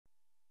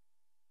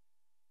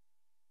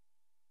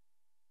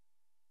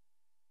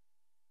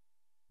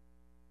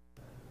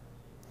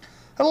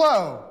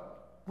Hello,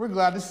 we're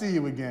glad to see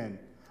you again.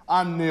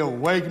 I'm Neal,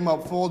 wake him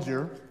up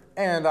Folger.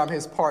 And I'm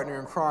his partner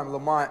in crime,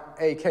 Lamont,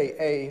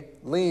 AKA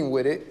Lean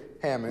With It,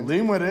 Hammond.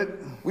 Lean with it.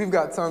 We've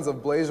got tons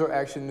of Blazer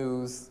action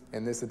news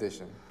in this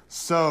edition.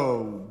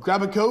 So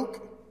grab a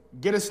Coke,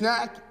 get a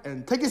snack,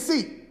 and take a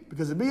seat,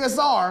 because the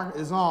BSR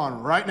is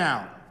on right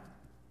now.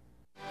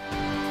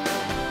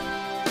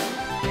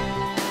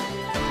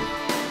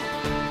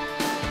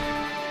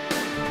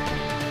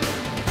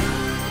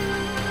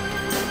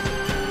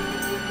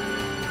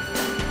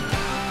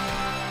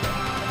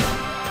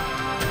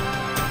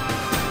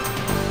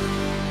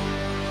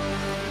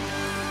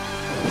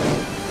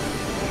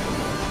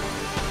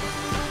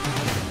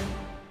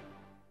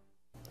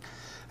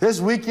 This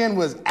weekend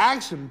was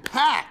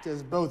action-packed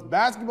as both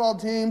basketball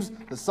teams,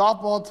 the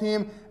softball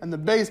team, and the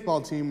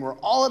baseball team were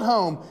all at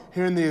home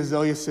here in the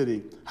Azalea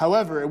City.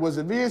 However, it was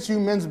the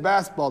VSU men's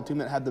basketball team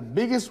that had the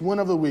biggest win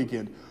of the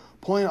weekend,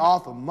 pulling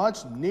off a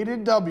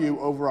much-needed W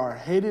over our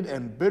hated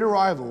and bitter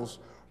rivals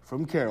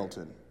from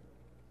Carrollton.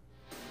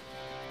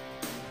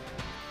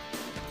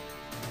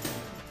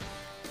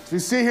 As we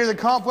see here, the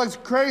Complex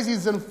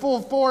Crazies in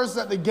full force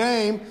at the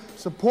game,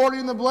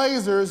 supporting the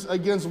Blazers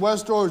against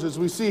West Georgia. As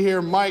we see here,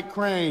 Mike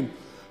Crain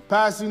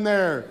passing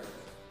there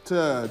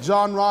to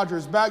John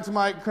Rogers, back to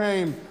Mike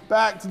Crain,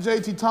 back to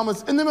JT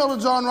Thomas, in the middle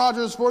of John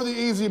Rogers for the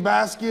easy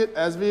basket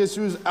as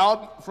VSU's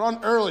out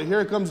front early.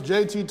 Here comes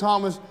JT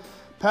Thomas,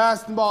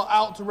 passing the ball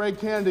out to Ray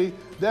Kennedy,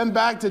 then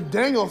back to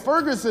Daniel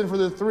Ferguson for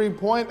the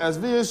three-point as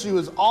VSU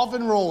is off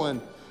and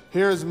rolling.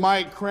 Here's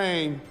Mike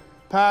Crain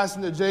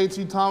passing to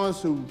JT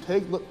Thomas, who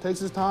takes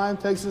his time,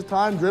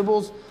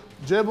 dribbles,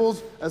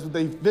 as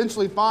they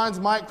eventually finds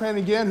Mike Crain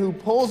again, who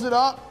pulls it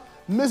up,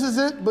 misses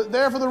it, but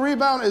there for the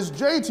rebound is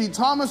JT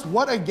Thomas.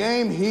 What a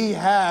game he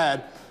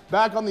had.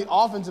 Back on the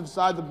offensive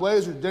side, the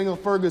Blazers, Daniel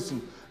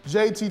Ferguson.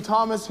 JT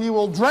Thomas, he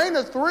will drain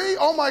a three.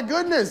 Oh my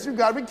goodness, you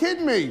gotta be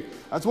kidding me.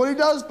 That's what he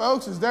does,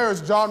 folks, is there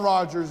is John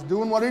Rogers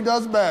doing what he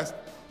does best,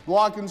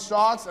 blocking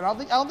shots, and I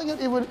don't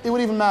think it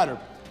would even matter,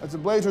 as the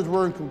Blazers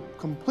were in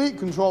complete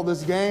control of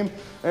this game.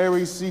 There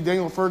we see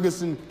Daniel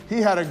Ferguson.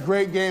 He had a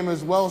great game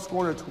as well,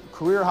 scoring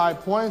career-high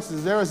points.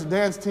 As there is a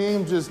dance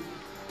team just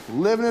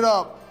living it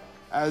up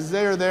as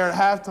they are there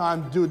at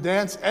halftime to do a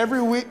dance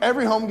every week,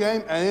 every home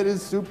game, and it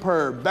is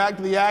superb. Back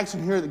to the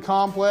action here at the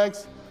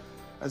Complex.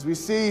 As we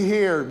see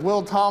here,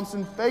 Will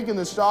Thompson faking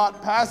the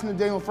shot, passing to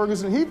Daniel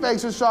Ferguson. He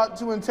fakes his shot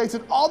too and takes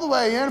it all the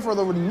way in for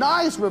the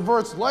nice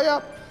reverse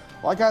layup.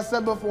 Like I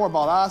said before,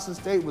 Valdosta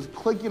State was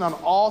clicking on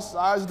all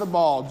sides of the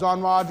ball.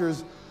 John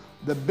Rogers,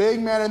 the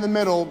big man in the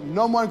middle,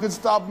 no one could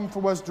stop him for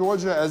West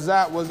Georgia, as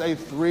that was a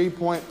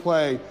three-point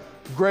play.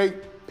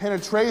 Great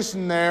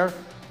penetration there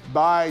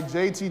by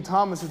JT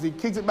Thomas as he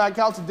kicks it back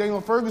out to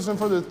Daniel Ferguson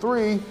for the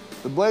three.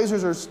 The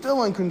Blazers are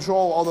still in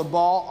control of the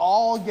ball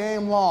all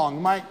game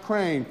long. Mike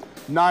Crain,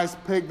 nice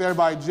pick there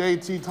by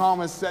JT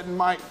Thomas, setting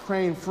Mike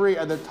Crain free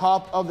at the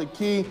top of the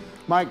key.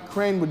 Mike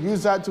Crain would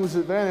use that to his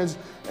advantage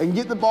and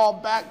get the ball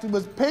back to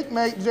his pick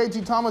mate,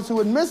 JT Thomas, who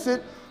would miss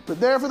it, but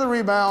there for the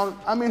rebound.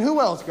 I mean, who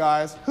else,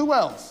 guys? Who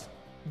else?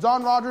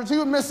 John Rogers, he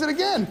would miss it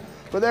again.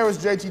 But there was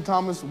JT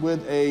Thomas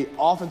with an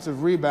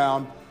offensive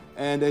rebound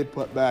and a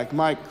putback.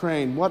 Mike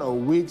Crain, what a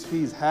week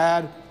he's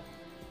had.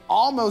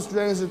 Almost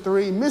drains the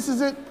three,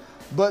 misses it,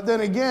 but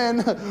then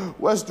again,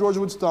 West Georgia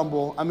would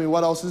stumble. I mean,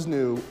 what else is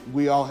new?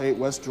 We all hate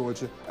West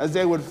Georgia. As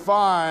they would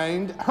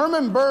find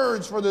Herman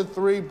Burge for the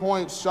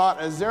three-point shot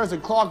as there's the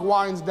clock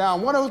winds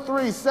down.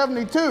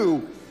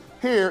 103-72.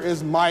 Here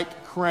is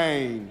Mike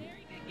Crain.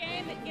 Very good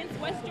game against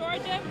West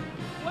Georgia.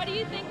 What do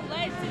you think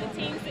led to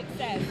the team's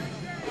success?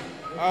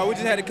 We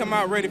just had to come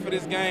out ready for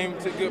this game,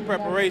 took good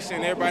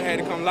preparation. Everybody had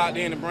to come locked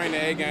in to bring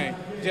the A game.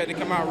 Just had to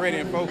come out ready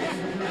and focus.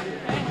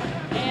 Okay.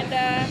 And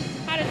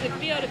how does it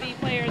feel to be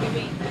player of the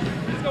week?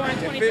 Scoring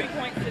 23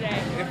 points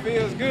today. It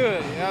feels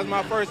good. That was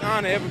my first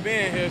honor ever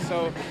being here,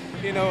 so,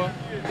 you know,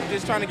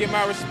 just trying to get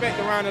my respect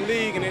around the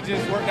league, and it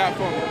just worked out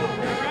for me.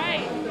 All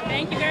right.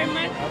 Thank you very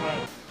much.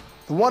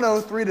 The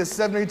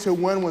 103-72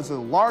 win was the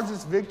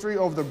largest victory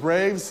over the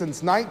Braves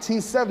since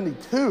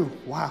 1972.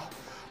 Wow.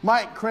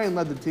 Mike Crain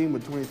led the team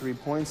with 23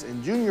 points,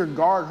 and junior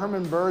guard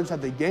Herman Burge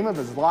had the game of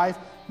his life,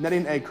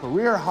 netting a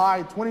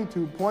career-high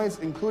 22 points,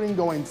 including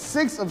going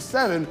 6 of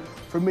 7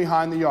 from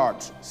behind the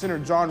arch. Center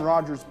John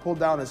Rogers pulled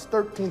down his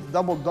 13th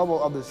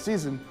double-double of the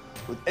season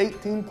with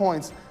 18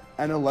 points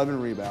and 11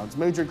 rebounds.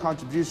 Major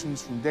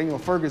contributions from Daniel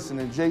Ferguson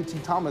and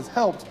JT Thomas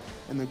helped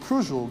in the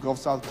crucial Gulf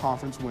South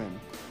Conference win.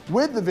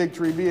 With the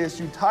victory,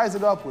 VSU ties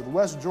it up with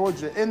West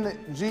Georgia in the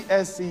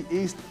GSC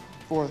East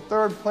for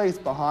third place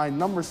behind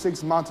number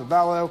 6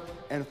 Montevallo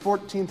and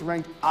 14th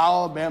ranked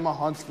Alabama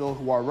Huntsville,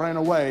 who are running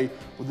away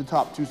with the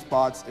top 2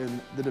 spots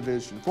in the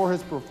division. For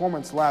his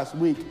performance last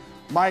week,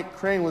 Mike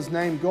Crain was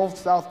named Gulf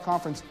South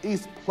Conference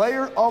East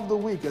Player of the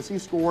Week as he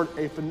scored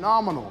a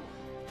phenomenal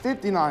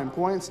 59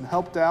 points and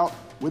helped out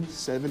with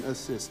 7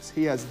 assists.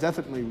 He has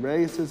definitely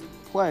raised his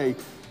play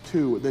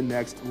to the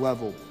next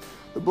level.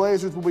 The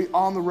Blazers will be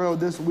on the road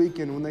this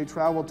weekend when they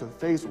travel to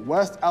face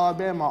West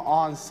Alabama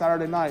on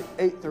Saturday night,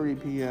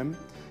 8:30 p.m.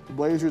 The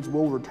Blazers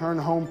will return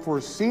home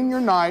for senior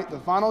night, the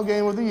final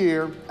game of the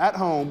year, at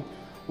home,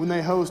 when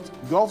they host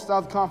Gulf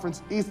South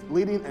Conference East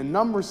leading and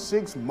number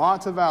 6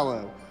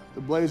 Montevallo.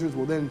 The Blazers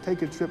will then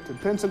take a trip to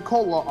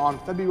Pensacola on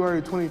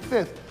February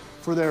 25th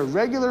for their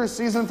regular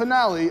season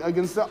finale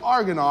against the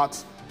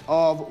Argonauts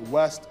of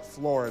West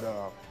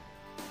Florida.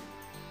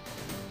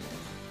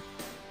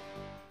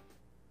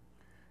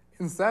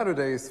 In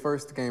Saturday's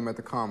first game at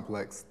the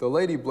complex, the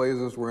Lady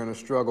Blazers were in a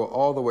struggle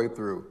all the way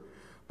through,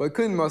 but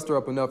couldn't muster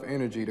up enough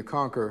energy to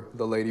conquer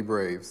the Lady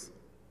Braves.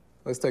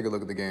 Let's take a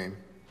look at the game.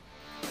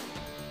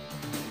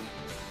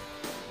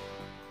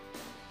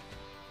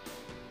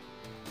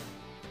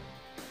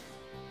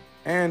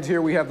 And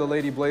here we have the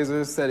Lady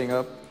Blazers setting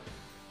up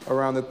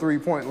around the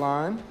three-point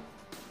line.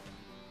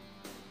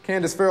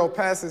 Candace Farrell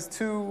passes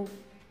to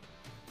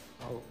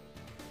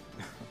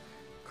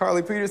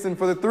Carly Peterson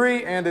for the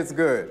three, and it's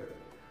good.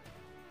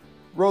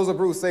 Rosa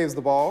Bruce saves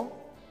the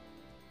ball.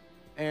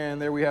 And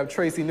there we have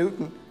Tracy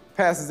Newton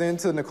passes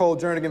into Nicole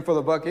Jernigan for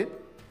the bucket.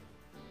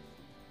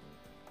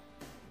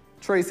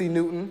 Tracy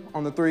Newton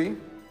on the three.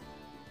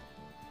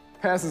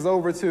 Passes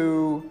over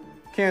to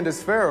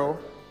Candace Farrell.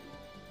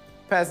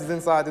 Passes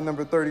inside to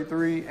number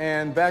 33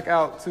 and back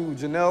out to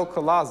Janelle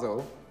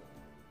Colazzo,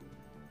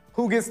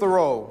 who gets the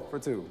roll for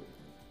two.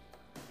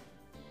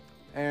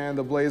 And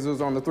the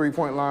Blazers on the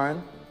three-point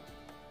line.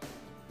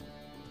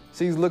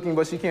 She's looking,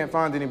 but she can't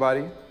find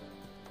anybody.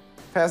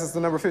 Passes to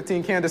number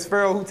 15, Candace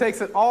Farrell, who takes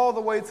it all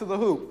the way to the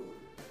hoop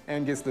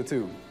and gets the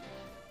two.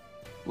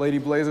 Lady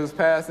Blazers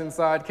pass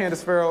inside,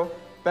 Candace Farrell,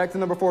 back to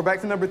number 4,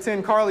 back to number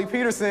 10, Carly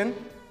Peterson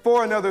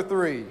for another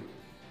three.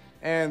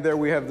 And there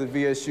we have the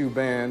VSU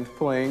band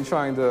playing,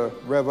 trying to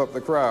rev up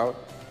the crowd.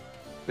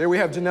 There we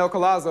have Janelle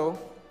Colazzo,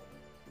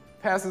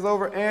 passes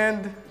over,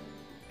 and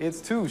it's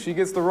two. She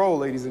gets the roll,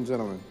 ladies and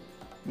gentlemen.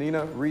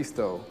 Nina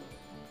Risto.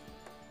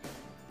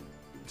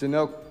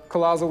 Janelle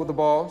Colazzo with the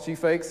ball. She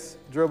fakes,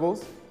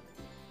 dribbles.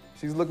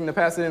 She's looking to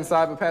pass it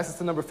inside, but passes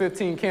to number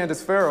 15,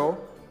 Candace Farrell,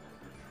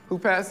 who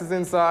passes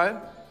inside.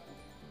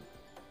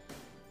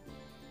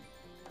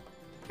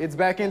 It's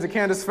back into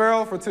Candace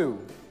Farrell for two.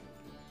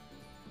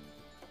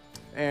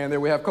 And there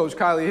we have Coach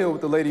Kylie Hill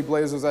with the Lady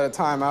Blazers at a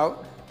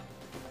timeout.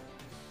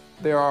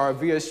 There are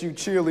VSU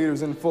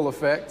cheerleaders in full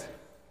effect.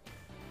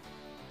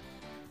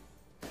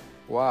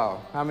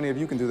 Wow, how many of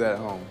you can do that at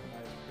home?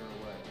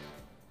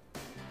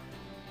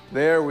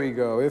 There we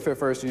go. If at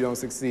first you don't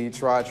succeed,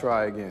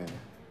 try again.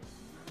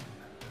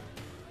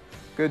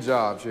 Good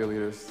job,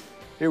 cheerleaders.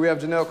 Here we have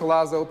Janelle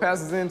Colazzo,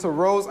 passes in to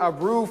Rose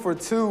Abreu for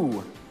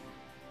two.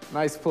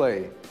 Nice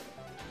play.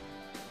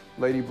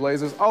 Lady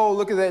Blazers, oh,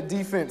 look at that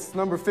defense.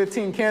 Number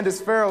 15,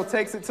 Candace Farrell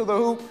takes it to the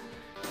hoop.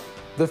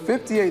 The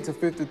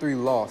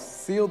 58-53 loss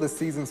sealed the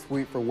season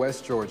sweep for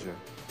West Georgia.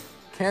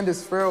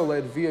 Candace Farrell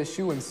led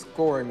VSU in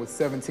scoring with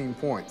 17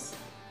 points.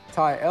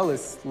 Ty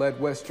Ellis led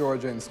West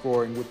Georgia in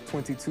scoring with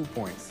 22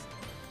 points.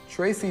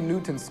 Tracy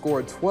Newton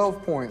scored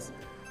 12 points,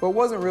 but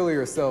wasn't really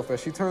herself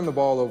as she turned the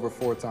ball over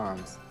 4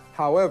 times.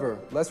 However,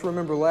 let's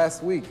remember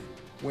last week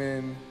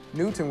when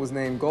Newton was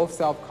named Gulf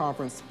South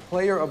Conference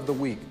Player of the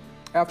Week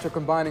after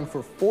combining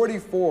for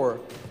 44,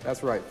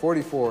 that's right,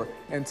 44,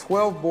 and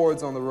 12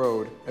 boards on the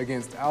road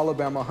against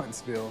Alabama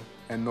Huntsville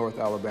and North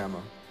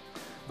Alabama.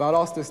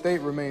 Valdosta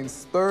State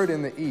remains 3rd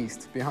in the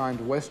East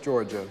behind West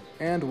Georgia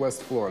and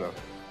West Florida,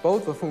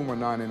 both of whom are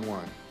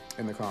 9-1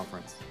 in the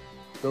conference.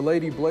 The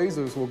Lady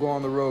Blazers will go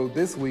on the road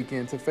this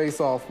weekend to face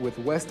off with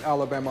West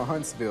Alabama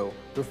Huntsville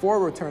before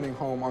returning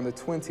home on the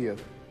 20th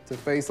to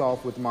face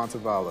off with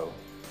Montevallo.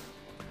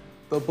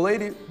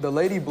 The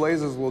Lady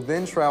Blazers will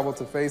then travel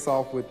to face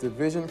off with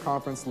Division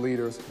Conference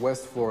leaders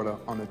West Florida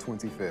on the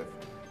 25th.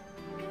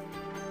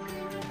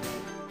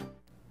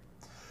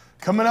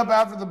 Coming up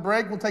after the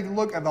break, we'll take a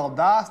look at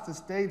Valdosta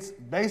State's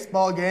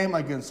baseball game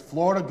against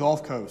Florida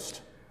Gulf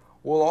Coast.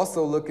 We'll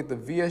also look at the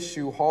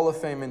VSU Hall of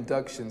Fame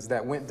inductions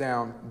that went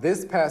down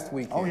this past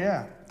weekend. Oh,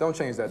 yeah. Don't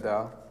change that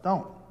dial.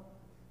 Don't.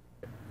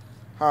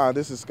 Hi,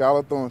 this is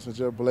Skyler Thornton with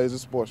your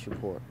Blazers Sports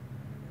Report.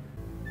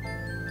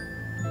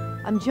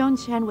 I'm Joan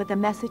Chen with a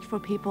message for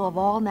people of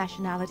all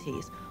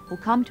nationalities who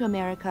come to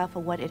America for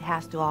what it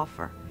has to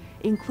offer,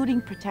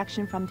 including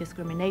protection from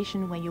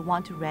discrimination when you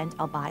want to rent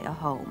or buy a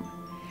home.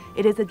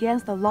 It is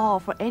against the law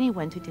for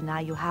anyone to deny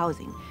you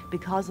housing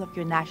because of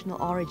your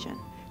national origin,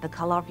 the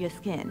color of your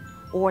skin,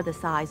 or the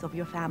size of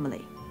your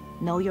family.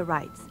 Know your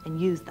rights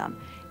and use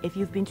them. If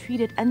you've been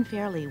treated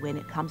unfairly when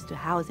it comes to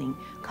housing,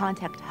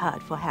 contact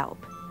HUD for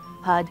help.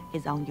 HUD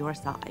is on your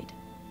side.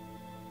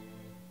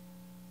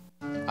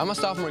 I'm a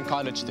sophomore in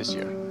college this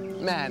year.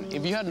 Man,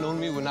 if you had known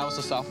me when I was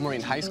a sophomore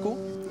in high school,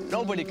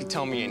 nobody could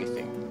tell me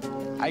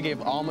anything. I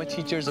gave all my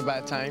teachers a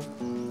bad time.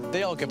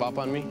 They all gave up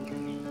on me,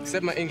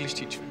 except my English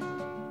teacher.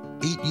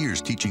 8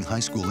 years teaching high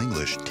school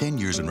English, 10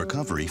 years in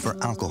recovery for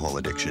alcohol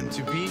addiction.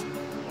 To be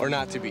or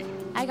not to be.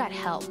 I got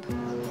help.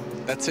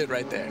 That's it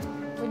right there.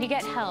 When you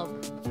get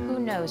help, who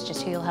knows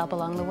just who you'll help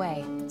along the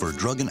way. For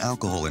drug and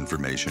alcohol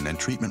information and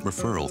treatment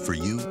referral for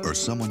you or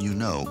someone you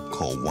know,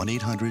 call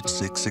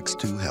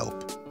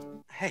 1-800-662-HELP.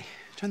 Hey,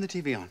 turn the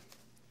TV on.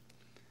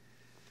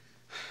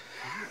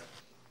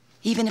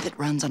 even if it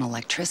runs on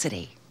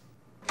electricity.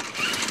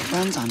 It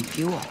runs on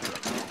fuel.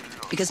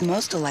 Because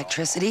most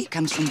electricity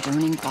comes from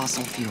burning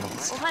fossil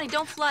fuels. Oh, honey,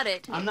 don't flood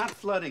it. I'm not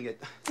flooding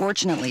it.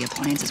 Fortunately,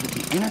 appliances with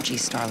the Energy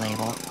Star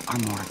label are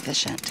more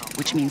efficient,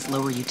 which means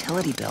lower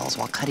utility bills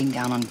while cutting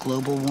down on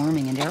global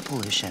warming and air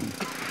pollution.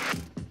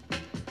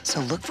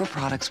 So look for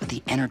products with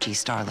the Energy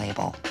Star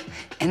label.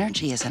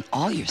 Energy isn't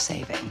all you're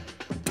saving.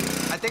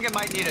 I think it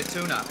might need a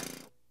tune-up.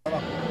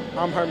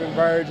 I'm Herman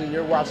Burge, and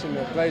you're watching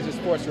the Blazers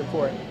Sports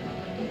Report.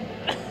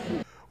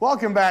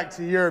 Welcome back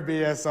to your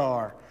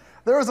BSR.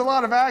 There was a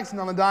lot of action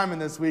on the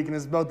diamond this weekend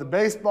as both the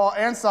baseball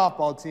and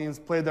softball teams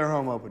played their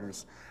home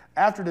openers.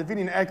 After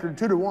defeating Acker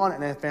 2-1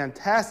 in a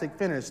fantastic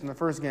finish in the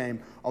first game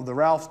of the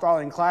Ralph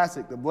Starling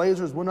Classic, the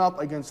Blazers went up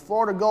against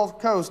Florida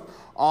Gulf Coast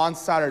on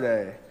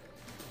Saturday.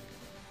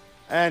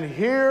 And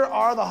here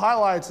are the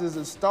highlights as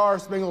the Star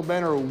Spangled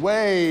Banner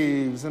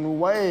waves and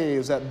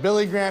waves at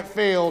Billy Grant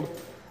Field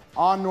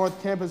on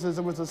North Campus.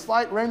 There was a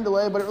slight rain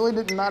delay, but it really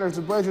didn't matter as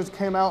the Blazers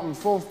came out in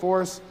full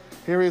force.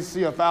 Here we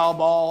see a foul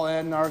ball,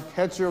 and our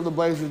catcher of the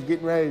Blazers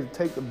getting ready to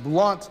take the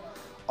blunt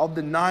of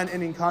the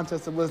 9-inning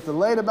contest that was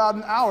delayed about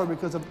an hour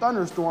because of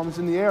thunderstorms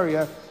in the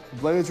area. The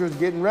Blazers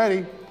getting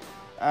ready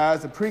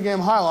as the pregame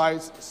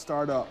highlights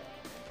start up.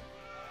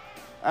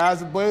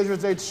 As the Blazers,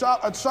 they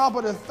chop at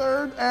the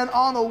third, and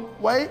on the,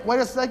 wait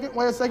a second,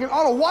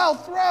 on a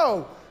wild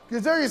throw,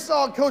 because there you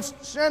saw Coach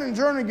Shannon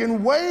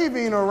Jernigan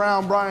waving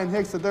around Brian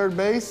Hicks at third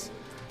base.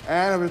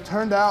 And it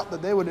turned out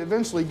that they would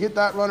eventually get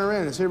that runner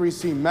in. As here we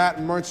see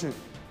Matt Merchant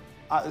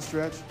at the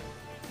stretch,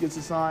 gets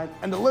the sign,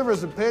 and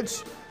delivers a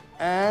pitch.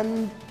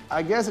 And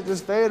I guess it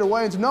just faded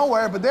away into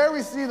nowhere. But there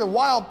we see the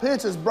wild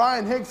pitch as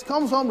Brian Hicks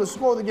comes home to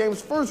score the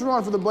game's first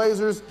run for the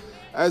Blazers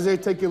as they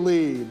take a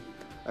lead.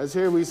 As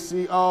here we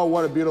see, oh,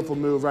 what a beautiful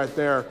move right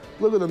there.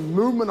 Look at the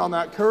movement on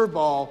that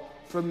curveball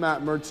from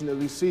Matt Merchant. As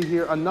we see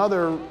here,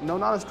 another, no,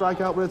 not a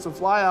strikeout, but it's a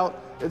fly out.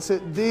 It's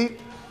hit deep,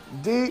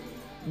 deep,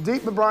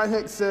 deep, but Brian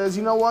Hicks says,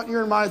 you know what,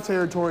 you're in my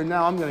territory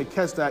now, I'm gonna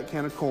catch that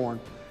can of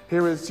corn.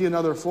 Here we see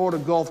another Florida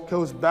Gulf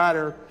Coast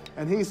batter,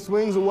 and he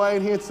swings away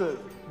and hits a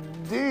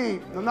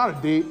deep, no, not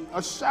a deep,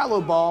 a shallow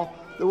ball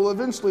that will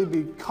eventually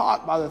be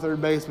caught by the third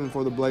baseman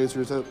for the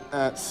Blazers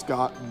at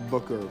Scott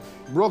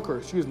Brooker,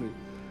 excuse me.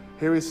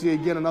 Here we see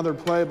again another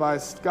play by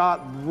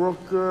Scott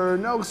Brooker,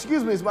 no,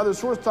 excuse me, it's by the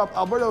shortstop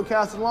Alberto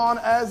Castellan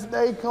as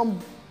they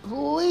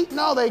complete,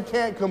 no, they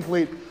can't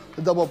complete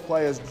the double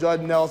play as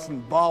Judd Nelson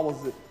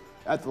bobbles it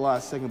at the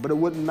last second, but it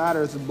wouldn't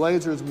matter as the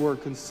Blazers were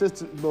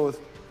consistent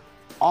both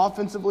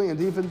offensively and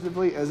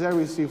defensively. As there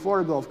we see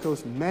Florida Gulf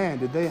Coast, man,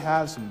 did they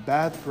have some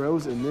bad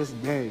throws in this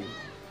game.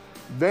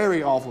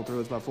 Very awful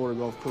throws by Florida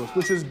Gulf Coast,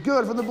 which is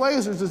good for the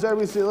Blazers as there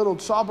we see a little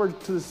chopper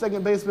to the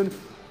second baseman.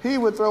 He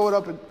would throw it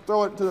up and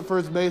throw it to the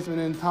first baseman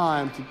in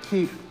time to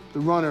keep the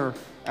runner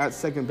at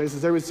second base.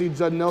 As there we see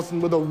Judd Nelson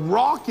with a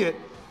rocket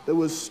that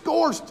was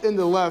scorched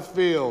into left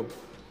field.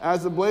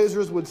 As the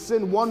Blazers would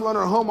send one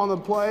runner home on the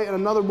play and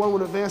another one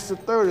would advance to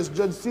third as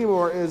Judd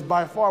Seymour is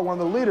by far one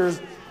of the leaders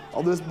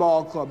of this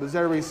ball club. As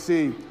there we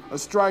see a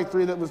strike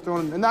three that was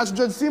thrown, and that's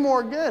Judd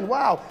Seymour again.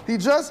 Wow, he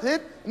just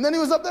hit and then he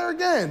was up there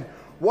again.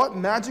 What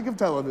magic of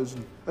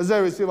television. As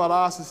there we see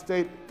Valdosta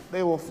State,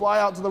 they will fly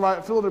out to the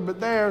right fielder,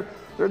 but they're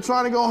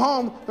trying to go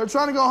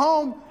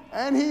home,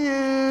 and he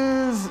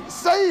is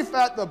safe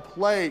at the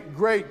plate.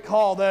 Great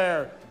call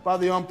there by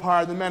the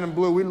umpire, the man in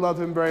blue. We love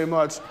him very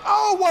much.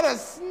 Oh, what a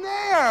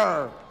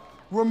snare!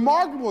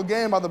 Remarkable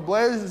game by the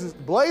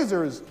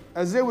Blazers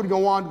as they would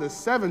go on to the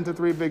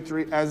 7-3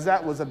 victory, as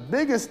that was the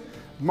biggest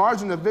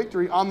margin of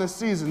victory on the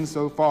season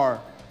so far.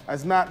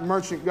 As Matt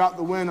Merchant got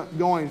the win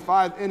going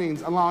 5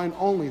 innings, allowing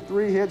only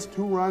 3 hits,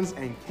 2 runs,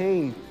 and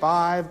caned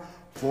 5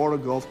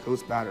 Florida Gulf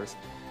Coast batters.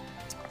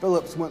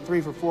 Phillips went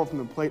 3 for 4 from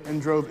the plate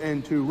and drove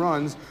in 2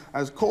 runs,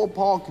 as Cole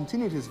Paul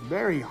continued his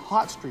very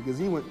hot streak as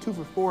he went 2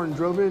 for 4 and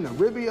drove in a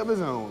ribby of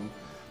his own.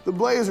 The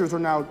Blazers are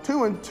now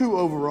 2-2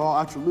 overall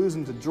after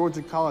losing to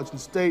Georgia College and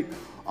State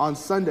on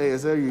Sunday,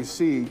 as there you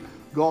see,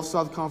 Gulf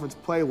South Conference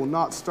play will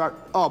not start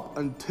up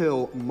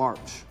until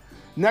March.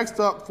 Next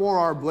up for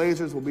our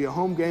Blazers will be a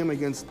home game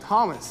against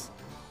Thomas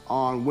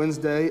on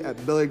Wednesday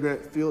at Billy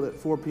Grant Field at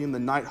 4 p.m. The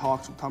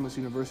Nighthawks of Thomas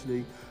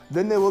University.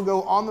 Then they will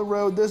go on the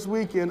road this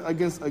weekend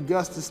against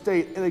Augusta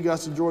State in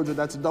Augusta, Georgia.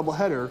 That's a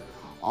doubleheader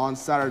on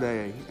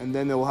Saturday. And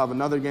then they will have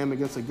another game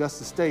against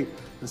Augusta State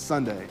this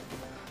Sunday.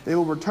 They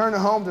will return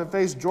home to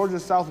face Georgia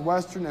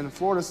Southwestern and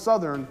Florida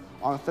Southern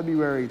on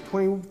February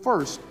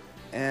 21st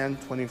and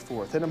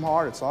 24th. Hit them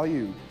hard, it's all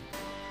you.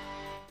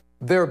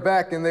 They're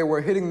back and they were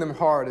hitting them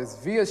hard as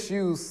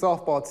VSU's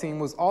softball team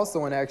was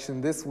also in action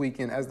this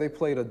weekend as they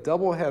played a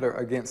doubleheader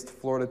against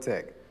Florida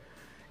Tech.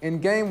 In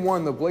Game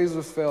 1, the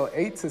Blazers fell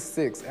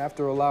 8-6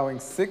 after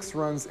allowing 6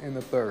 runs in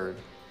the third.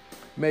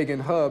 Megan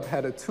Hubb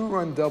had a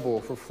 2-run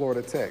double for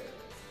Florida Tech.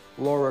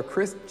 Laura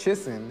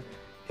Chissen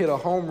hit a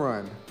home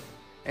run.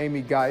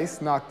 Amy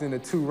Geis knocked in a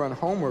 2-run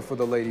homer for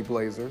the Lady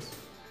Blazers.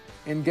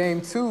 In Game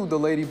 2, the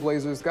Lady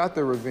Blazers got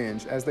their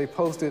revenge as they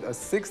posted a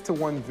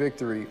 6-1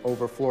 victory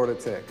over Florida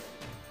Tech.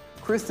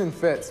 Kristen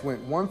Fetz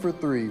went 1 for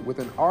 3 with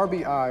an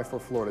RBI for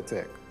Florida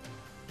Tech.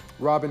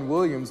 Robin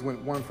Williams went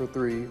 1 for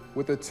 3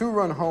 with a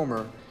 2-run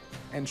homer,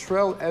 and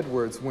Trell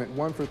Edwards went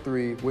 1 for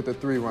 3 with a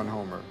 3-run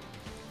homer.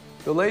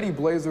 The Lady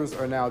Blazers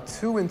are now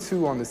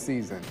 2-2 on the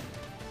season.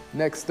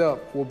 Next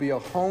up will be a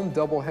home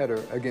doubleheader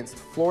against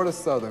Florida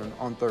Southern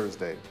on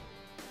Thursday.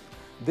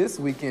 This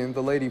weekend,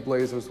 the Lady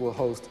Blazers will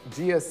host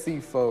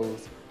GSC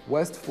foes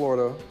West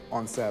Florida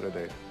on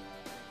Saturday.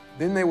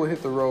 Then they will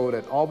hit the road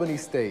at Albany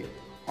State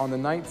on the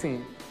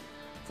 19th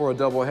for a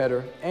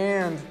doubleheader,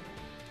 and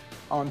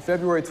on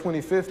February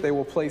 25th, they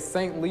will play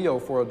St. Leo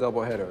for a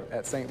doubleheader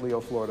at St.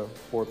 Leo, Florida,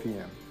 4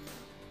 p.m.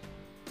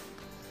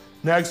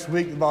 Next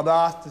week, the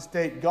Valdosta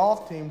State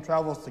golf team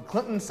travels to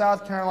Clinton,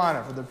 South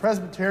Carolina for the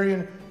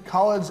Presbyterian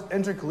College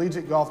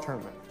Intercollegiate Golf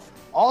Tournament.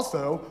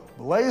 Also,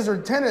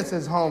 Blazer Tennis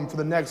is home for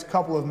the next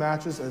couple of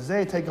matches as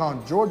they take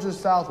on Georgia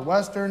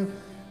Southwestern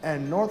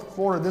and North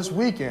Florida this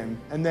weekend.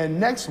 And then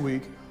next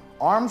week,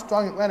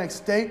 Armstrong Atlantic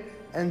State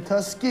and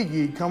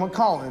Tuskegee come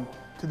a-calling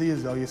to the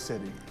Azalea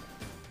City.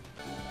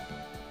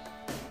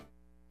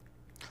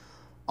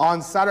 On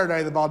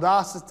Saturday, the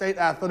Valdosta State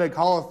Athletic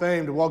Hall of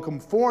Fame to welcome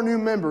 4 new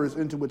members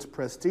into its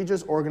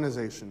prestigious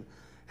organization.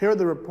 Here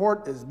the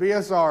report is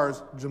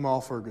BSR's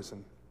Jamal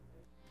Ferguson.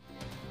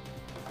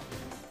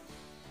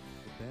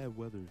 The bad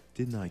weather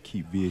did not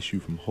keep VSU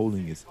from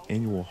holding its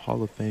annual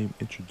Hall of Fame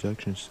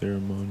introduction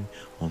ceremony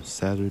on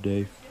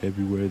Saturday,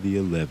 February the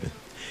 11th,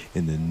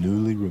 in the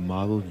newly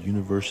remodeled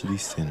University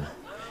Center.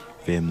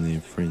 Family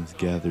and friends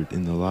gathered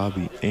in the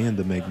lobby and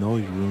the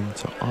Magnolia Room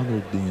to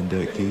honor the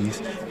inductees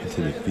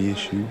into the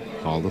VSU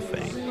Hall of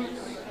Fame.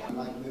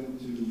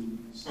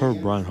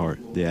 Herb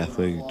Reinhard, the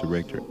athletic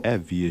director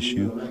at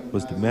VSU,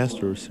 was the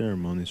master of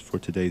ceremonies for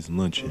today's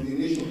luncheon.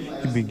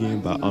 He began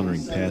by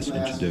honoring past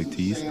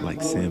inductees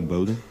like Sam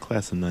Bowden,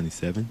 class of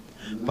 97,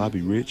 Bobby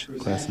Rich,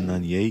 class of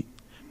 98,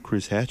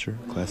 Chris Hatcher,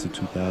 class of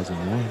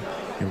 2001,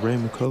 and Ray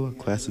McCullough,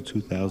 class of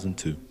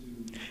 2002.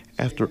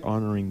 After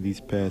honoring these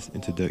past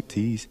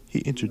inductees, he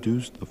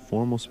introduced the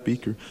formal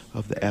speaker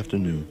of the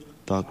afternoon,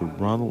 Dr.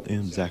 Ronald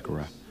M.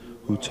 Zaccari,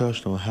 who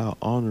touched on how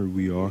honored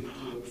we are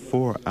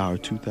for our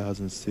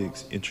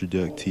 2006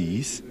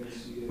 inductees,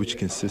 which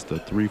consist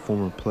of 3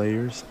 former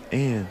players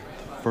and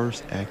the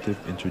first active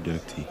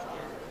inductee.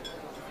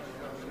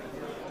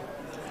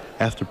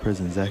 After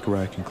President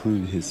Zaccari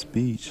concluded his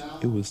speech,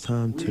 it was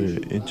time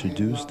to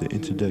introduce the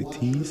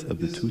inductees of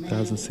the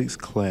 2006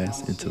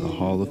 class into the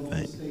Hall of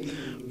Fame.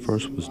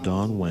 First was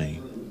Don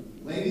Wayne.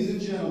 Ladies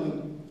and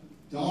gentlemen,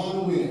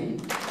 Don Wynn.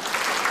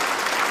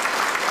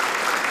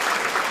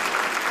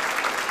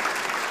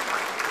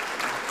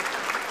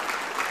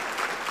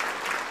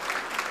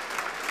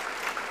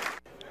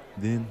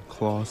 Then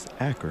Klaus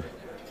Acker.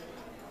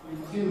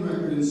 10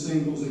 record in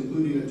singles,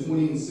 including a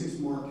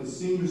 20-6 mark his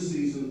senior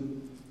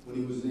season when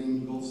he was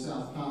named Gulf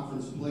South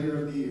Conference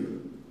Player of the Year.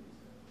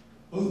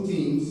 Both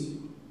teams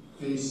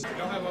finished.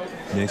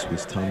 Next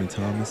was Tommy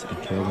Thomas and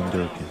Kelvin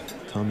Durkin.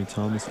 Tommy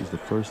Thomas is the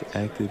first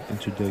active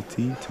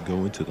inductee to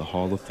go into the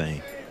Hall of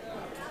Fame.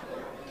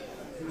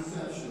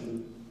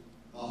 Inception,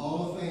 the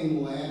Hall of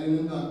Fame will add an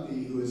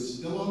inductee who is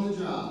still on the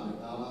job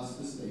at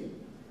Valdosta State.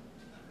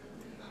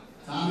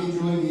 Tommy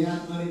joined the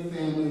athletic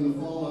family in the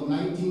fall of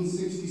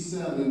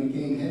 1967 and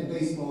became head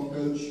baseball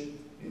coach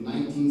in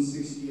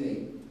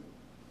 1968.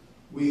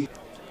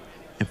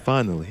 And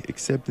finally,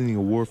 accepting the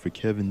award for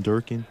Kevin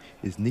Durkin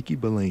is Nikki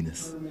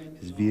Belanis,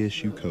 his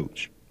VSU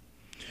coach.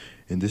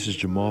 And this is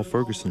Jamal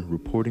Ferguson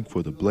reporting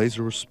for the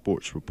Blazer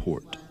Sports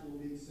Report.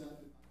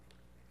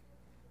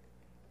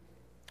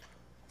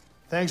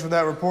 Thanks for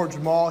that report,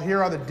 Jamal.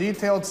 Here are the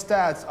detailed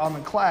stats on the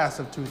class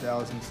of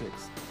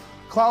 2006.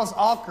 Klaus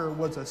Acker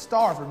was a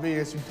star for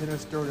VSU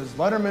tennis during his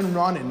Letterman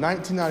run in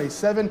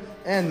 1997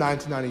 and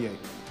 1998.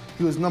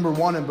 He was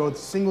 #1 in both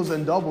singles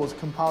and doubles,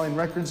 compiling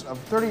records of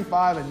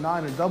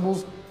 35-9 in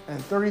doubles and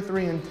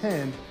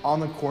 33-10 on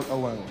the court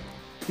alone.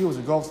 He was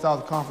a Gulf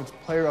South Conference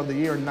Player of the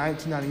Year in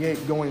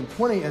 1998, going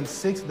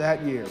 20-6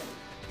 that year.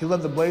 He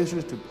led the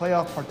Blazers to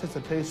playoff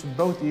participation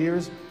both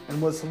years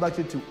and was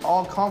selected to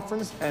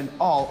All-Conference and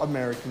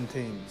All-American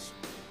teams.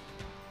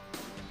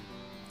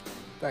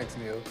 Thanks,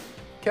 Neal.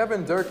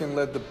 Kevin Durkin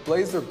led the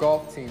Blazer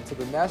golf team to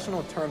the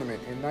national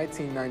tournament in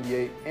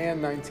 1998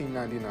 and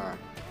 1999.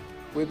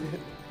 With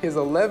his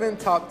 11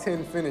 top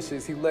 10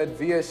 finishes, he led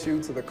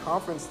VSU to the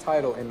conference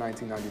title in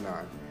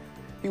 1999.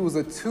 He was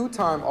a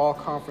 2-time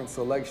All-Conference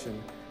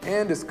selection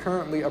and is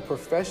currently a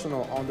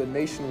professional on the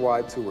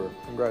nationwide tour.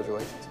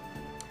 Congratulations.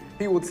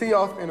 He will tee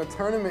off in a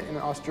tournament in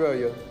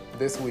Australia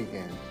this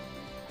weekend.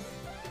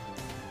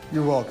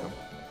 You're welcome.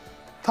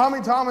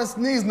 Tommy Thomas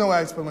needs no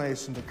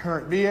explanation to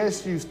current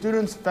VSU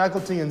students,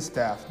 faculty, and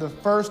staff. The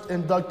first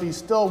inductee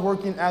still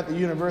working at the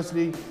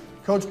university,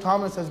 Coach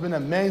Thomas has been a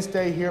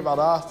mainstay here at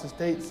Valdosta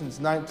State since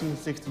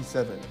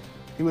 1967.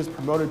 He was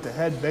promoted to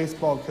head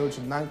baseball coach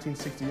in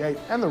 1968,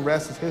 and the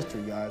rest is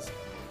history, guys.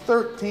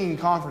 13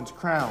 conference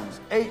crowns,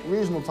 8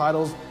 regional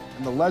titles,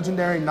 and the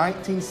legendary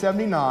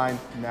 1979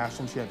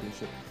 national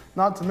championship.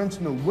 not to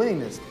mention the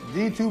winningest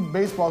D2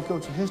 baseball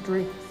coach in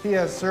history. He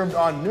has served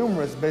on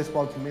numerous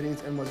baseball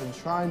committees and was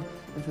enshrined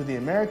into the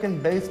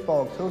American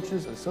Baseball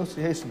Coaches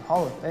Association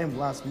Hall of Fame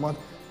last month.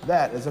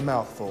 That is a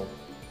mouthful.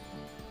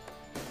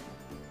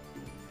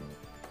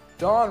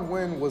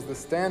 Wynn was the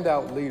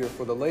standout leader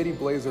for the Lady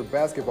Blazer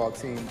basketball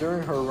team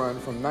during her run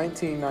from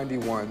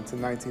 1991 to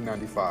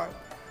 1995.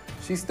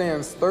 She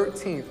stands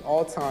 13th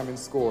all-time in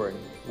scoring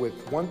with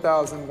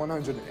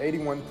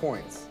 1,181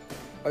 points.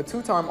 A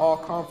two-time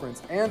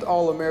All-Conference and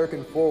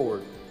All-American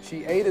forward,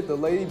 she aided the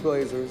Lady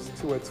Blazers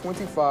to a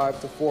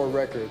 25-4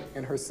 record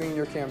in her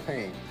senior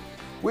campaign,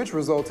 which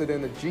resulted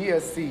in the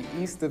GSC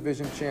East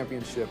Division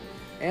Championship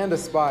and a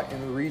spot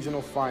in the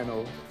regional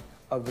final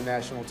of the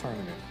national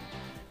tournament.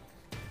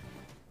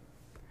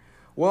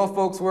 Well,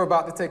 folks, we're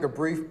about to take a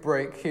brief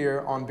break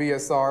here on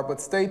BSR, but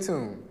stay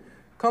tuned.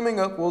 Coming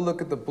up, we'll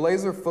look at the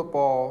Blazer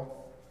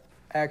football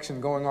action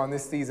going on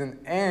this season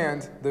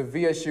and the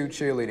VSU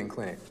cheerleading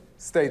clinic.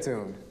 Stay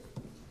tuned.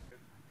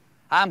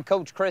 I'm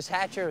Coach Chris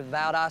Hatcher of the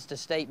Valdosta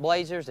State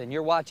Blazers, and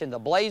you're watching the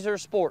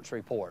Blazers Sports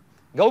Report.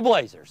 Go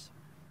Blazers!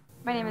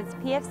 My name is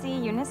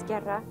PFC Eunice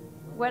Guerra.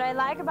 What I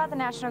like about the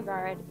National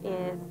Guard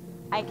is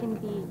I can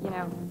be,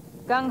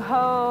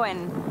 gung-ho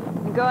and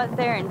go out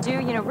there and do,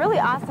 really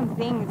awesome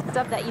things,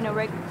 stuff that,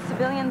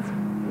 civilians,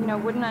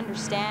 wouldn't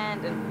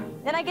understand. And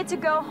then I get to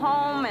go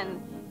home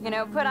and,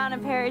 put on a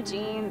pair of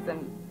jeans.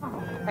 And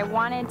I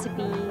wanted to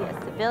be a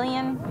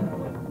civilian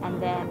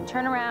and then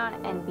turn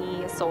around and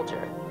be a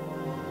soldier.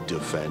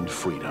 Defend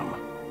freedom.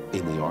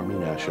 In the Army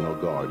National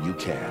Guard, you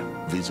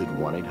can. Visit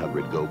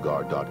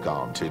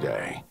 1-800-GO-GUARD.com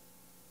today.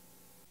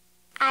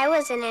 I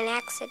was in an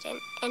accident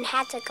and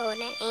had to go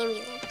in an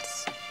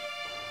ambulance.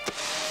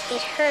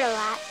 It hurt a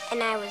lot,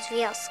 and I was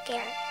real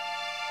scared.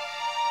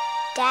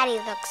 Daddy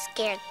looked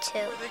scared,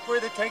 too. Where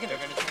are they taking it?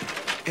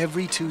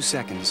 Every 2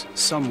 seconds,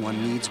 someone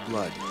needs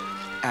blood.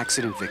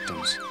 Accident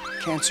victims,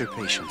 cancer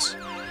patients,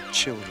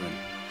 children.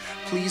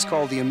 Please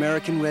call the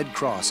American Red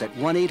Cross at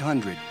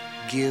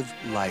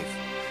 1-800-GIVE-LIFE,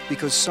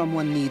 because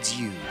someone needs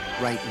you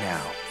right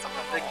now.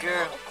 The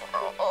girl.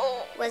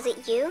 Was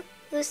it you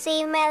who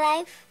saved my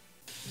life?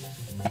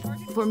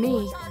 For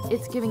me,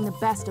 it's giving the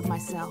best of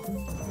myself.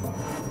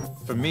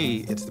 For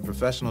me, it's the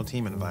professional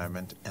team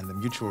environment and the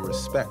mutual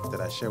respect that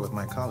I share with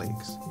my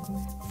colleagues.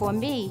 For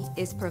me,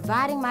 it's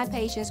providing my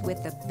patients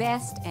with the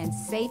best and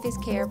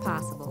safest care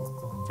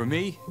possible. For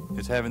me,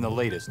 it's having the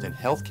latest in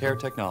healthcare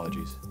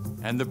technologies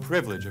and the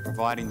privilege of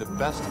providing the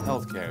best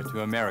healthcare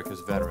to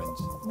America's veterans.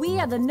 We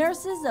are the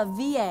nurses of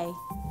VA.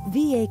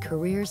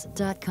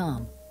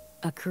 VAcareers.com,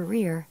 a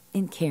career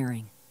in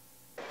caring.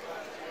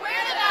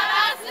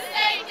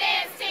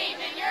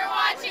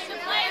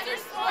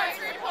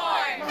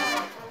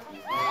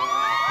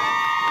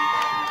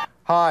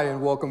 Hi,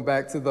 and welcome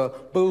back to the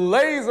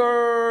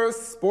Blazers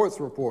Sports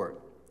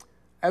Report.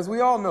 As we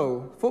all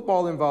know,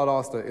 football in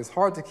Valdosta is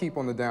hard to keep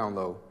on the down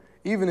low,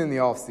 even in the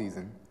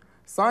off-season.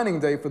 Signing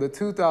day for the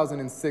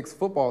 2006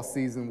 football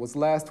season was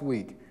last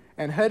week,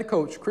 and head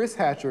coach Chris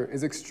Hatcher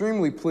is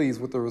extremely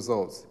pleased with the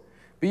results.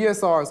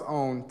 BSR's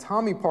own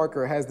Tommy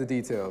Parker has the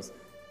details.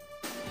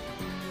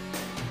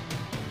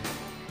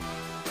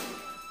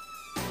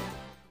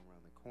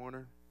 Around the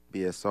corner,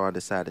 BSR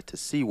decided to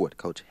see what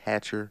Coach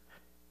Hatcher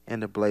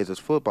and the Blazers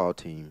football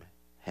team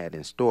had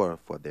in store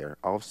for their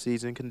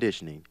off-season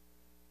conditioning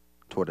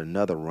toward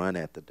another run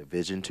at the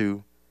Division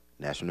II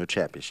National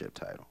Championship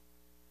title.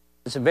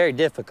 It's very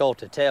difficult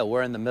to tell.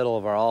 We're in the middle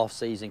of our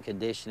off-season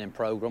conditioning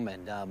program,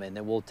 and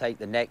then we'll take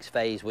the next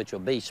phase, which will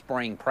be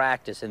spring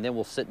practice, and then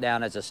we'll sit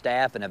down as a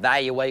staff and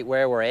evaluate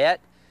where we're at,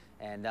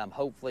 and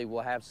hopefully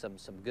we'll have some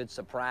good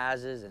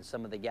surprises, and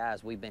some of the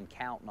guys we've been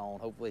counting on,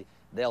 hopefully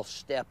they'll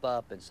step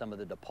up in some of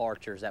the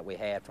departures that we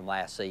had from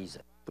last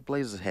season. The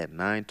Blazers had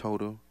 9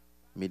 total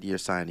mid-year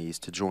signees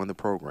to join the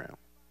program.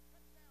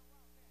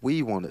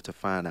 We wanted to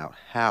find out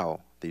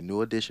how the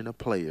new addition of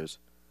players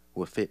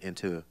will fit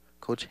into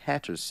Coach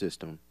Hatcher's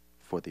system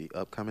for the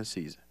upcoming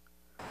season.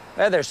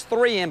 Well, there's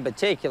 3 in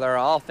particular.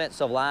 Our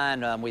offensive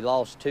line, we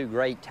lost 2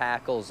 great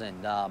tackles,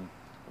 and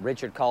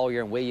Richard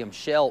Collier and William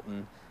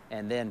Shelton,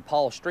 and then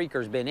Paul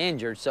Streaker's been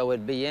injured, so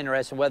it'd be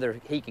interesting whether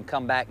he can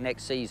come back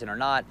next season or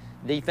not.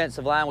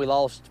 Defensive line, we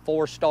lost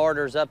 4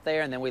 starters up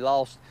there, and then we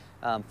lost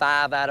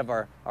 5 out of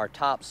our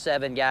top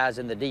 7 guys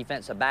in the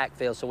defensive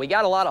backfield. So we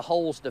got a lot of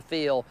holes to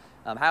fill.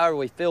 However,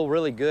 we feel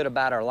really good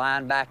about our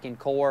linebacking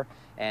core,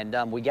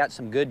 and we got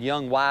some good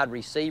young wide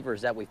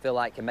receivers that we feel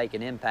like can make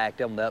an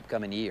impact on the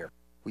upcoming year.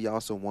 We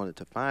also wanted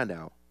to find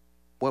out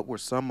what were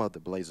some of the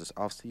Blazers'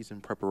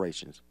 off-season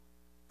preparations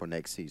for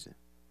next season.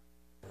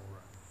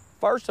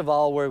 First of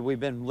all, we've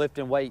been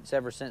lifting weights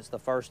ever since the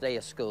first day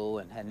of school,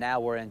 and now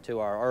we're into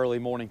our early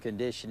morning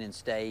conditioning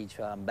stage.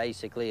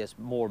 Basically, it's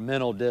more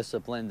mental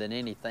discipline than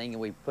anything,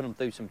 and we put them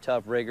through some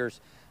tough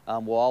rigors.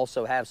 We'll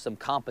also have some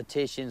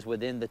competitions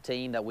within the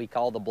team that we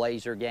call the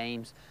Blazer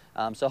Games.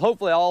 So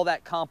hopefully all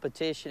that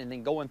competition and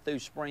then going through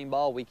spring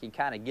ball, we can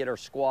kind of get our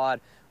squad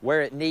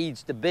where it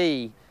needs to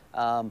be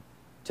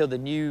till the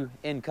new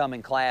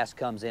incoming class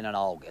comes in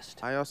August.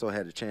 I also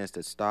had a chance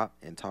to stop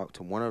and talk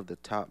to one of the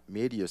top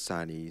media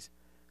signees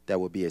that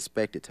will be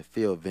expected to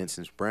fill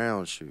Vincent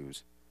Brown's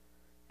shoes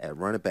at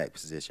running back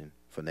position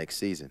for next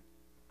season.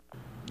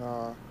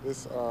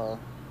 It's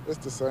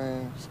the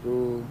same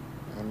school,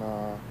 and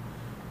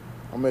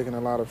I'm making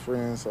a lot of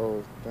friends,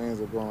 so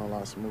things are going a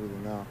lot smoother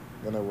now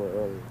than they were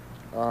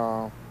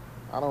earlier.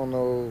 I don't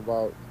know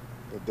about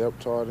the depth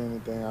chart or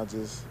anything. I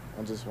just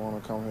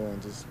want to come here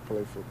and just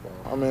play football.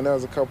 I mean,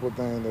 there's a couple of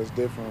things that's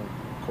different,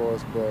 of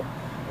course, but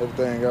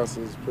everything else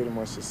is pretty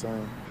much the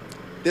same.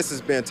 This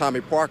has been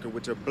Tommy Parker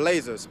with your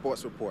Blazer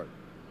Sports Report.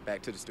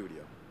 Back to the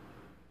studio.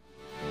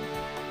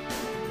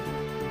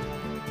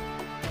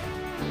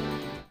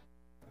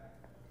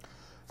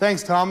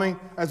 Thanks, Tommy.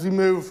 As we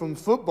move from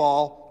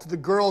football to the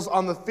girls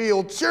on the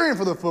field cheering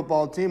for the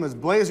football team, as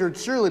Blazer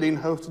Cheerleading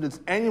hosted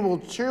its annual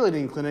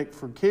cheerleading clinic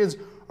for kids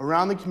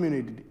around the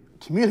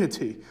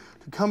community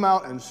to come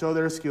out and show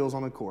their skills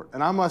on the court.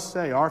 And I must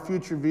say, our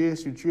future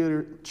VSU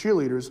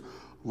cheerleaders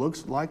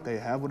looks like they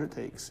have what it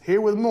takes.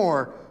 Here with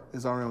more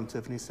is our own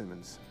Tiffany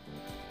Simmons.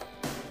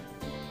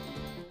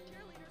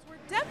 Cheerleaders were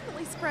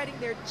definitely spreading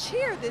their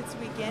cheer this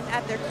weekend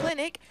at their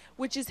clinic,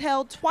 which is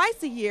held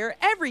twice a year,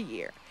 every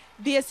year.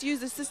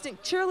 VSU's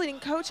assistant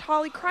cheerleading coach,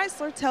 Hollie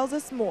Chrysler, tells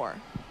us more.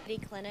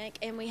 Clinic,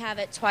 and we have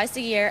it twice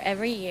a year,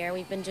 every year.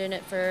 We've been doing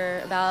it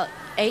for about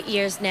 8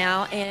 years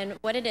now, and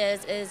what it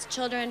is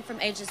children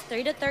from ages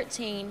 3 to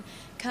 13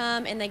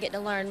 come and they get to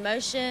learn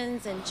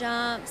motions and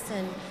jumps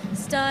and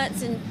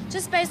stunts and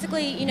just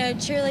basically, you know,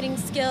 cheerleading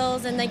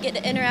skills, and they get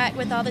to interact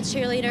with all the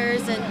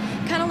cheerleaders and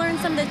kind of learn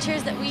some of the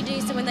cheers that we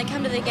do, so when they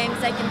come to the games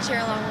they can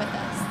cheer along with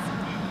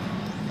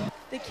us.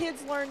 The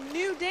kids learn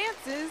new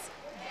dances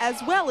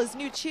as well as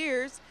new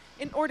cheers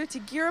in order to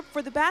gear up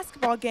for the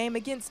basketball game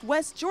against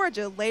West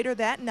Georgia later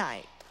that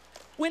night.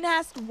 When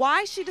asked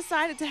why she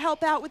decided to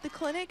help out with the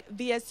clinic,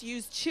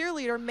 VSU's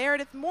cheerleader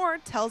Meredith Moore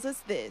tells us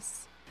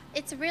this.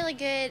 It's a really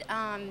good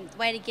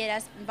way to get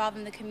us involved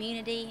in the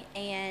community,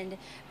 and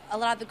a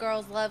lot of the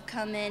girls love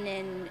coming,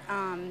 and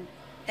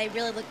they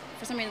really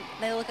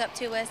they look up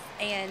to us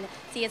and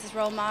see us as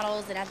role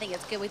models, and I think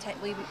it's good we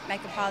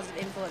make a positive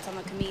influence on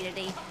the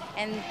community,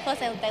 and plus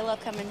they love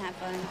coming and have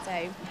fun, so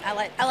I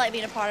like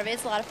being a part of it.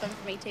 It's a lot of fun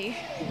for me too.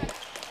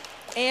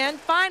 And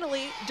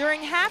finally,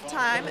 during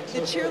halftime, the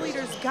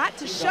cheerleaders got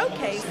to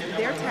showcase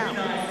their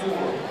talents.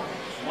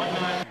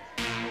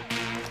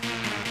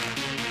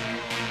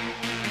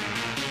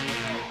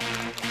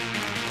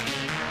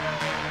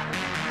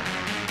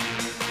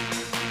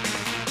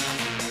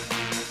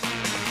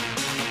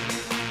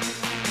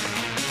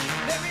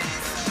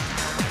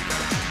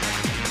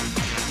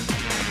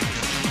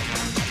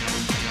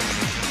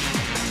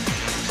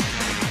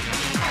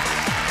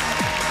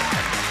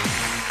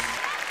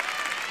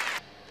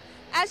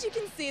 As you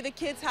can see, the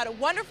kids had a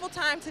wonderful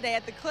time today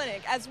at the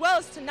clinic, as well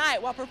as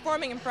tonight while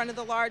performing in front of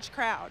the large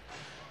crowd.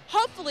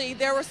 Hopefully,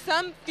 there were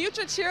some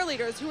future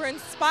cheerleaders who were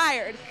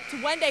inspired to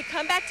one day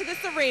come back to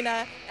this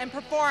arena and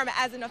perform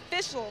as an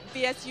official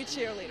VSU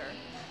cheerleader.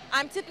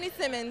 I'm Tiffany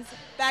Simmons,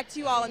 back to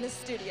you all in the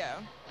studio.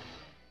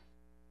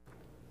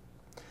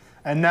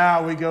 And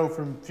now we go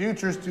from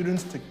future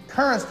students to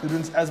current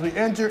students as we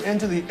enter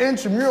into the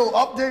intramural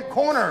update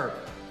corner.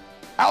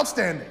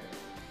 Outstanding.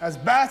 As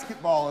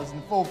basketball is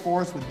in full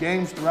force with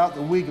games throughout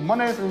the week,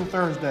 Monday through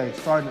Thursday,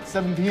 starting at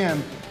 7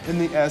 p.m. in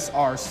the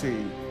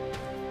SRC.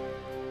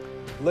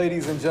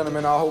 Ladies and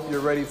gentlemen, I hope you're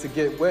ready to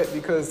get wet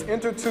because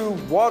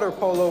Inter-2 water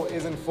polo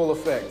is in full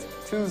effect.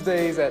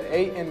 Tuesdays at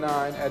 8 and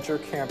 9 at your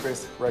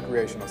campus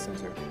recreational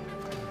center.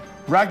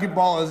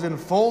 Racquetball is in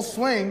full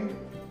swing.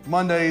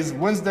 Mondays,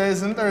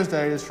 Wednesdays, and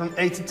Thursdays from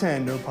 8 to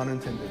 10, no pun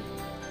intended.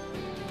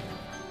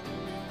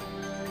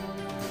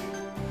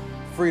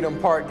 Freedom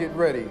Park, get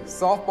ready.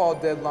 Softball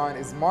deadline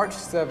is March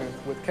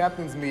 7th with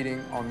captain's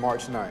meeting on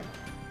March 9th.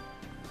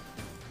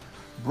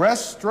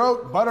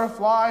 Breaststroke,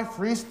 butterfly,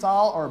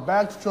 freestyle, or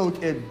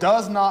backstroke, it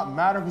does not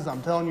matter because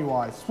I'm telling you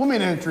why.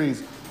 Swimming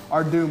entries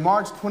are due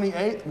March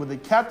 28th with the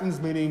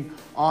captain's meeting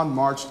on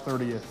March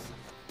 30th.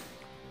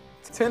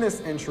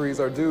 Tennis entries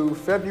are due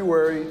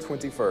February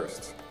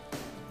 21st.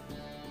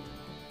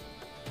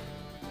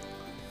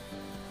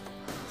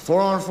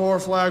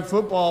 4-on-4 flag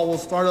football will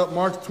start up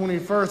March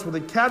 21st with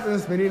a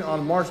captain's meeting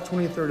on March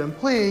 23rd. And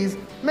please,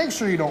 make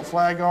sure you don't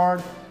flag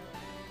guard.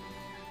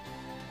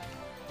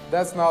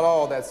 That's not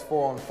all that's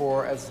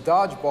 4-on-4, as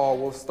dodgeball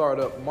will start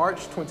up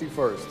March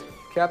 21st.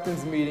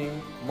 Captain's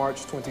meeting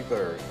March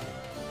 23rd.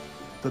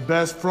 The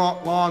best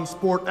front lawn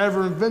sport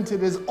ever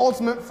invented is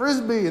ultimate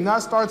frisbee, and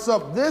that starts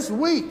up this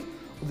week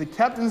with the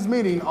captain's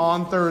meeting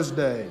on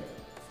Thursday.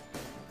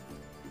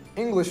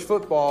 English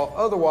football,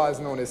 otherwise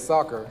known as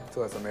soccer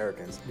to us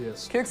Americans,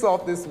 yes, kicks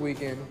off this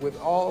weekend with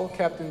all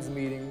captain's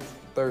meetings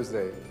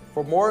Thursday.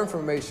 For more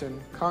information,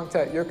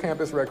 contact your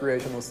campus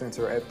recreational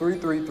center at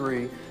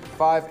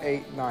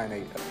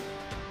 333-5898.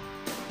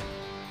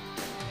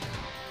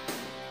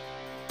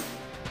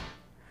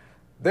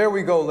 There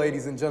we go,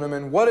 ladies and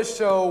gentlemen. What a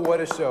show, what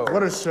a show.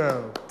 What a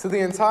show. To the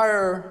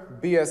entire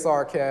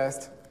BSR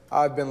cast,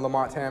 I've been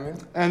Lamont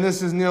Hammond. And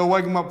this is Neal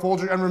waking up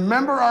Folger. And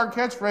remember our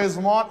catchphrase,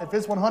 Lamont, if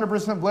it's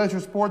 100% Blazer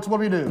sports, what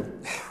do?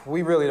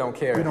 We really don't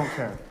care. We don't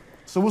care.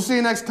 So we'll see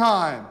you next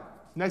time.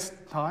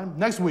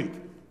 Next week.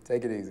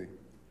 Take it easy.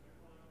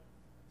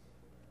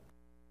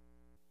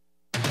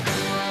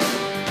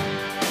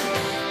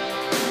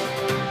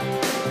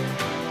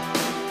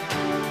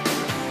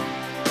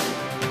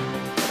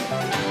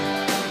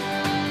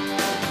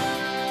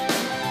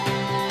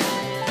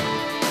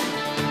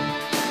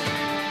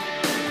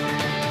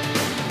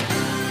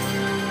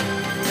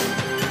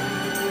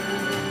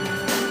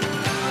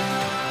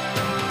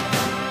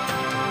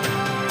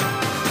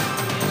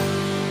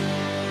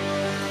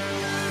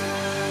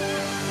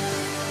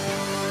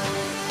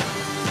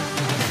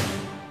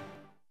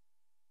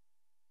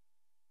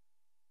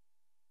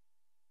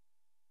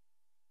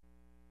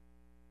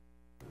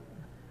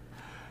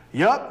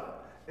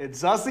 Yup,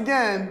 it's us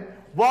again.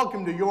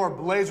 Welcome to your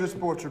Blazer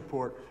Sports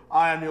Report.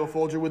 I am Neal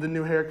Folger with a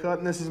new haircut,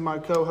 and this is my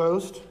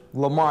co-host,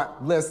 Lamont,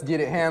 let's get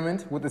it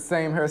Hammond, with the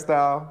same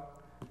hairstyle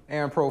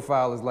and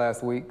profile as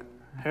last week.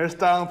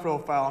 Hairstyle and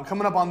profile. And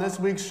coming up on this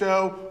week's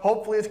show,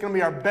 hopefully it's going to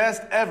be our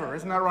best ever.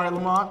 Isn't that right,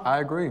 Lamont? I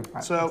agree.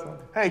 So,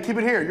 hey, keep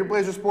it here. Your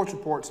Blazer Sports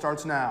Report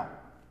starts now.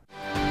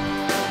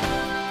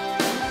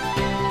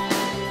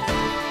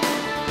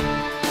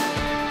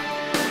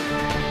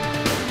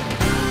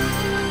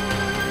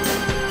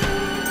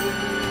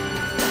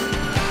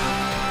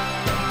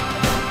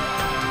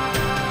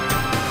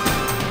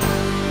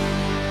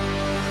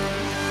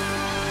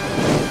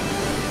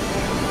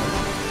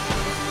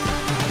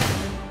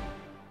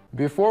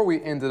 Before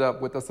we ended up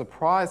with a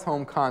surprise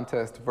home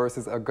contest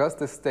versus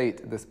Augusta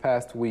State this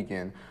past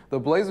weekend, the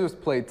Blazers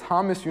played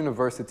Thomas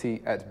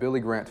University at Billy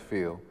Grant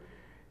Field.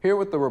 Here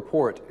with the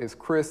report is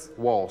Chris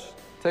Walsh.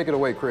 Take it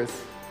away,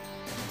 Chris.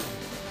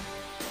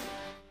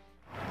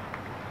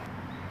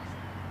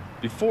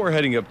 Before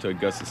heading up to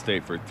Augusta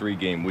State for a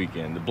 3-game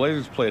weekend, the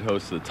Blazers played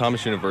host to the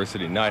Thomas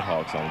University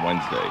Nighthawks on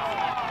Wednesday.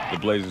 The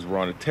Blazers were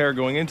on a tear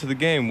going into the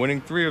game,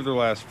 winning 3 of their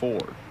last 4.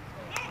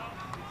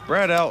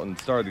 Brad Alton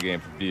started the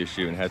game for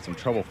VSU and had some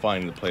trouble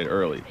finding the plate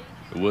early.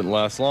 It wouldn't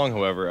last long,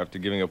 however. After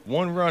giving up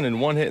 1 run and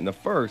 1 hit in the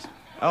first,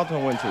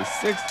 Alton went to his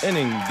 6th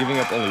inning, giving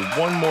up only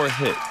 1 more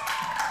hit.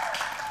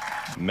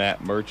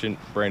 Matt Merchant,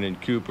 Brandon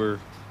Cooper,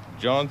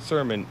 John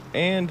Sermon,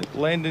 and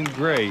Landon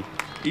Gray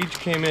each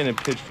came in and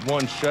pitched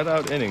 1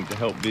 shutout inning to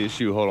help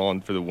VSU hold on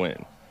for the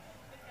win.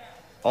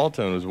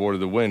 Alton was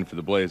awarded the win for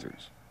the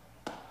Blazers.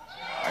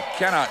 I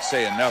cannot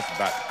say enough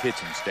about the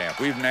pitching staff.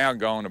 We've now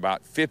gone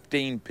about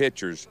 15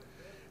 pitchers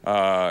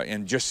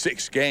in just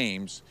 6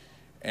 games,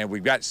 and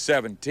we've got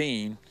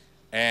 17,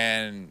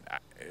 and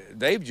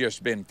they've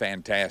just been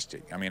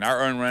fantastic. I mean, our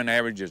earned run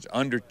average is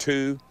under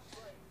 2.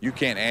 You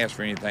can't ask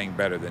for anything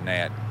better than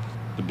that.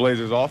 The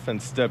Blazers'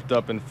 offense stepped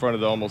up in front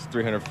of the almost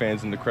 300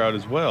 fans in the crowd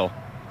as well.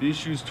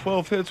 VSU's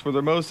 12 hits were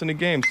their most in a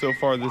game so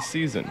far this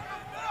season.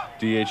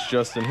 DH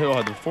Justin Hill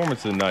had the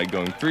performance of the night,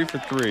 going 3 for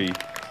 3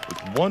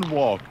 with 1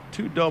 walk,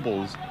 2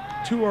 doubles,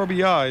 2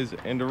 RBIs,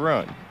 and a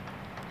run.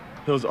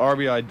 Hill's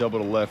RBI double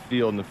to left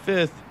field in the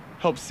 5th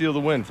helped seal the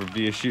win for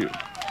VSU.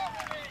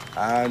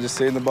 Just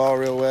hitting the ball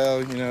real well,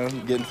 you know,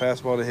 getting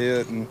fastball to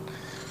hit, and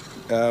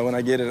when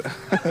I get it.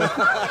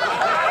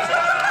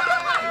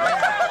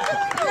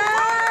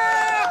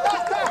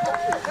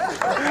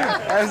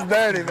 That's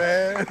dirty,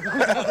 man. You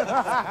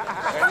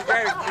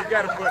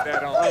gotta put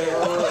that on.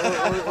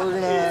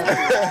 We're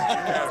gonna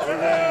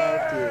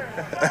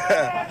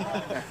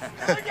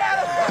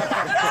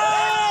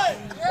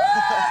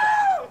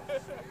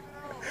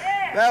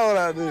That's what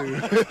I do.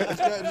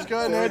 Just go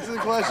ahead and answer the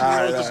question.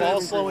 Is the ball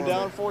slowing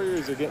down for you, or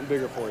is it getting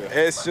bigger for you?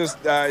 It's just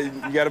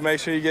you got to make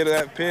sure you get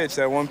that pitch,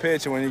 that 1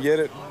 pitch, and when you get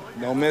it,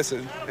 don't miss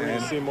it. Will you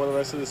see more the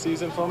rest of the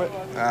season from it?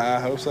 I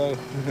hope so.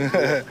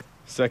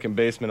 Second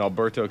baseman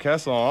Alberto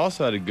Castellon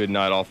also had a good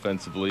night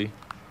offensively,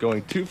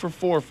 going 2 for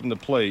 4 from the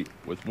plate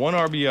with 1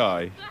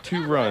 RBI,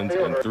 2 runs,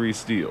 and 3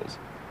 steals.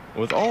 And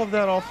with all of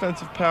that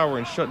offensive power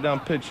and shutdown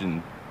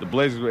pitching, the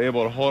Blazers were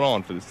able to hold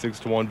on for the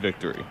 6-1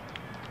 victory.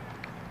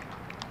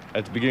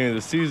 At the beginning of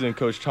the season,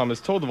 Coach Thomas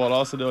told the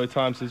Valdosta Daily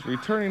Times his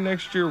returning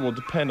next year will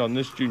depend on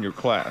this junior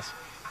class.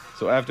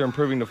 So after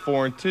improving to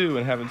 4-2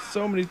 and having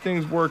so many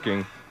things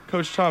working,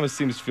 Coach Thomas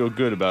seems to feel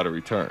good about a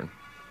return.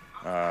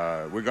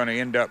 We're going to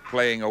end up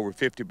playing over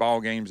 50 ball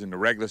games in the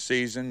regular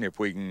season if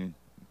we can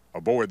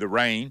avoid the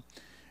rain.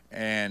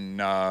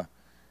 And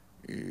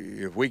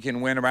if we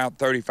can win about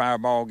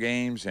 35 ball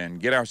games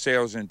and get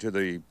ourselves into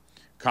the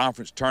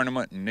conference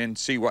tournament and then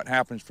see what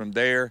happens from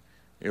there,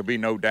 there'll be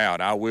no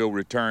doubt I will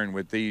return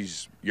with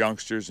these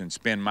youngsters and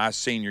spend my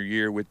senior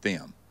year with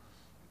them.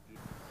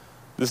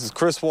 This is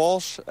Chris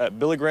Walsh at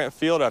Billy Grant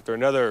Field after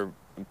another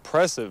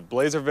impressive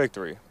Blazer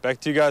victory. Back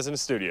to you guys in the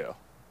studio.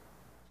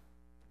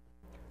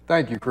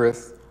 Thank you,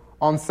 Chris.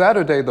 On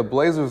Saturday, the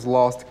Blazers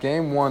lost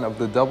Game 1 of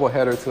the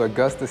doubleheader to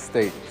Augusta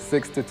State,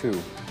 6-2.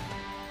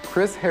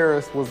 Chris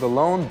Harris was the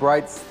lone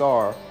bright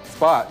spot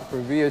for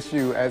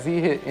VSU as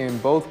he hit in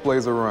both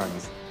Blazer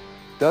runs.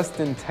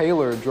 Dustin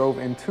Taylor drove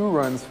in 2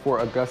 runs for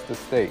Augusta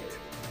State.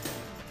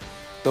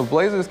 The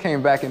Blazers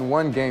came back and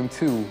won Game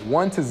 2,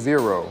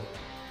 1-0.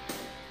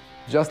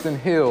 Justin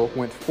Hill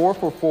went 4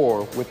 for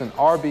 4 with an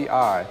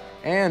RBI,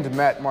 and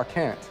Matt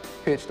Marquant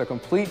pitched a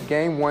complete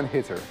Game 1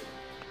 hitter.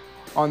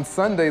 On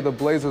Sunday, the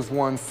Blazers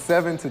won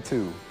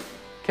 7-2.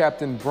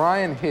 Captain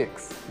Brian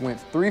Hicks went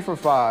 3 for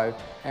 5,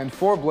 and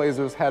 4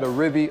 Blazers had a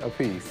ribby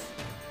apiece.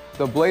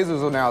 The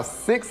Blazers are now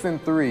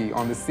 6-3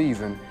 on the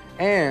season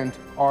and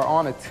are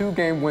on a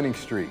 2-game winning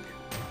streak.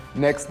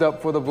 Next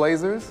up for the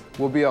Blazers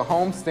will be a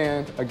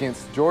homestand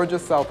against Georgia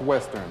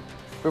Southwestern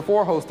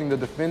before hosting the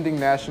defending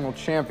national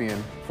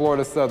champion,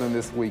 Florida Southern,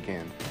 this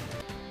weekend.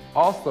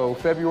 Also,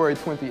 February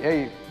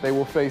 28th, they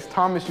will face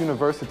Thomas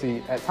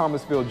University at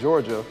Thomasville,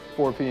 Georgia,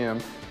 4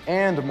 p.m.,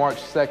 and March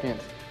 2nd,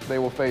 they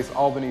will face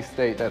Albany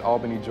State at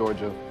Albany,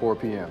 Georgia, 4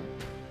 p.m.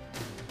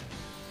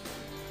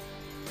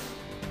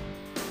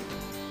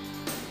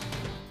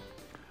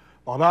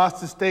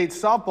 Valdosta State's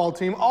softball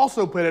team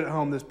also played at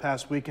home this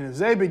past weekend as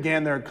they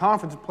began their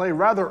conference play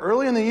rather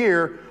early in the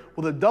year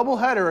with a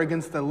doubleheader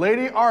against the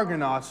Lady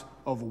Argonauts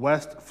of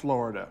West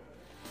Florida.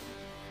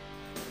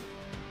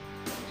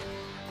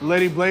 The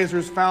Lady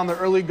Blazers found their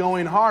early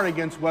going hard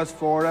against West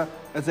Florida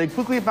as they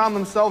quickly found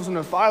themselves in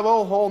a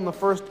 5-0 hole in the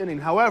first inning.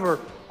 However,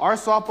 our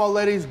softball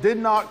ladies did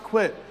not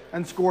quit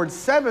and scored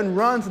 7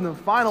 runs in the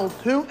final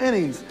 2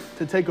 innings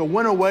to take a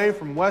win away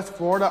from West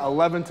Florida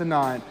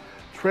 11-9.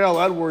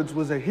 Trail Edwards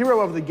was a hero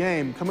of the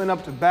game, coming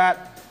up to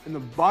bat in the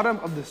bottom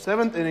of the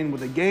 7th inning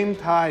with a game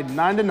tied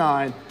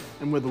 9-9,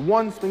 and with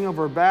one swing of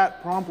her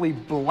bat promptly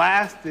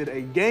blasted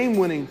a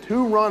game-winning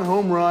 2-run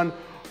home run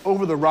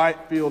over the right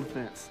field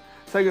fence.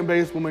 Second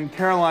basewoman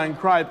Caroline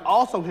Cripe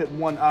also hit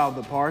one out of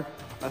the park,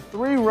 a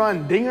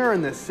 3-run dinger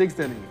in the 6th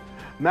inning.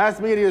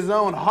 Mass Media's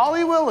own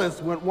Hollie Willis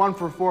went 1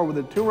 for 4 with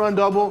a 2-run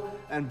double,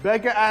 and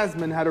Becca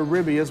Asman had a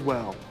ribby as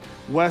well.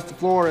 West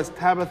Florida's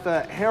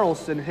Tabitha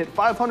Harrelson hit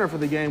 .500 for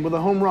the game with a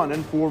home run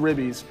and 4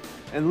 ribbies.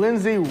 And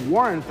Lindsay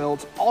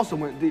Warrenfeldt also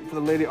went deep for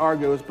the Lady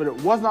Argos, but it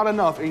was not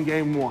enough in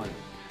Game 1.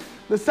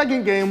 The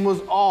second game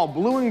was all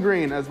blue and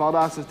green as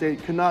Valdosta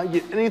State could not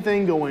get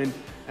anything going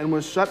and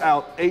was shut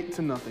out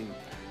 8-0.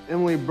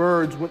 Emily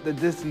Burge went the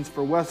distance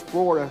for West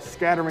Florida,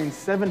 scattering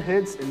 7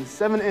 hits in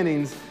 7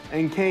 innings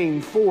and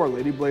caned 4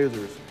 Lady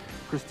Blazers.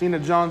 Christina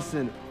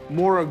Johnson,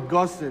 Maura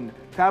Gusson,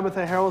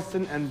 Tabitha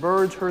Harrelson, and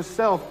Burge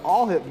herself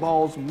all hit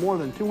balls more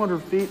than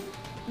 200 feet,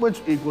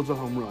 which equals a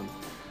home run.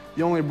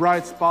 The only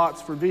bright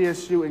spots for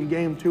VSU in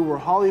Game 2 were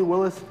Hollie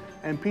Willis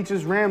and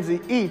Peaches Ramsey,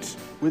 each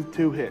with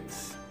 2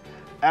 hits.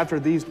 After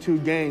these 2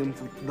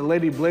 games, the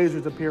Lady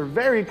Blazers appear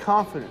very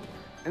confident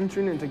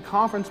entering into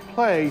conference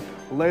play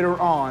later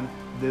on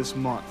this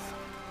month.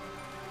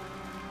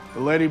 The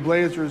Lady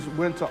Blazers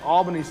went to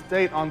Albany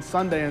State on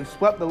Sunday and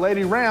swept the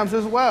Lady Rams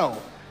as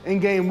well. In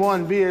Game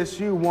 1,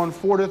 VSU won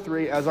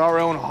 4-3 as our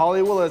own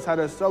Hollie Willis had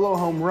a solo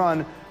home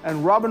run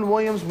and Robin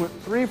Williams went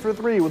 3 for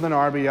 3 with an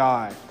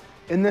RBI.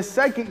 In the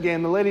second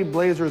game, the Lady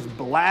Blazers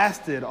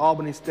blasted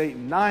Albany State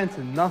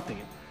 9-0.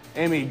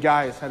 Amy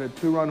Geis had a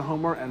 2-run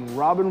homer and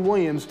Robin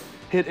Williams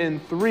hit in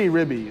 3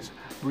 ribbies.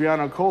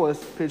 Brianna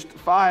Colas pitched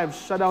 5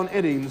 shutout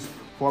innings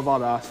for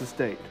Valdosta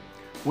State.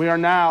 We are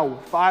now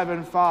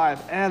 5-5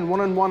 and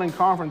 1-1 in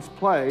conference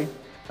play.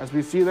 As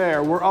we see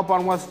there, we're up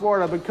on West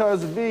Florida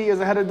because V is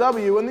ahead of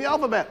W in the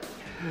alphabet.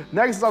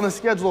 Next on the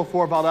schedule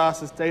for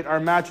Valdosta State are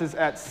matches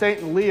at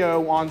St.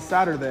 Leo on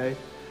Saturday,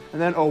 and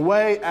then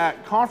away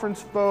at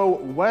conference foe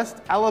West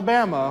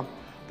Alabama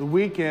the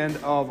weekend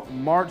of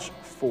March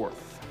 4th.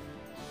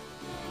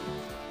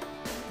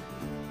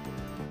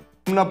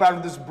 Coming up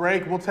after this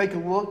break, we'll take a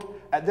look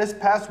at this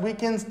past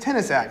weekend's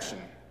tennis action.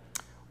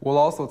 We'll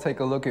also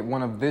take a look at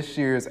one of this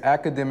year's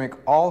academic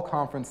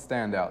all-conference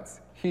standouts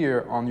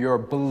here on your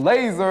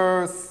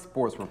Blazers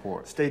Sports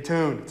Report. Stay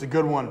tuned. It's a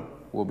good one.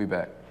 We'll be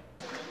back.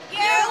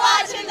 You're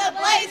watching the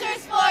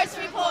Blazers Sports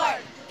Report.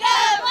 Go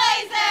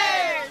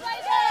Blazers!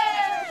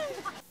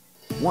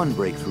 Blazers! One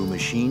breakthrough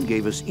machine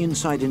gave us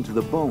insight into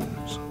the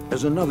bones,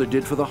 as another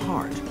did for the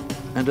heart,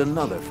 and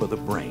another for the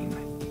brain.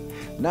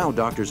 Now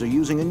doctors are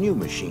using a new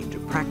machine to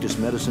practice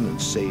medicine and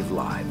save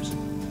lives.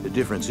 The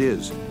difference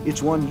is,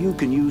 it's one you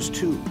can use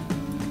too.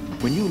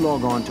 When you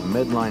log on to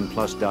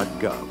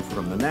medlineplus.gov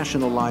from the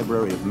National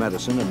Library of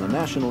Medicine and the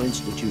National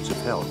Institutes of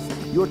Health,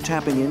 you're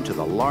tapping into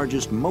the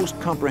largest, most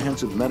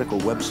comprehensive medical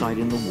website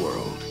in the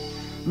world.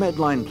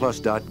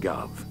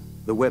 Medlineplus.gov,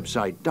 the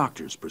website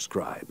doctors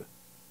prescribe.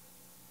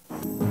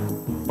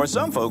 For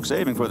some folks,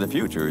 saving for the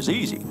future is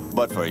easy,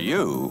 but for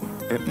you,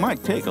 it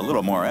might take a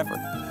little more effort.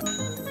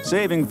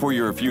 Saving for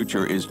your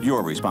future is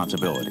your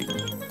responsibility,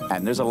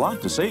 and there's a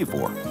lot to save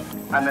for.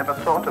 I never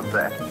thought of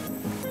that.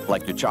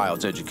 Like your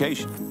child's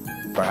education,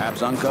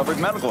 perhaps uncovered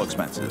medical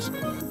expenses,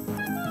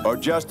 or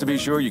just to be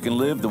sure you can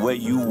live the way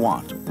you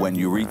want when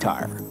you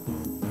retire.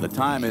 The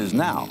time is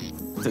now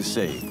to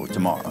save for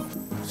tomorrow.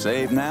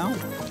 Save now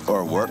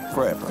or work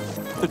forever.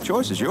 The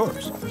choice is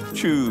yours.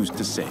 Choose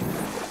to save.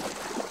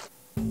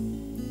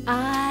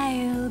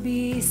 I'll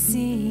be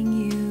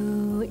seeing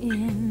you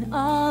in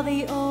all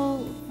the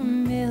old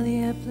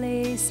familiar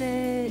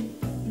places.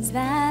 needs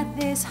that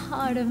this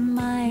heart of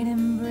mine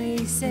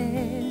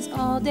embraces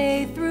all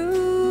day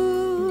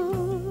through.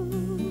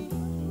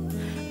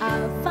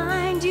 I'll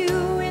find you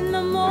in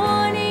the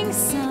morning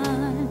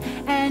sun,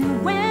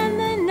 and when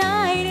the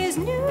night is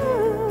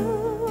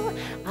new,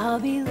 I'll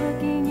be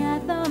looking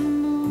at the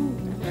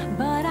moon,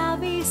 but I'll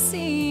be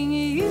seeing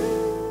you.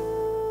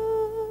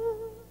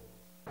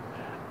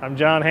 I'm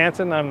John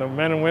Hansen. I'm the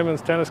men and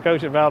women's tennis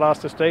coach at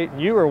Valdosta State, and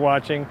you are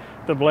watching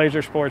the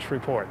Blazer Sports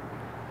Report.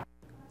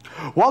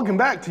 Welcome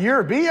back to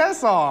your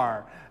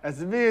BSR. As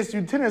the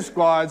VSU tennis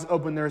squads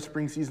opened their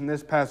spring season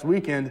this past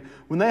weekend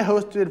when they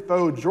hosted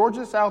foe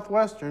Georgia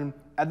Southwestern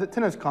at the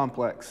tennis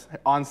complex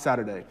on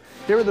Saturday.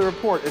 Here with the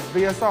report is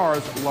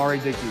VSR's Laurie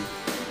Dickey.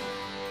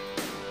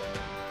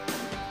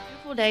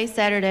 Beautiful day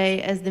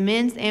Saturday as the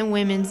men's and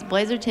women's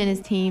Blazer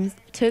tennis teams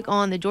took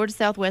on the Georgia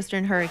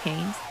Southwestern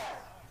Hurricanes.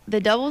 The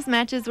doubles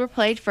matches were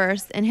played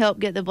first and helped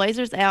get the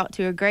Blazers out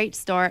to a great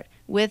start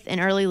with an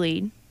early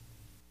lead.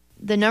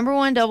 The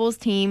 #1 doubles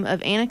team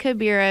of Annika,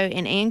 Biro,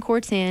 and Ann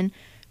Cortin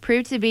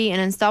proved to be an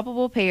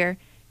unstoppable pair,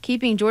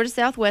 keeping Georgia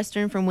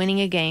Southwestern from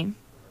winning a game.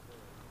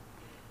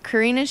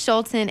 Karina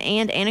Schulten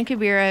and Annika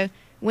Biro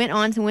went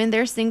on to win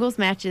their singles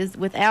matches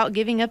without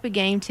giving up a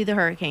game to the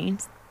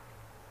Hurricanes.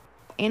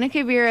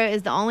 Annika Biro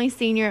is the only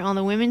senior on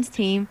the women's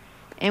team,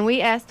 and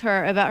we asked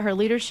her about her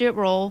leadership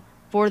role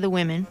for the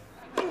women.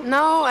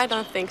 No, I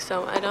don't think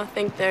so. I don't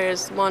think there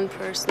is one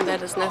person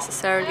that is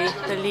necessarily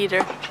the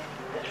leader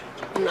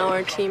in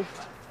our team.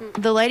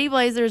 The Lady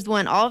Blazers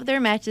won all of their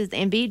matches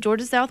and beat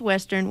Georgia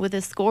Southwestern with a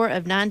score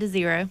of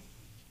 9-0.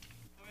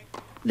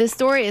 The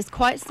story is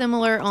quite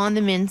similar on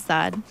the men's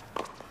side.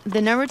 The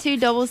 #2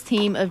 doubles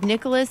team of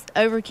Nicholas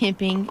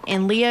Overkemping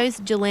and Leos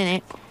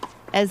Jelinek,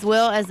 as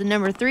well as the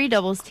 #3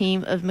 doubles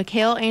team of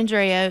Mikhail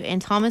Andreo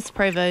and Thomas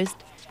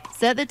Provost,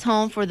 set the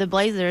tone for the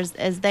Blazers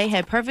as they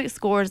had perfect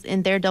scores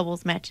in their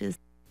doubles matches.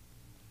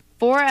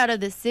 4 out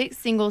of the 6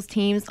 singles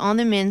teams on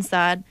the men's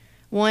side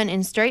won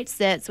in straight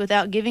sets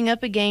without giving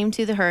up a game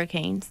to the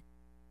Hurricanes.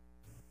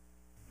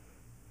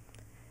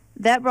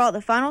 That brought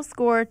the final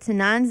score to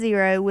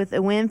 9-0 with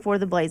a win for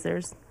the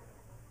Blazers.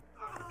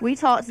 We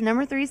talked to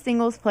 #3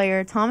 singles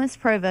player Thomas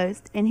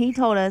Provost, and he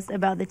told us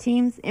about the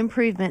team's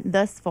improvement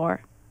thus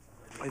far.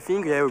 I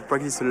think we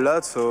practice a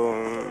lot, so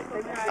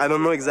I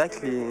don't know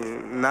exactly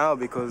now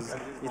because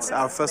it's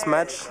our first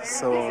match,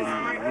 so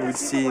we'll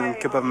see in a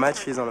couple of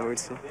matches and we'll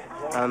see.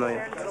 I don't know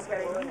yet.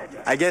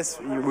 I guess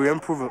we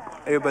improve,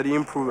 everybody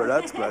improve a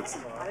lot, but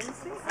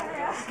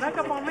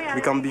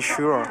we can't be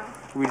sure.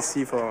 We'll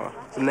see for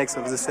the next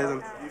of the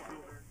season.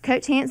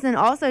 Coach Hansen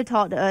also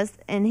talked to us,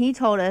 and he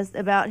told us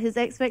about his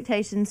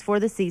expectations for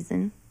the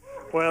season.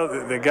 Well,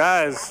 the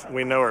guys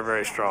we know are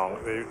very strong.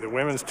 The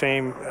women's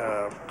team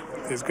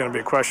is going to be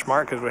a question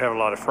mark because we have a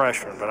lot of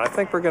freshmen, but I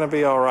think we're going to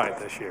be all right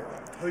this year.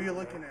 Who are you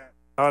looking at?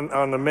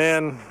 On the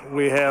men,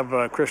 we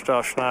have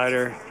Christoph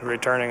Schneider,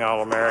 returning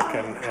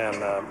All-American, and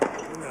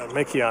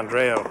Mickey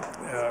Andreo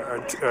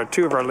are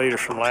 2 of our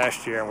leaders from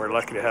last year, and we're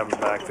lucky to have them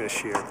back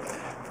this year.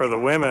 For the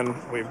women,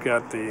 we've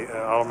got the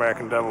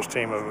All-American doubles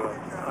team of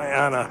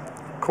Anna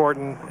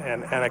Cortin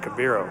and Annika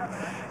Biro,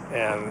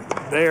 and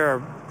they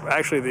are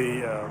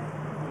actually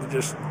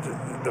just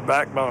the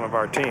backbone of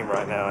our team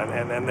right now,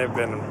 and they've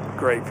been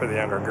great for the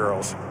younger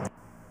girls.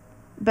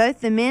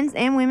 Both the men's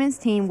and women's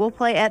team will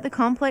play at the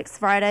complex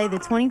Friday the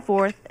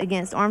 24th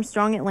against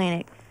Armstrong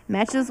Atlantic.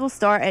 Matches will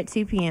start at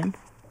 2 p.m.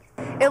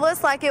 It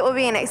looks like it will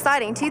be an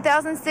exciting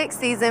 2006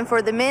 season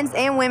for the men's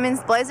and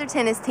women's Blazer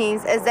tennis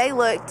teams as they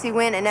look to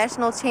win a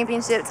national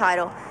championship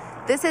title.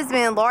 This has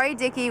been Laurie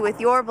Dickey with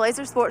your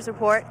Blazer Sports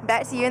Report.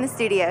 Back to you in the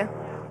studio.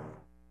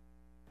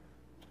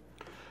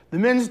 The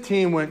men's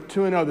team went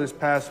 2-0 this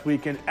past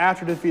weekend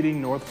after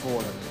defeating North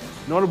Florida.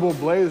 Notable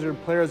Blazer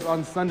players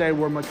on Sunday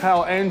were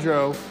Mikhail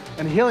Andro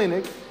and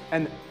Jelinek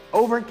and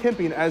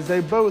Overkemping, as they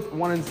both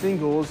won in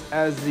singles,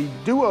 as the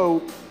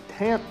duos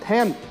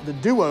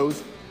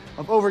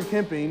of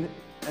Overkemping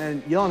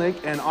and Jelinek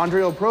and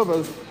Andreo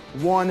Provost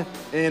won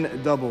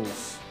in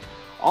doubles.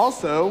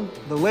 Also,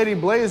 the Lady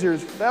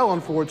Blazers fell,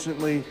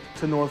 unfortunately,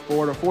 to North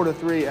Florida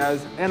 4-3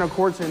 as Anna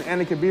Cortin,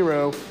 Annika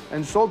Biro,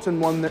 and Schulten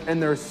won in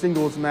their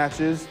singles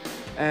matches.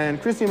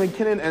 And Christy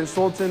McKinnon and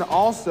Schulten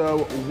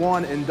also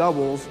won in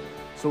doubles.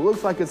 So it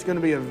looks like it's going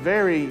to be a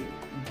very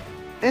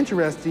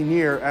interesting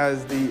year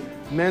as the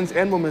men's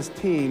and women's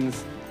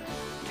teams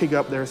kick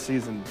up their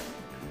season.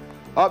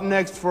 Up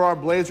next for our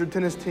Blazer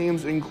tennis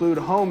teams include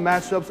home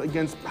matchups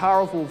against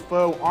powerful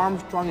foe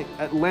Armstrong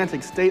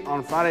Atlantic State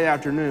on Friday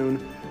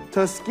afternoon,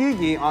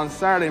 Tuskegee on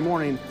Saturday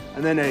morning,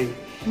 and then a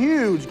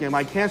huge game,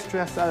 I can't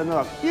stress that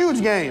enough,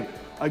 huge game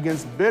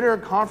against bitter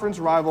conference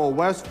rival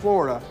West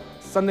Florida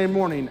Sunday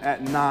morning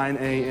at 9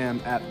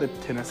 a.m. at the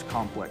tennis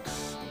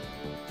complex.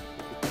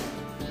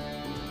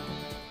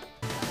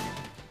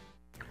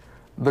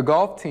 The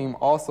golf team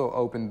also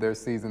opened their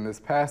season this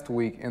past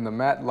week in the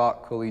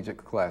Matlock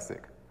Collegiate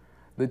Classic.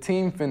 The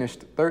team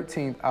finished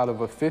 13th out of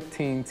a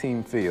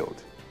 15-team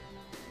field.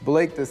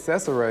 Blake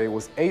DeCesare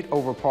was 8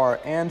 over par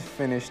and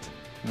finished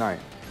 9th.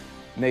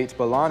 Nate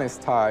Balanis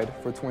tied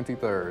for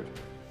 23rd.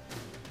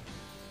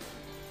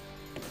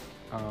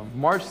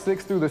 March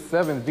 6th through the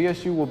 7th,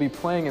 VSU will be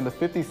playing in the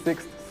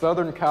 56th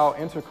Southern Cal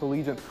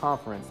Intercollegiate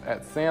Conference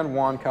at San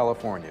Juan,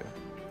 California.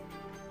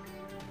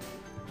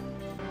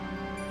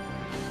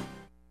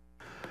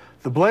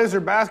 The Blazer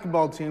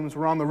basketball teams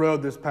were on the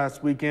road this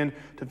past weekend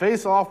to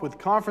face off with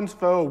conference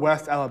foe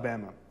West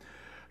Alabama.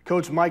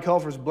 Coach Mike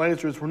Helfer's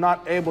Blazers were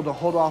not able to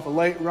hold off a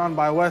late run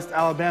by West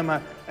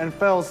Alabama and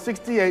fell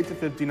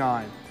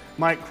 68-59.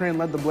 Mike Crain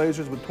led the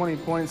Blazers with 20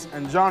 points,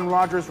 and John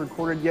Rogers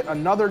recorded yet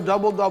another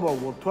double-double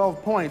with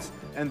 12 points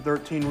and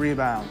 13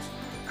 rebounds.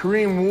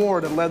 Kareem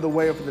Ward led the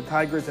way for the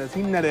Tigers as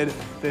he netted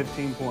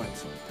 15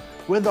 points.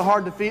 With the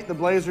hard defeat, the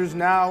Blazers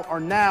are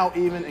now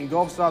even in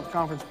Gulf South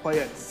Conference play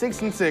at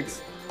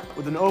 6-6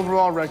 with an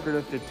overall record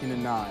of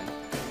 15-9.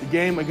 The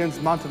game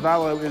against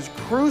Montevallo is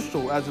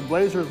crucial as the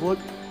Blazers look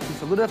to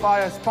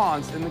solidify a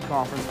spot in the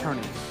conference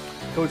tourney.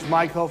 Coach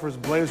Mike Helfer's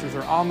Blazers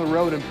are on the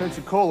road in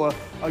Pensacola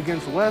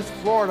against West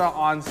Florida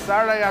on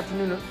Saturday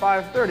afternoon at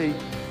 5:30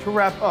 to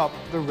wrap up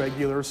the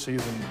regular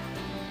season.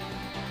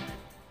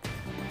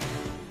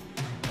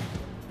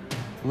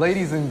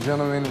 Ladies and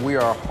gentlemen, we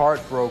are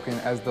heartbroken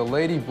as the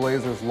Lady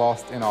Blazers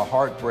lost in a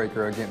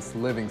heartbreaker against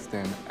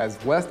Livingston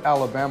as West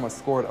Alabama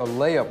scored a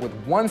layup with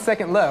 1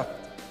 second left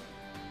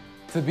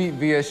to beat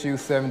VSU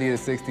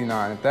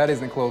 70-69. If that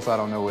isn't close, I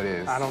don't know what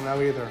is. I don't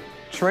know either.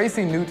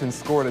 Tracy Newton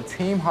scored a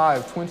team high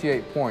of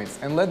 28 points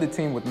and led the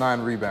team with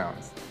 9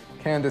 rebounds.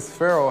 Candace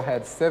Farrell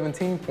had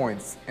 17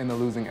 points in the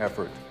losing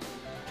effort.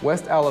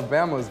 West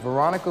Alabama's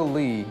Veronica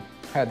Lee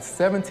had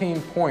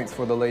 17 points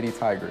for the Lady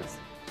Tigers.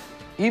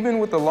 Even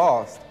with the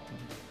loss,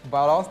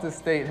 Valdosta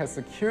State has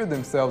secured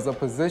themselves a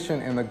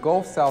position in the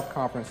Gulf South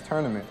Conference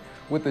tournament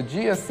with a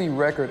GSC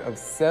record of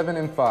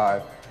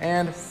 7-5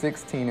 and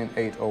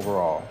 16-8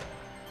 overall.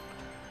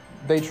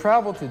 They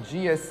traveled to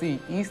GSC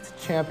East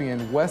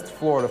champion West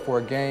Florida for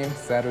a game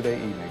Saturday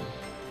evening.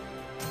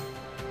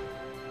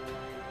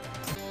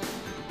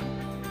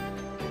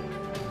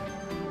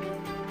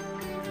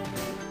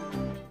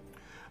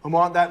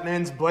 Lamont, that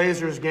men's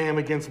Blazers game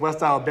against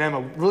West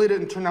Alabama really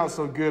didn't turn out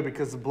so good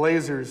because the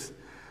Blazers,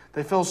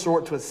 they fell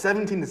short to a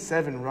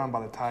 17-7 run by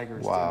the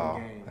Tigers. Wow,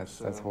 during the game.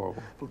 that's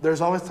horrible.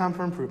 There's always time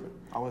for improvement.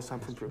 Always time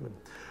for improvement.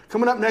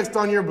 Coming up next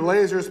on your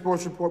Blazers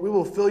Sports Report, we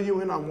will fill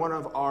you in on one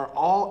of our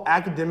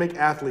all-academic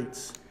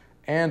athletes.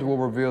 And we'll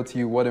reveal to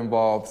you what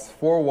involves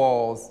 4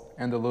 walls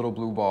and the little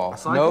blue ball. A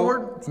psych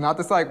ward? It's not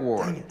the psych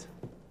ward. Dang it.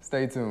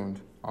 Stay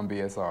tuned on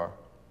BSR.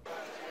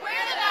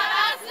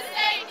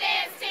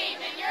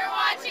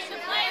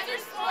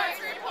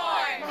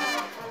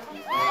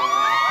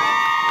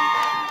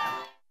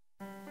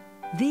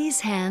 These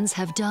hands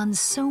have done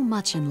so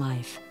much in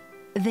life.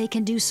 They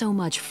can do so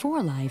much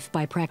for life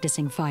by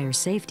practicing fire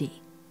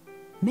safety.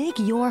 Make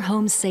your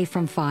home safe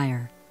from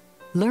fire.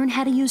 Learn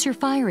how to use your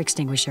fire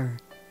extinguisher.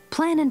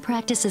 Plan and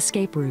practice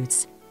escape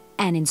routes.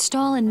 And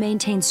install and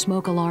maintain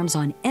smoke alarms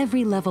on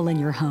every level in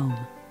your home.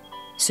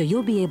 So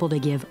you'll be able to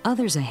give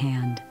others a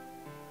hand.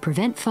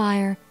 Prevent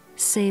fire,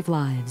 save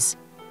lives.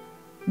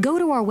 Go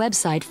to our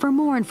website for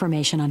more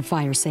information on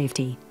fire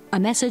safety. A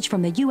message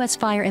from the U.S.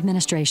 Fire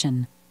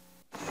Administration.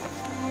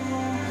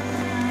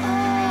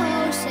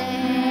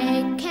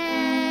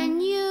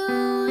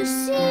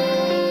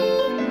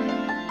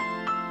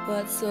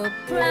 So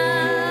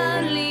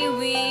proudly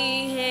we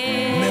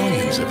hail.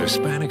 Millions of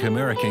Hispanic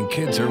American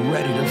kids are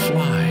ready to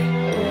fly.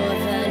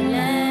 For the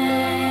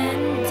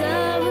land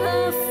of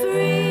the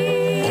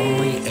free.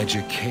 Only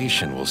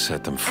education will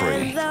set them free.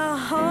 And the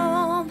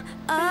home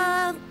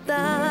of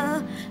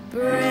the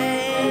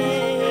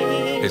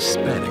brave.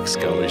 Hispanic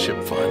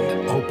Scholarship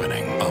Fund,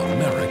 opening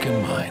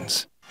American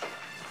minds.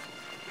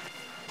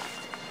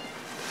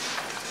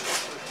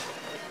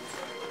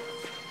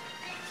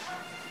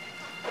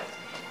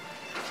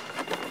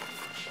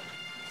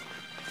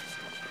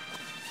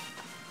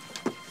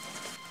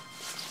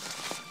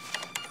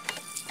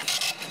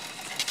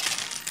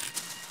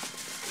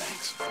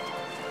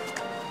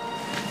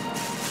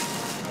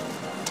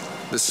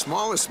 The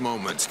smallest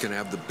moments can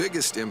have the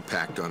biggest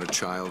impact on a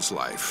child's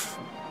life.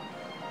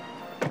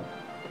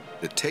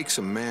 It takes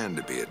a man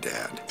to be a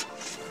dad.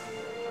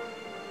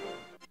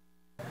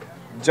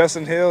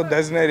 Justin Hill,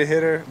 designated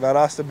hitter,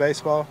 Valdosta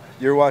baseball.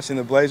 You're watching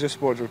the Blazer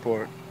Sports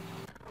Report.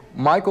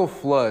 Michael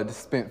Flood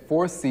spent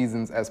 4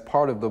 seasons as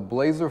part of the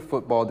Blazer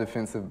football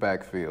defensive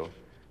backfield.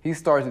 He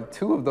started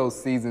 2 of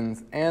those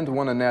seasons and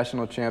won a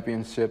national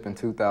championship in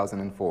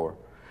 2004.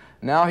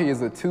 Now he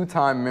is a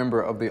 2-time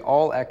member of the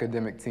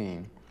all-academic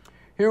team.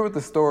 Here with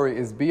the story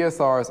is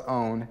BSR's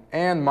own,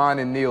 and mine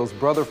and Neal's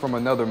brother from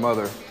another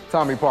mother,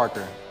 Tommy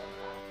Parker.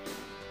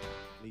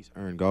 Athletes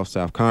earned Gulf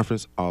South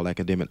Conference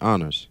all-academic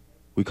honors.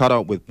 We caught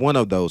up with one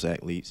of those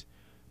athletes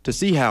to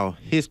see how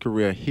his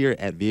career here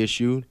at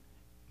VSU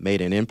made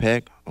an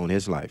impact on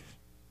his life.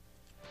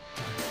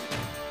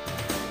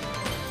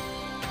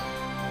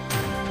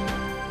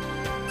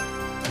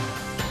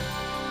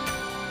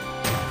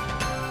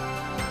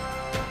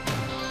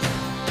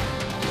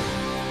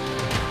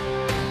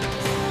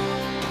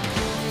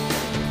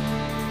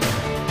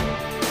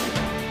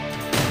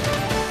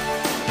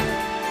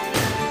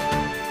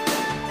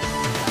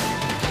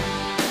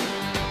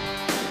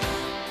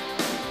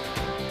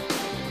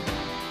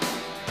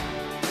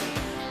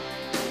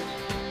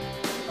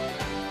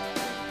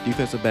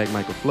 defensive back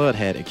Michael Flood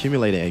had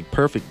accumulated a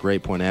perfect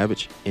grade point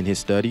average in his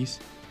studies.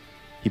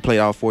 He played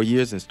all 4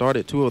 years and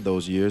started 2 of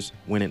those years,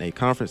 winning a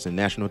conference and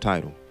national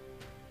title.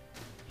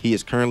 He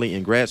is currently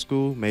in grad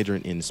school,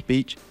 majoring in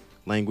speech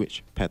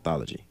language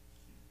pathology.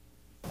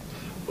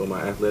 Well,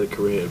 my athletic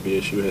career at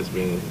VSU has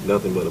been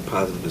nothing but a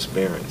positive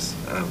experience.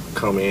 I've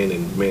come in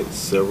and met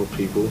several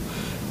people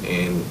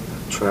and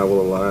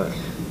traveled a lot,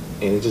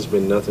 and it's just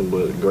been nothing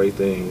but great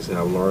things, and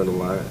I've learned a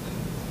lot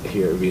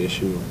here at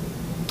VSU.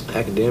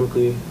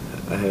 Academically,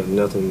 I have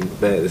nothing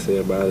bad to say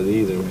about it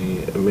either. I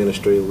mean,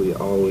 administratively,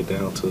 all the way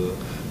down to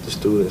the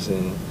students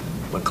and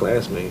my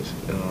classmates.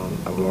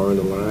 I've learned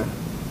a lot.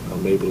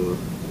 I'm able to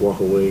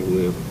walk away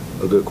with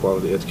a good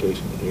quality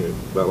education here at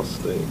Valdosta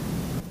State.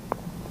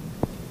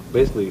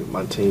 Basically,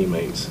 my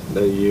teammates.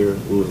 That year,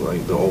 we was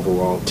like the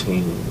overall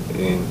team,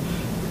 and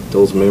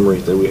those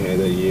memories that we had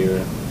that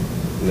year,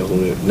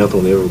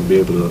 nothing will ever be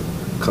able to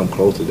come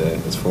close to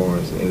that as far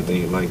as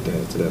anything like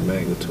that, to that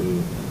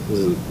magnitude. This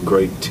is a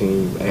great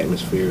team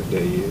atmosphere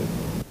that year.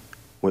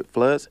 With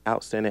Flood's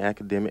outstanding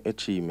academic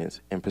achievements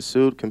and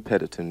pursued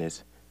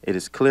competitiveness, it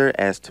is clear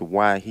as to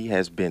why he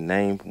has been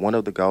named one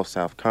of the Gulf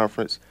South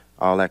Conference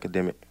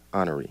All-Academic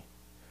honoree.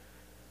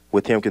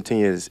 With him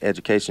continuing his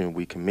education,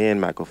 we commend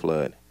Michael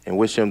Flood and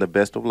wish him the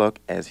best of luck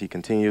as he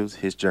continues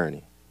his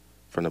journey.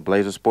 From the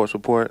Blazer Sports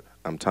Report,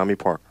 I'm Tommy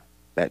Parker.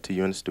 Back to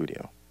you in the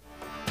studio.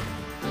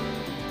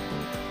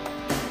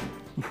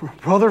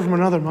 Brother from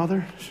another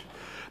mother.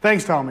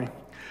 Thanks, Tommy.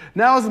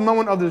 Now is the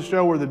moment of the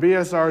show where the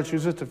BSR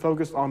chooses to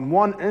focus on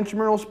one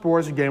intramural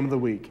sports game of the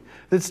week.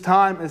 This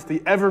time, it's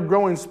the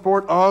ever-growing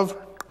sport of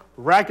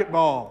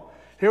racquetball.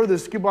 Here with the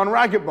scoop on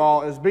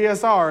racquetball is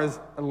BSR's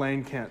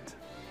Elaine Kent.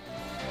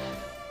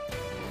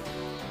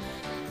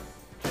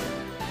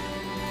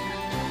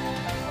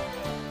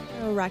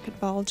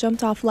 Racquetball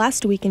jumped off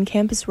last week in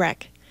Campus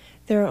Rec.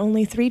 There are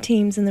only 3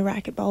 teams in the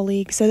Racquetball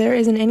League, so there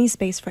isn't any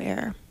space for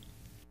error.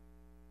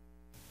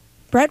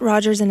 Brett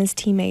Rogers and his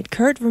teammate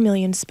Kurt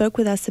Vermillion spoke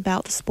with us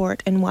about the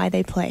sport and why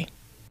they play.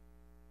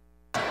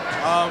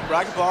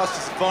 Racquetball is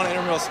just a fun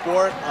intramural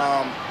sport.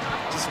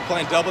 Just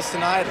playing doubles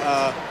tonight.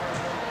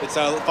 It's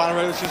a final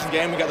regular season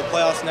game. We got the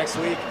playoffs next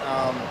week.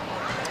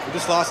 We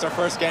just lost our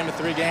first game of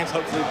 3 games.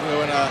 Hopefully we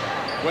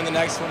can win the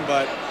next one,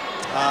 but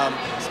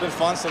it's been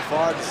fun so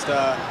far. Just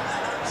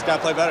got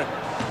to play better.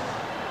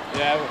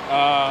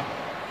 Yeah,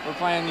 we're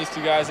playing these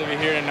 2 guys over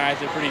here tonight.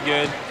 They're pretty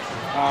good.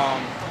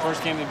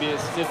 First game to be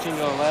is 15-11.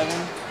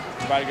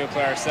 We're about to go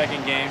play our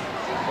second game.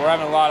 We're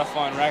having a lot of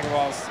fun.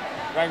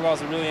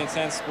 Racquetball's a really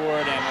intense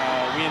sport,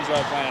 and we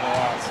enjoy playing it a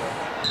lot. So.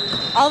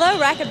 Although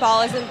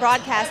racquetball isn't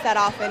broadcast that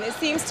often, it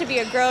seems to be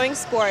a growing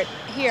sport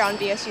here on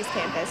VSU's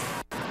campus.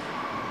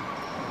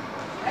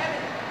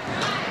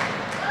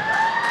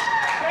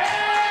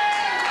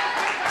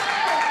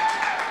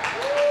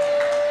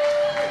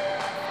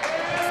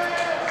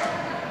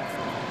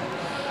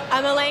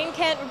 I'm Elaine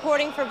Kent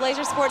reporting for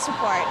Blazer Sports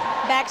Report.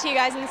 Back to you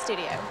guys in the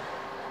studio.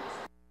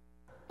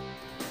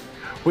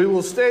 We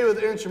will stay with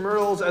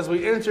intramurals as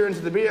we enter into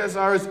the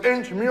BSR's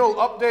intramural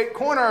update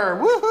corner.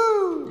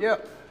 Woohoo!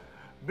 Yep.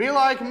 Be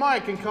Like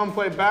Mike can come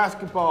play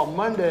basketball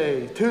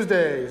Mondays,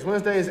 Tuesdays,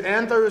 Wednesdays,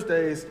 and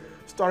Thursdays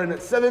starting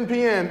at 7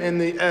 p.m. in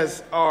the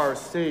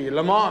SRC.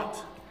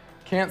 Lamont.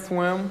 Can't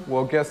swim?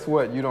 Well, guess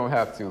what? You don't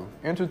have to.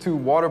 Enter 2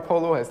 Water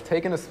Polo has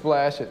taken a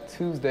splash at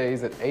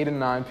Tuesdays at 8 and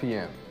 9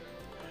 p.m.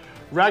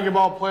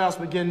 Racquetball playoffs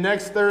begin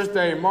next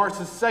Thursday, March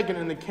the 2nd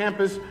in the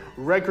Campus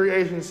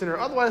Recreation Center,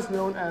 otherwise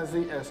known as the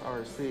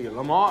SRC.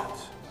 Lamont.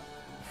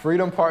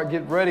 Freedom Park,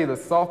 get ready. The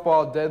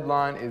softball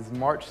deadline is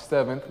March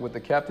 7th with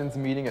the captain's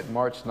meeting at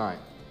March 9th.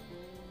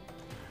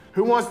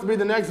 Who wants to be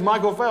the next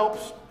Michael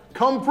Phelps?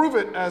 Come prove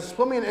it, as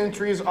swimming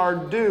entries are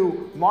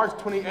due March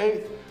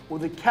 28th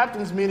with the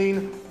captain's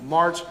meeting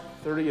March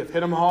 30th.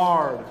 Hit them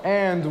hard.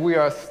 And we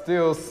are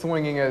still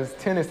swinging as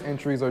tennis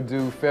entries are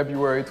due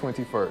February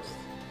 21st.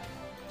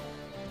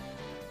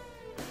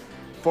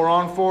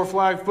 4-on-4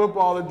 flag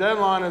football, the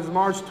deadline is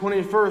March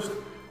 21st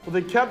with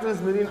the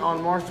captain's meeting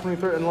on March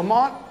 23rd. And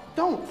Lamont,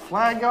 don't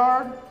flag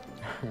guard.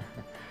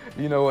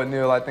 You know what,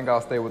 Neal? I think I'll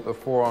stay with the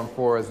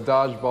 4-on-4 as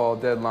dodgeball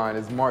deadline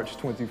is March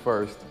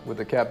 21st with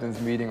the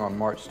captain's meeting on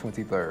March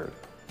 23rd.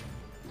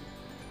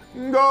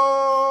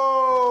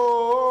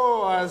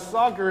 Go! As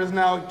soccer is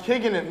now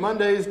kicking it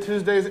Mondays,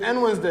 Tuesdays,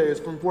 and Wednesdays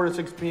from 4 to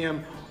 6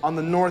 p.m. on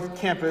the North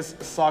Campus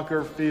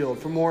soccer field.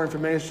 For more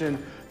information,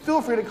 feel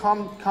free to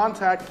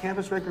contact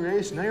Campus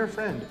Recreation. They're your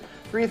friend.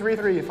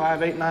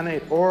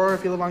 333-5898. Or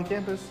if you live on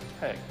campus,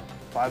 hey,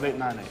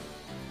 5898.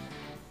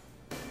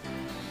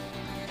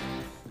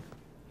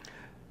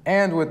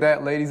 And with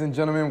that, ladies and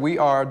gentlemen, we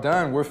are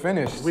done. We're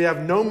finished. We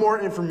have no more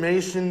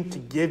information to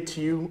give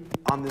to you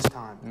on this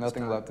time.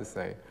 Nothing left to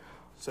say.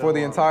 So, for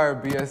the entire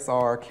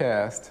BSR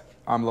cast,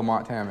 I'm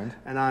Lamont Hammond.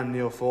 And I'm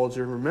Neal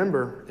Folger.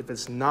 Remember, if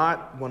it's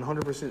not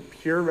 100%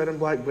 pure red and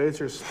black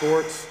Blazer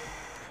sports,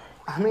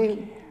 I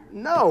mean,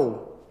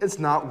 no, it's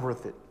not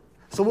worth it.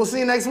 So we'll see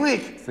you next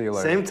week. See you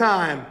later. Same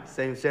time,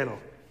 same channel.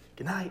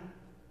 Good night.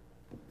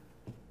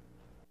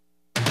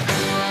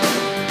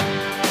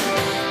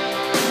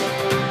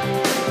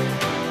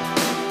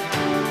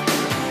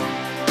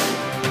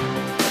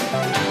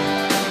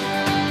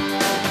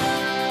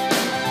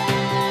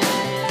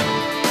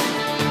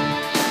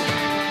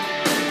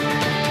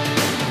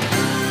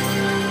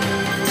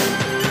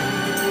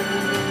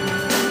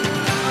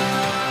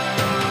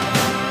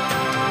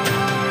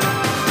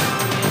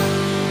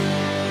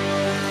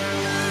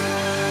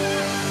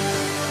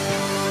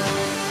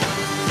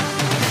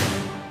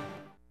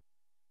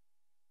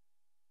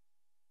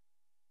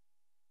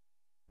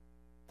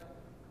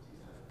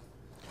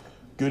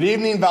 Good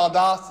evening,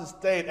 Valdosta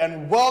State,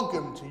 and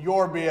welcome to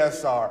your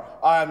BSR.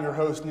 I am your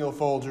host, Neal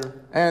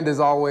Folger. And as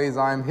always,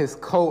 I'm his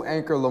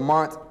co-anchor,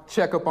 Lamont.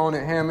 Check up on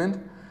it,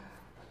 Hammond.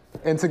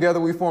 And together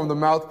we form the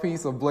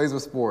mouthpiece of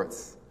Blazer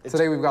Sports.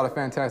 Today we've got a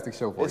fantastic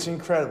show for you. It's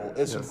incredible.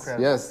 It's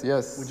incredible. Yes,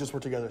 yes. We just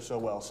work together so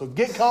well. So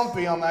get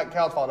comfy on that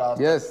couch, Valdosta.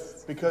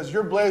 Yes. Because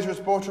your Blazer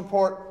Sports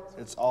Report,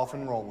 it's off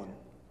and rolling.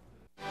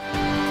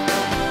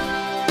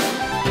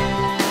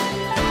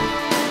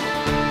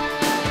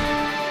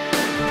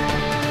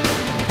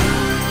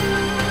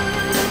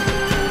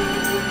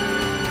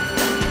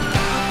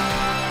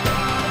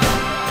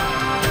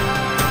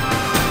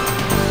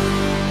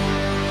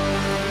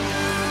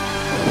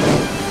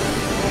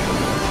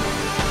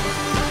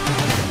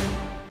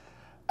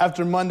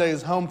 After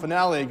Monday's home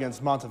finale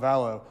against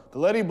Montevallo, the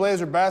Lady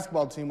Blazer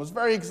basketball team was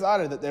very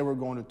excited that they were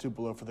going to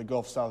Tupelo for the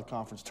Gulf South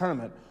Conference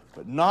tournament,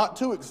 but not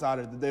too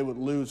excited that they would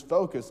lose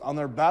focus on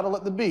their battle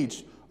at the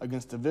beach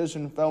against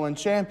division foe and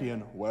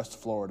champion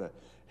West Florida.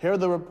 Here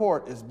the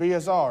report is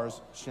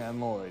BSR's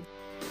Shan Lloyd.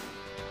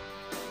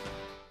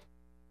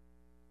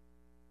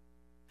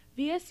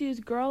 VSU's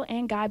girl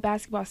and guy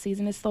basketball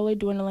season is slowly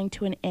dwindling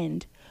to an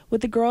end,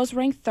 with the girls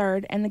ranked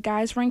 3rd and the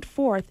guys ranked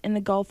 4th in the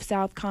Gulf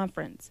South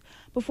Conference.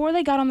 Before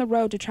they got on the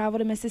road to travel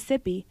to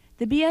Mississippi,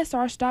 the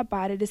BSR stopped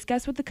by to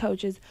discuss with the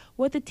coaches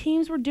what the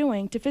teams were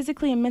doing to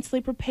physically and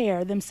mentally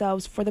prepare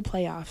themselves for the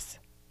playoffs.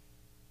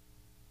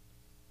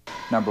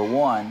 Number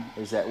one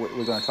is that we're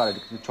going to try to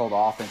control the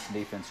offense and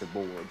defensive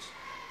boards.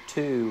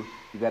 2,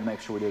 you've got to make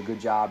sure we do a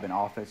good job in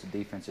offensive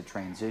defensive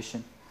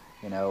transition,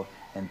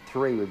 and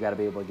 3, we've got to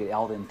be able to get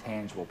all the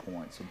intangible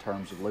points in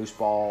terms of loose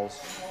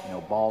balls,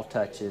 ball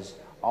touches,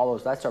 all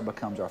those. That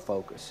becomes our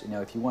focus.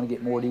 If you want to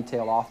get more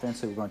detailed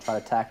offensively, we're going to try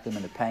to attack them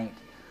in the paint,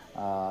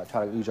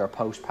 try to use our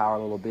post power a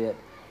little bit,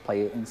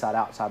 play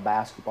inside-outside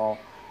basketball,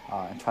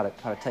 and try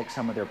to take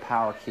some of their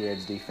power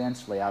kids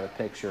defensively out of the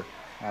picture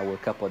with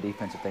a couple of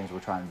defensive things we're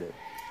trying to do.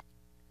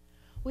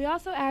 We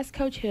also asked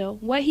Coach Hill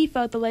what he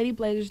felt the Lady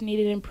Blazers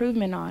needed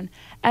improvement on,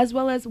 as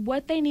well as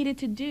what they needed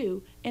to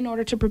do in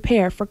order to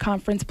prepare for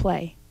conference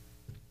play.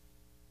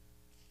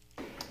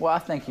 Well, I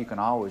think you can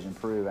always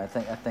improve. I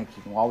think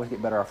you can always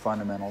get better at our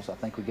fundamentals. I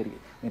think we need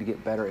to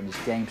get better in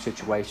just game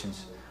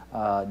situations,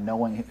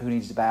 knowing who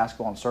needs the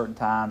basketball in certain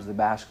times of the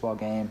basketball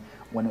game,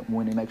 when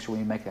we make sure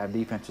we make our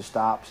defensive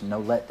stops and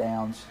no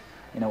letdowns.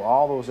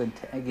 All those,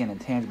 again,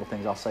 intangible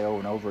things I'll say over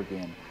and over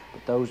again.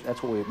 But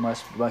that's what we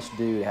must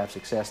do to have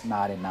success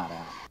night in, night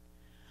out.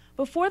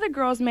 Before the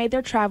girls made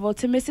their travel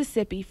to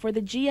Mississippi for the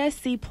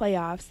GSC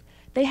playoffs,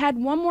 they had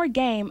one more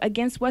game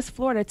against West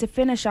Florida to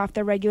finish off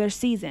their regular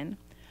season.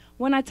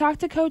 When I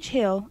talked to Coach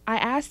Hill, I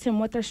asked him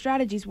what their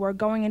strategies were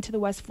going into the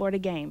West Florida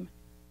game.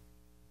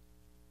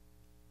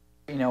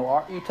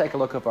 You take a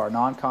look at our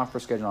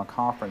non-conference schedule and our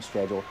conference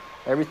schedule.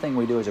 Everything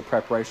we do is a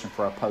preparation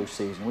for our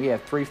postseason. We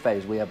have 3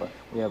 phases. We have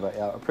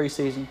a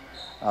preseason,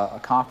 a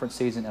conference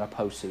season, and a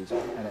postseason,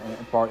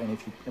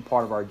 and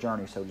part of our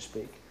journey, so to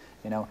speak.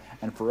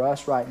 And for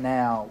us right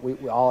now,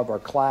 all of our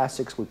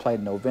classics we played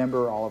in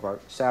November. All of our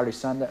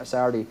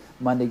Saturday,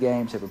 Monday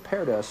games have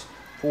prepared us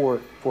for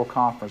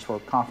conference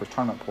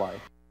tournament play.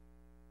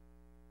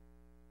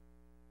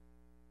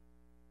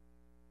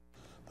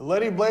 The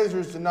Lady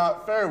Blazers did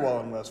not fare well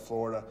in West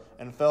Florida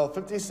and fell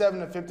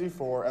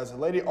 57-54 as the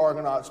Lady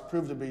Argonauts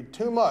proved to be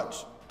too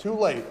much, too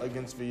late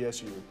against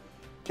VSU.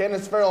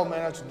 Candace Farrell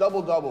managed a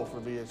double-double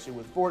for VSU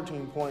with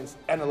 14 points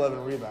and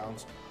 11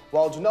 rebounds,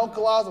 while Janelle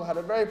Collazo had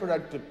a very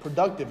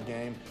productive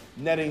game,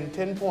 netting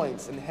 10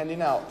 points and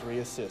handing out 3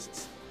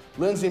 assists.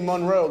 Lindsay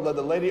Monroe led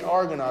the Lady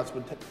Argonauts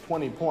with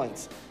 20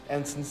 points,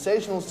 and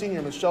sensational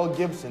senior Michelle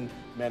Gibson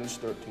managed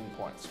 13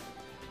 points.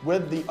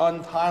 With the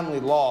untimely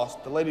loss,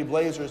 the Lady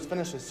Blazers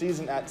finished the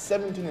season at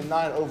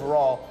 17-9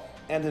 overall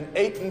and an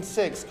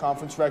 8-6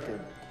 conference record.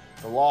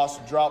 The loss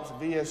drops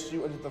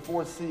VSU into the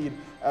 4th seed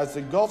as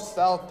the Gulf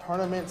South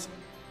tournament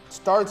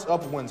starts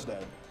up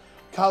Wednesday.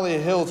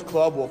 Kylie Hill's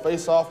club will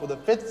face off with the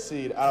 5th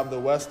seed out of the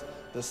West,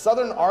 the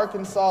Southern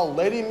Arkansas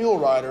Lady Mule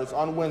Riders,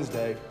 on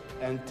Wednesday,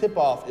 and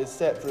tip-off is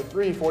set for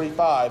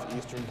 3:45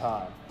 Eastern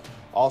Time.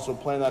 Also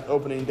playing that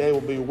opening day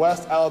will be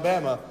West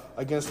Alabama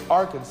against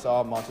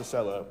Arkansas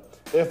Monticello.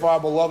 If our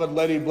beloved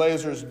Lady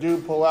Blazers do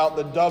pull out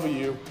the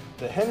W,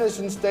 the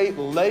Henderson State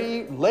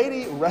Lady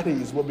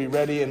Reddies will be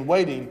ready and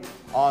waiting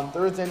on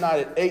Thursday night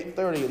at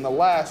 8:30 in the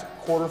last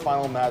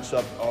quarterfinal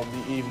matchup of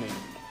the evening.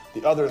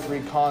 The other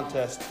 3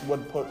 contests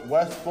would put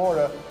West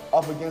Florida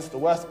up against the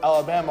West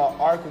Alabama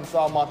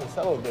Arkansas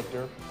Monticello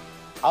victor,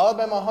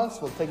 Alabama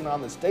Huntsville taking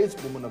on the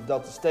stateswomen of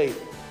Delta State,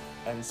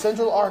 and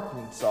Central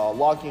Arkansas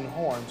locking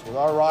horns with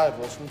our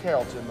rivals from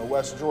Carrollton, the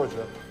West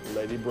Georgia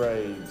Lady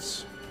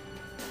Braves.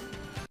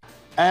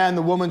 And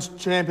the Women's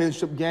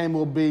Championship game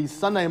will be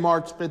Sunday,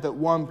 March 5th at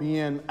 1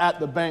 p.m. at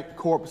the Bank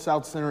Corp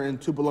South Center in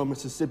Tupelo,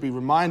 Mississippi.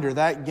 Reminder,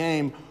 that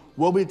game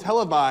will be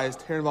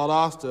televised here in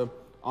Valdosta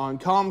on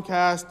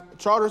Comcast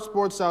Charter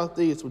Sports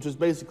Southeast, which is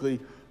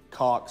basically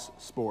Cox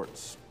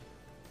Sports.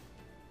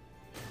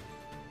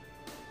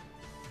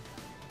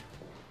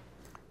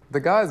 The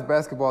guys'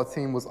 basketball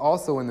team was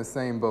also in the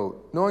same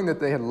boat, knowing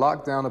that they had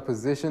locked down a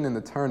position in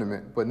the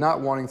tournament, but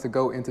not wanting to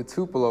go into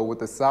Tupelo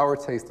with a sour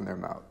taste in their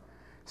mouth.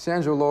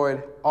 Chandra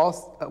Lloyd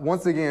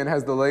once again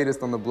has the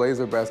latest on the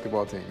Blazer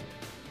basketball team.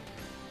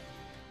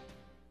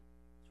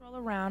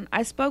 Around,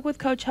 I spoke with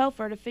Coach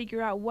Helfer to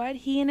figure out what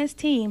he and his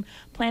team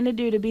plan to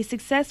do to be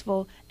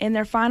successful in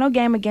their final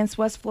game against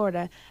West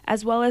Florida,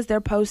 as well as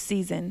their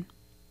postseason.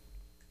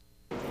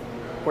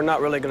 We're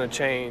not really going to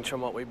change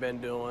from what we've been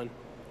doing.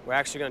 We're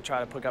actually going to try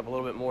to pick up a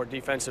little bit more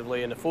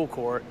defensively in the full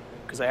court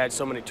because they had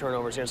so many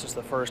turnovers against us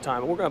the first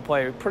time. We're going to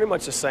play pretty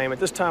much the same. At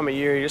this time of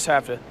year, you just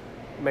have to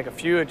make a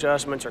few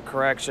adjustments or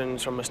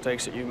corrections from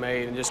mistakes that you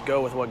made and just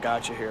go with what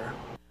got you here.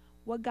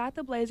 What got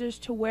the Blazers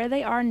to where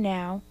they are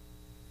now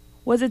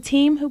was a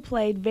team who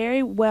played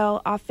very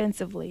well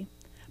offensively.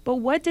 But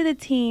what did the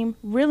team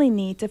really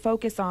need to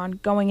focus on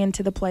going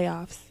into the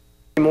playoffs?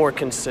 More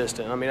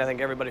consistent. I mean, I think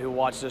everybody who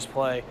watched us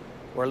play,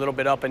 we're a little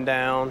bit up and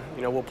down.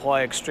 You know, we'll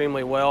play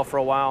extremely well for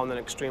a while and then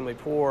extremely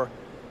poor.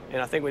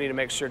 And I think we need to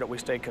make sure that we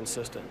stay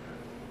consistent.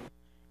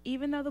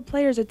 Even though the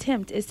players'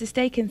 attempt is to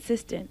stay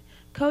consistent,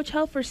 Coach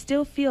Helfer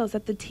still feels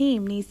that the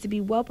team needs to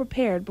be well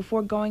prepared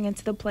before going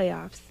into the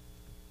playoffs.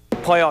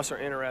 Playoffs are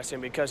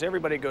interesting because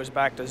everybody goes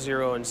back to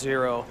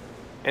 0-0.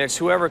 And it's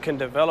whoever can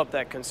develop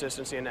that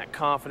consistency and that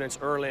confidence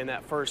early in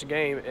that first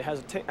game, it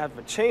has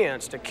a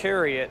chance to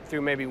carry it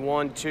through maybe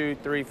 1, 2,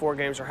 3, 4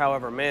 games or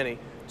however many.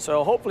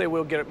 So hopefully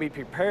we'll be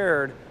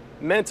prepared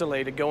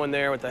mentally to go in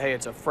there with hey,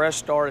 it's a fresh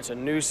start, it's a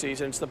new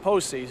season, it's the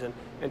postseason,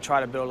 and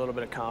try to build a little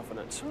bit of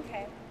confidence.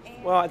 Okay.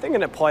 Well, I think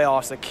in the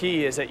playoffs, the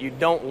key is that you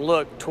don't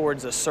look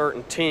towards a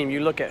certain team.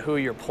 You look at who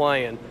you're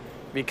playing.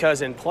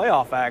 Because in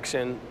playoff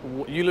action,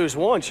 you lose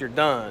once, you're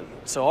done.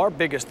 So our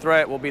biggest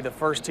threat will be the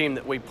first team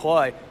that we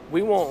play.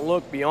 We won't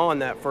look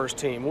beyond that first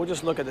team. We'll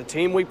just look at the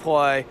team we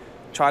play,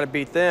 try to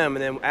beat them,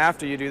 and then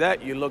after you do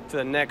that, you look to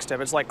the next step.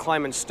 It's like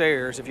climbing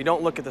stairs. If you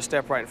don't look at the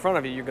step right in front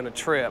of you, you're going to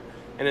trip.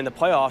 And in the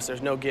playoffs,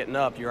 there's no getting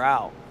up, you're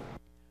out.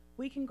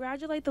 We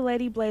congratulate the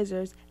Lady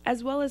Blazers,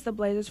 as well as the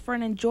Blazers, for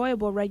an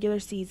enjoyable regular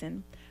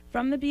season.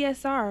 From the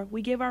BSR,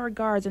 we give our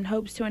regards and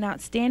hopes to an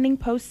outstanding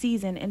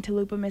postseason in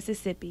Toluca,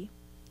 Mississippi.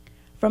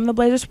 From the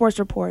Blazer Sports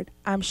Report,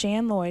 I'm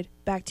Shan Lloyd.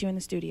 Back to you in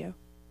the studio.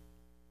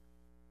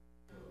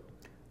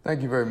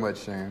 Thank you very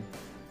much, Shan.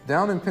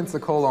 Down in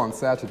Pensacola on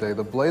Saturday,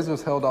 the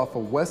Blazers held off a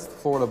West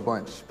Florida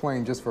bunch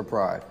playing just for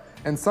pride.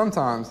 And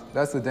sometimes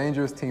that's a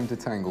dangerous team to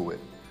tangle with.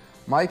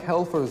 Mike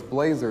Helfer's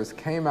Blazers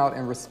came out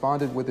and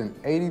responded with an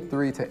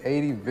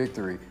 83-80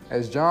 victory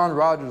as John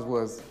Rogers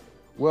was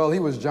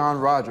John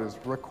Rogers,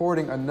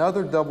 recording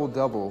another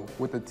double-double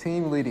with the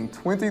team leading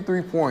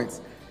 23 points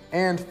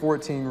and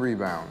 14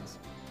 rebounds.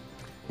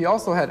 He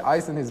also had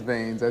ice in his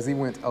veins as he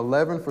went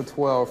 11 for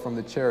 12 from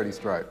the charity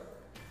stripe.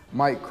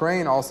 Mike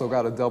Crain also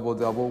got a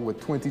double-double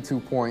with 22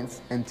 points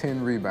and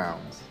 10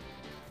 rebounds.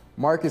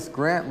 Marcus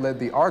Grant led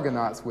the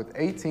Argonauts with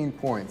 18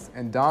 points,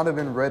 and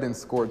Donovan Redden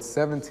scored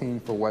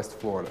 17 for West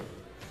Florida.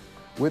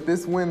 With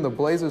this win, the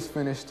Blazers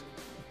finished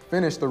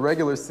the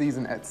regular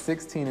season at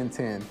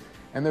 16-10,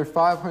 and their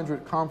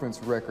 500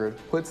 conference record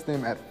puts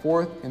them at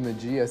 4th in the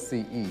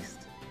GSC East.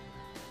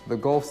 The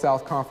Gulf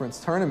South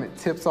Conference tournament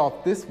tips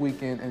off this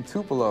weekend in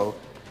Tupelo,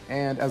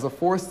 and as a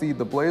 4th seed,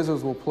 the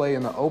Blazers will play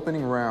in the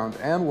opening round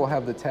and will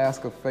have the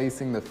task of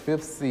facing the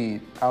 5th seed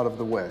out of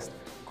the West,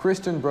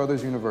 Christian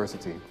Brothers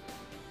University.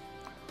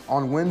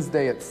 On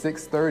Wednesday at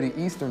 6:30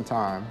 Eastern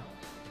Time,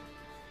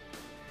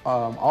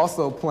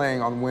 also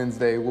playing on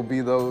Wednesday will be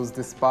those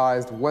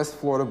despised West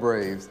Florida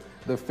Braves,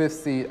 the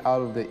 5th seed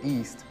out of the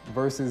East,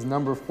 versus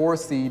number 4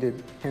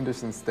 seeded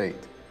Henderson State.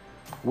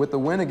 With the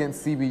win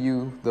against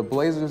CBU, the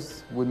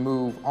Blazers would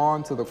move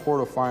on to the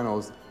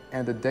quarterfinals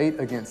and a date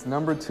against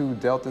number 2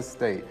 Delta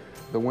State,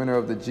 the winner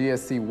of the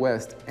GSC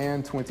West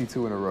and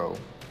 22 in a row.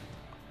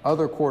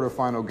 Other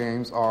quarterfinal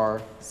games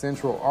are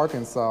Central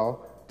Arkansas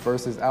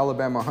versus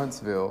Alabama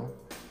Huntsville.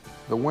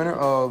 The winner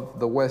of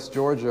the West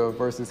Georgia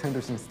versus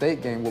Henderson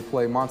State game will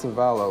play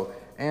Montevallo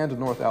and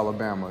North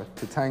Alabama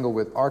to tangle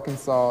with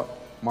Arkansas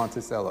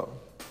Monticello.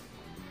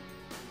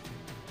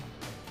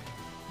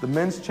 The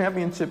men's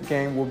championship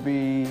game will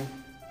be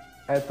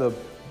at the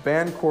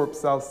Bancorp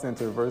South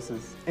Center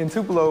in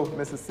Tupelo,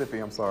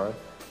 Mississippi,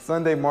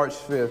 Sunday, March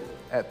 5th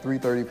at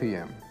 3:30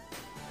 p.m.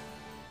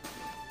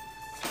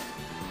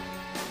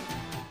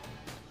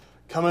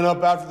 Coming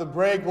up after the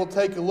break, we'll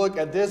take a look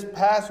at this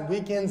past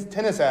weekend's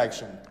tennis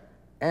action.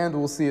 And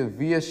we'll see if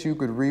VSU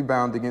could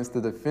rebound against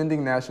the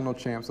defending national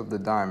champs of the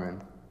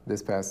Diamond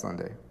this past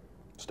Sunday.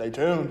 Stay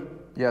tuned.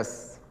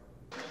 Yes.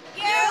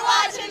 You're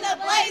watching the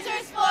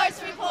Blazer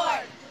Sports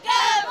Report. Go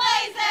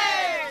Blazers!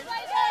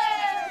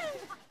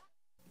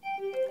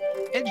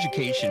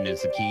 Education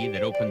is the key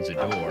that opens a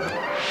door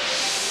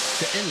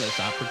to endless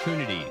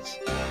opportunities,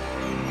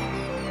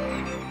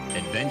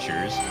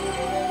 adventures,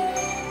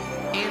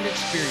 and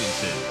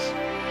experiences.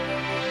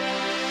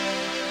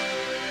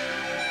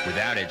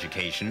 Without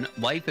education,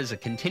 life is a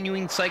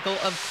continuing cycle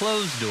of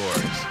closed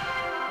doors.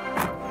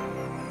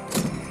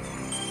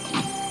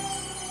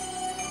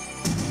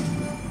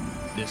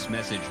 This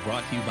message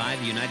brought to you by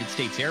the United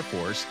States Air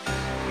Force,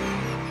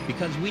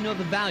 because we know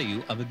the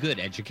value of a good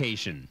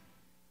education.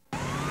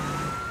 Guys,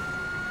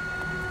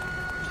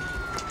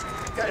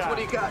 what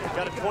do you got?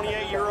 Got a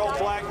 28-year-old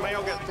black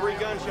male, got 3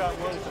 gunshot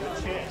wounds to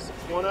the chest.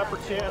 1 upper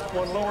chest,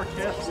 1 lower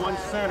chest, 1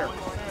 center.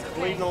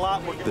 Bleeding a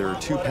lot. There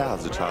are 2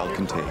 paths a child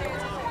can take.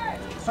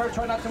 Sir,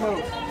 try not to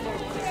move.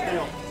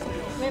 Still.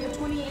 We have a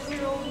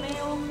 28-year-old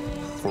male.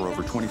 For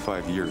over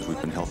 25 years,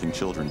 we've been helping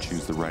children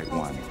choose the right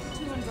one.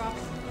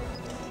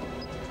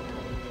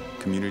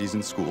 Communities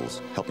and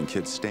schools, helping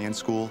kids stay in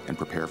school and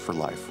prepare for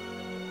life.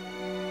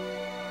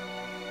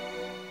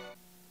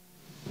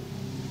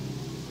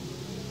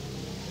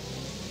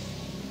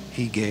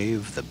 He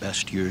gave the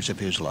best years of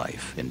his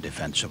life in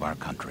defense of our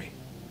country.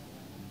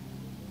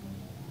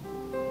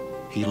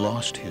 He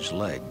lost his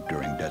leg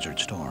during Desert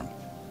Storm.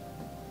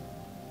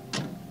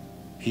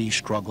 He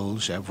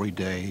struggles every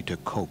day to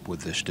cope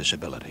with this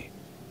disability.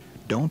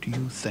 Don't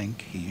you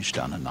think he's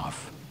done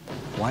enough?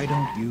 Why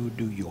don't you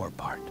do your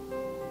part?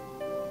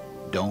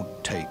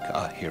 Don't take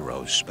a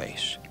hero's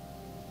space.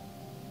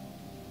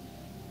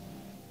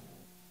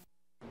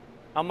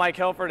 I'm Mike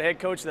Helfer, the head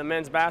coach of the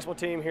men's basketball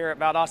team here at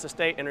Valdosta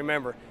State, and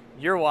remember,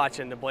 you're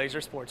watching the Blazer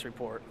Sports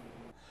Report.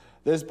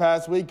 This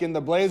past weekend,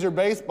 the Blazer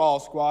baseball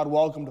squad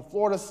welcomed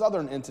Florida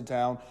Southern into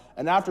town,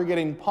 and after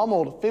getting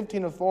pummeled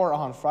 15-4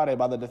 on Friday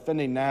by the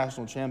defending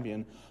national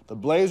champion, the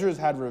Blazers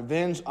had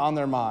revenge on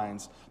their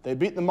minds. They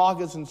beat the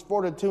Moccasins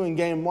 4-2 in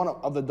Game 1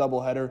 of the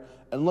doubleheader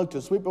and looked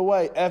to sweep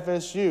away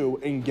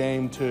FSU in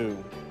Game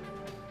 2.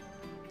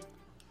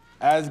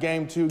 As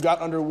Game 2 got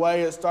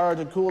underway, it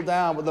started to cool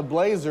down, but the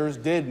Blazers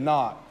did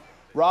not.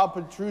 Rob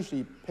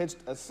Petrucci pitched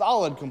a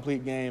solid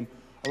complete game,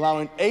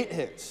 allowing 8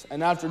 hits,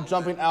 and after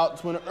jumping out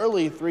to an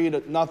early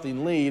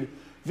 3-0 lead,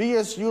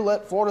 VSU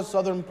let Florida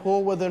Southern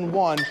pull within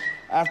 1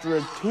 after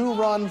a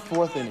 2-run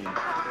 4th inning.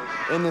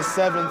 In the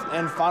 7th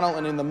and final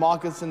inning, the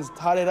Moccasins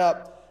tied it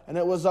up, and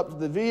it was up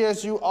to the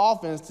VSU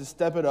offense to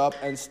step it up,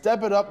 and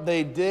step it up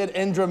they did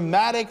in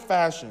dramatic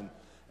fashion.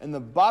 In the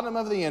bottom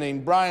of the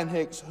inning, Brian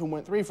Hicks, who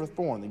went 3 for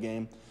 4 in the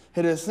game,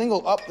 hit a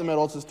single up the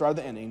middle to start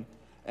the inning,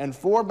 and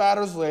 4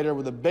 batters later,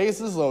 with the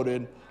bases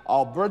loaded,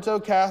 Alberto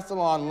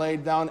Castellan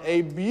laid down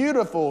a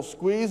beautiful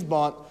squeeze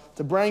bunt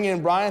to bring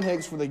in Brian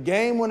Hicks for the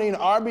game-winning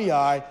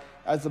RBI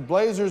as the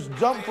Blazers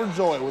jumped for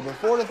joy with a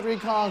 4-3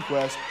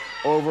 conquest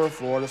over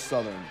Florida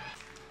Southern.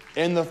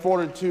 In the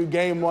 4-2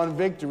 Game 1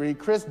 victory,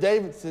 Chris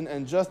Davidson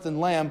and Justin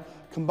Lamb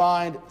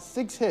combined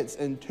 6 hits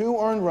and 2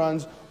 earned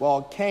runs,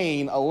 while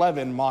Kane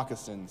 11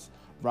 moccasins.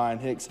 Brian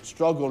Hicks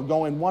struggled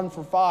going 1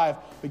 for 5,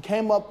 but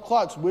came up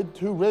clutch with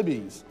 2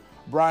 ribbies.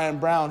 Brian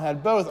Brown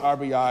had both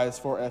RBIs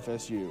for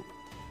FSU.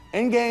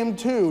 In Game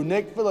 2,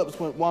 Nick Phillips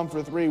went 1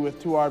 for 3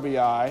 with 2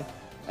 RBI,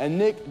 and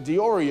Nick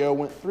Diorio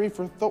went 3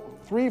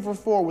 for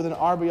 4 with an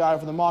RBI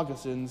for the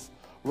Moccasins.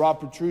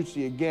 Rob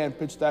Petrucci again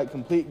pitched that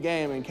complete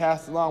game and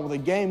Castellan with a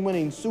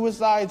game-winning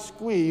suicide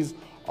squeeze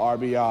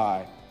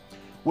RBI.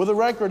 With a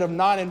record of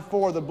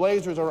 9-4, the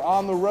Blazers are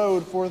on the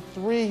road for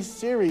 3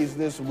 series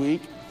this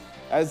week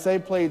as they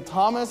play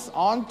Thomas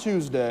on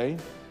Tuesday,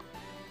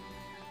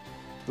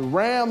 the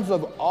Rams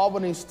of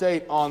Albany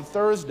State on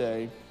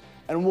Thursday,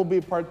 and will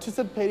be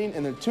participating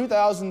in the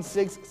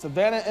 2006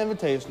 Savannah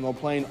Invitational,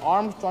 playing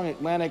Armstrong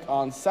Atlantic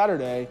on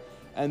Saturday,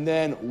 and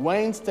then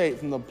Wayne State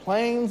from the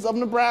Plains of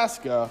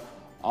Nebraska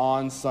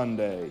on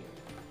Sunday.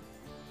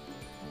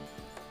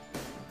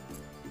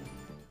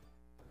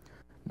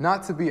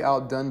 Not to be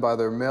outdone by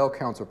their male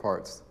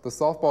counterparts, the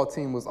softball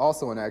team was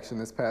also in action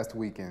this past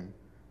weekend.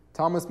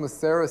 Thomas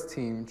Macera's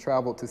team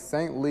traveled to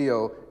St.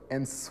 Leo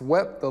and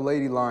swept the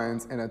Lady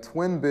Lions in a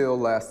twin bill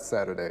last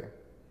Saturday.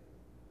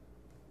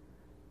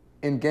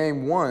 In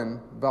Game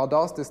 1,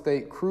 Valdosta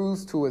State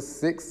cruised to a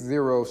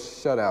 6-0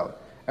 shutout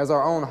as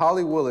our own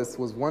Hollie Willis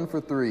was 1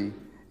 for 3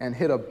 and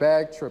hit a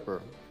bag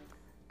tripper.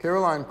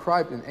 Caroline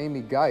Kripe and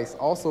Amy Geis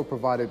also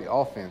provided the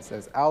offense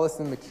as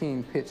Allison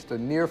McKean pitched a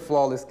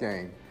near-flawless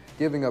game,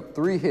 giving up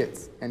 3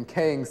 hits and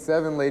K-ing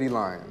 7 Lady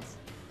Lions.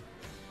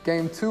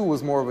 Game 2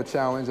 was more of a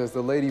challenge as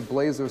the Lady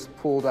Blazers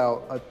pulled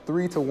out a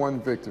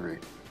 3-1 victory.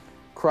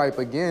 Kripe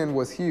again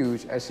was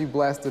huge as she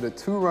blasted a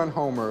 2-run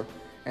homer,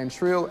 and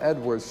Trill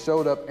Edwards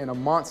showed up in a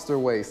monster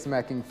way,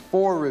 smacking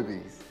 4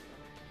 ribbies.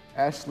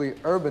 Ashley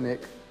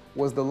Urbanick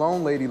was the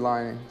lone Lady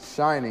Lion,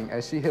 shining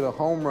as she hit a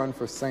home run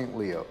for St.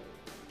 Leo.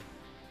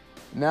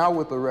 Now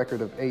with a record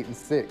of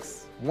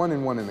 8-6,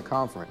 1-1 in the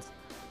conference,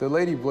 the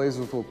Lady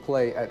Blazers will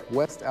play at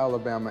West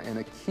Alabama in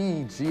a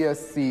key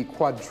GSC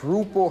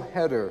quadruple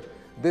header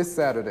this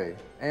Saturday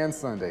and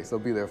Sunday, so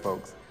be there,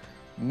 folks.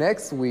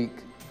 Next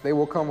week, they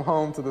will come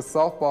home to the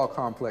softball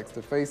complex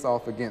to face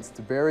off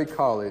against Berry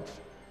College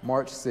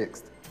March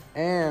 6th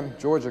and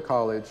Georgia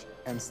College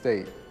and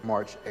State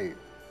March 8th.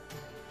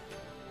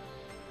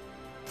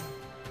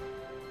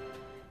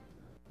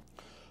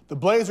 The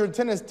Blazer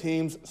tennis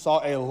teams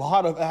saw a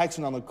lot of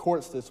action on the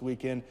courts this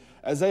weekend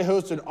as they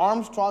hosted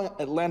Armstrong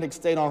Atlantic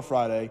State on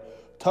Friday,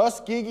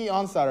 Tuskegee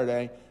on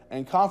Saturday,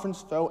 and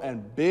conference foe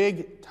and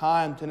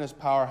big-time tennis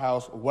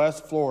powerhouse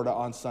West Florida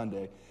on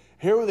Sunday.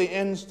 Here were the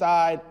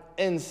inside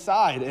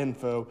inside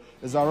info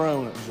is our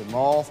own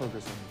Jamal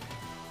Ferguson.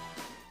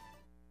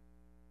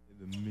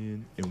 The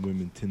men and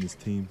women tennis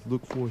teams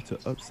look forward to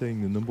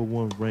upsetting the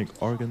 #1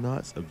 ranked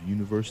Argonauts of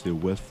University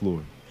of West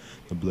Florida.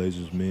 The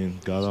Blazers men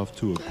got off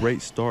to a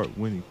great start,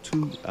 winning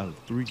 2 out of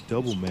 3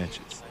 double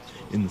matches.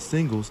 In the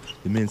singles,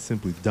 the men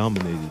simply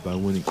dominated by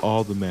winning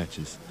all the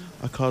matches.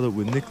 I caught up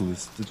with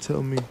Nicholas to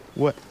tell me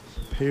what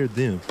prepared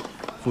them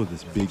for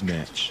this big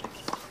match.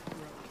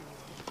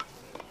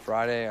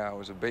 Friday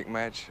was a big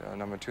match,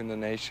 #2 in the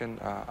nation,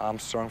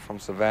 Armstrong from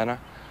Savannah.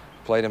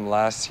 Played him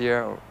last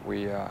year.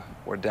 We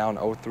were down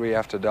 0-3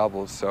 after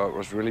doubles, so it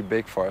was really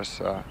big for us.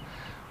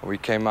 We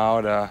came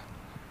out,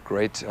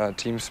 great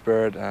team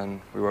spirit,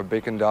 and we were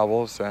big in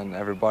doubles, and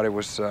everybody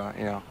was,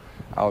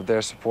 out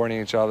there supporting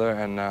each other.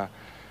 And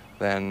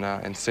then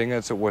in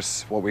singles, it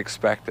was what we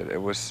expected.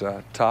 It was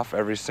tough,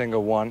 every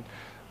single one.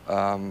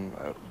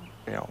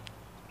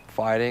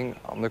 Fighting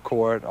on the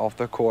court, off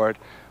the court.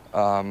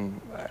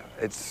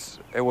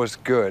 It was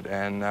good,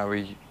 and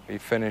we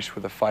finished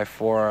with a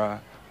 5-4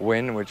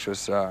 win, which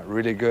was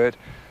really good,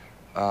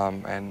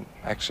 and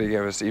actually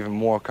gave us even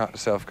more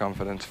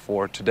self-confidence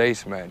for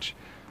today's match.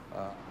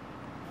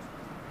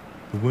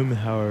 The women,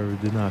 however,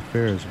 did not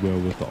fare as well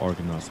with the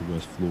Argonauts of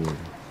West Florida.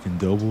 In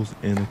doubles,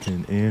 Annika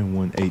and Ann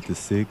won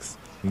 8-6,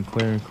 and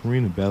Claire and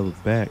Karina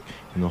battled back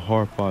in a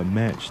hard-fought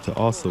match to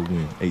also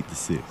win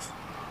 8-6.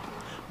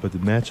 But the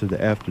match of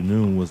the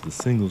afternoon was the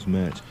singles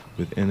match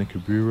with Annika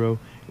Biro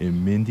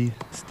and Mindy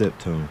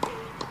Steptone.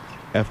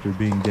 After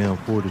being down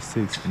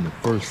 4-6 in the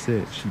first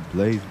set, she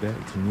blazed back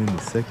to win the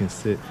second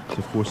set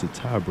to force a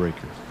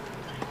tiebreaker.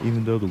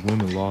 Even though the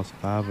women lost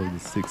 5 of the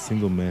 6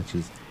 single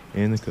matches,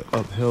 Annika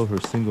upheld her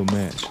single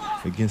match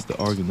against the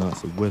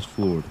Argonauts of West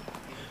Florida.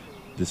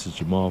 This is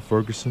Jamal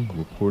Ferguson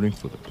reporting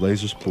for the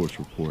Blazer Sports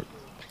Report.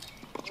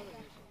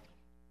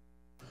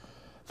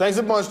 Thanks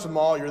a bunch,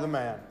 Jamal. You're the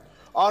man.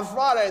 On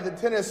Friday, the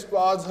tennis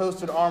squads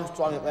hosted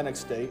Armstrong Atlantic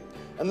State,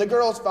 and the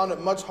girls found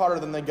it much harder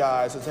than the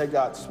guys as they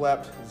got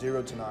swept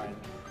 0-9.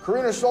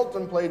 Karina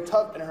Schulten played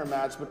tough in her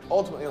match, but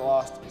ultimately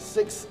lost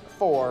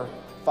 6-4,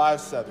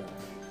 5-7.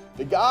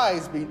 The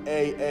guys beat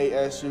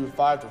AASU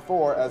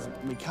 5-4 as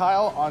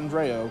Mikhail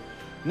Andreo,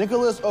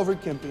 Nicholas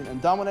Overkimping,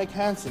 and Dominic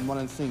Hansen won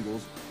in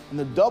singles, and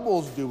the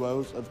doubles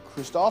duos of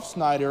Christoph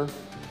Snyder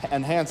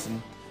and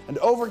Hansen, and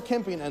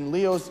Overkimping and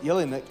Leos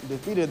Jelinek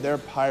defeated their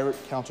pirate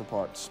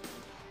counterparts.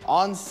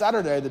 On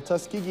Saturday, the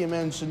Tuskegee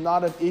men should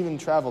not have even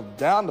traveled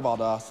down to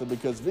Valdosta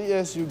because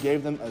VSU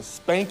gave them a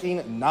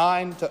spanking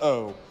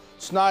 9-0.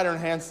 Snyder and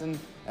Hansen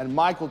and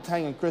Michael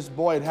Tang and Chris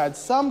Boyd had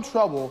some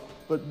trouble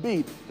but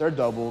beat their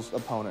doubles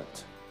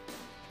opponent.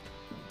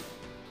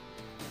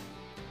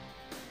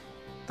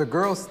 The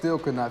girls still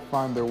could not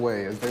find their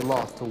way as they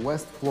lost to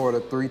West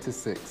Florida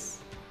 3-6.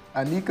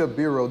 Annika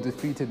Biro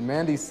defeated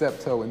Mandy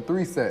Septo in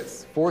 3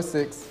 sets,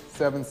 4-6,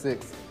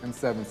 7-6, and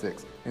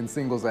 7-6 in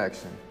singles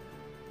action.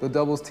 The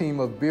doubles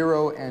team of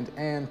Biro and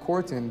Ann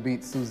Corton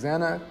beat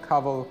Susanna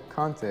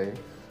Cavalcante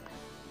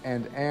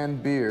and Ann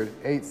Beard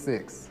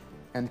 8-6,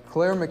 and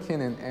Claire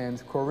McKinnon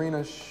and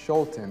Corina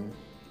Schulten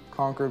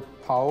conquered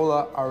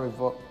Paola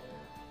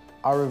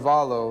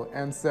Arevalo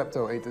and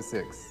Septo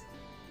 8-6.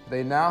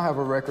 They now have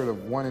a record of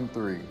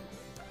 1-3.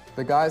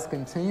 The guys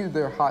continued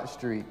their hot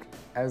streak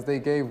as they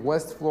gave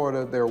West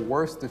Florida their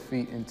worst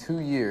defeat in 2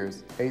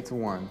 years,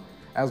 8-1,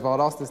 as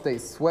Valdosta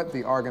State swept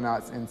the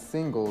Argonauts in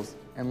singles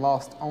and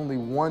lost only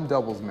 1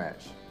 doubles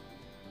match.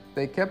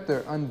 They kept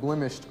their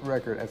unblemished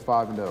record at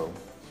 5-0.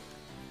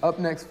 Up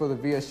next for the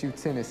VSU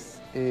tennis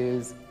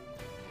is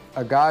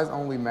a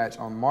guys-only match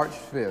on March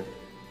 5th.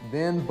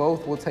 Then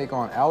both will take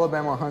on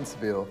Alabama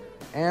Huntsville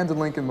and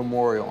Lincoln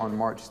Memorial on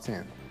March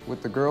 10th,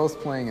 with the girls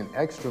playing an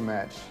extra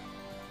match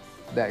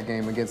that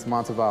game against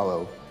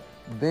Montevallo.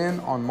 Then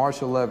on March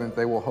 11th,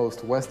 they will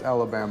host West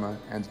Alabama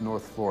and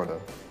North Florida.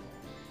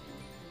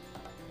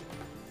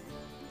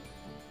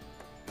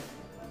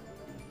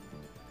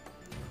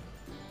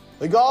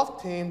 The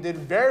golf team did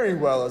very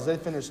well as they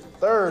finished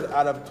 3rd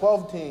out of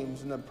 12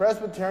 teams in the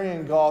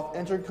Presbyterian Golf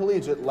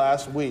Intercollegiate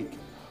last week.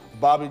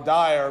 Bobby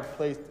Dyer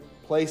placed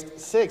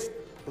 6th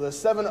with a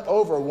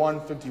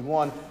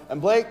 7/151, and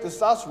Blake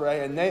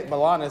DeSassere and Nate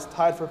Balanis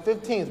tied for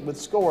 15th with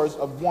scores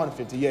of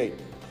 158.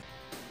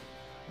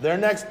 Their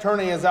next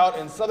tourney is out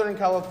in Southern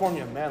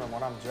California. Man,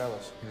 I'm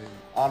jealous.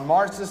 On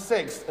March the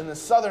 6th in the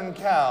Southern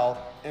Cal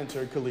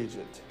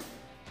Intercollegiate.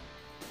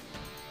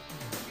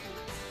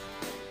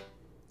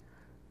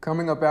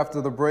 Coming up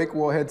after the break,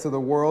 we'll head to the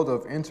world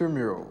of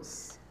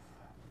intramurals.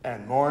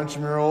 And more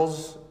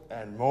intramurals,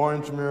 and more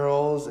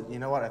intramurals. You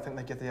know what? I think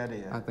they get the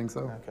idea. I think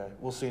so. Okay,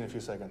 we'll see in a few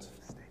seconds.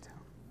 Stay tuned.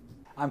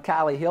 I'm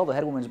Kylie Hill, the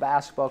head women's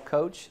basketball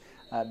coach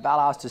at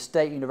Valdosta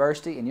State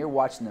University, and you're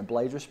watching the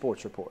Blazer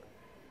Sports Report.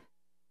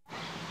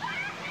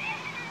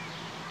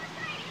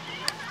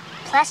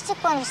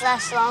 Plastic ones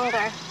last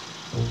longer.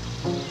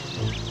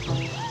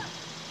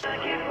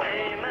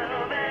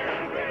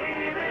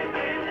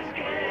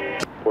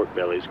 Pork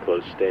bellies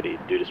close steady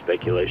due to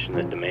speculation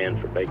that demand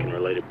for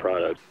bacon-related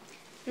products.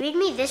 Read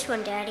me this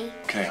one, Daddy.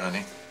 Okay,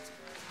 honey.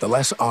 The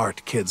less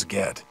art kids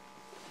get,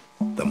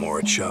 the more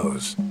it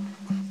shows.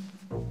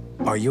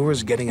 Are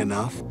yours getting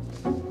enough?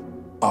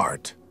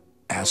 Art.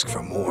 Ask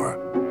for more.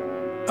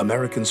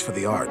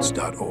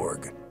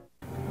 AmericansForTheArts.org.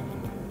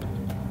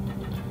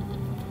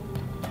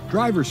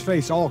 Drivers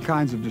face all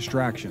kinds of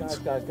distractions.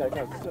 Guys,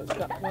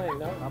 stop playing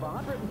now.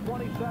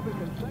 127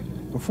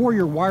 consecutive. Before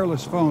your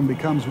wireless phone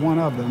becomes one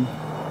of them,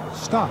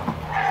 stop.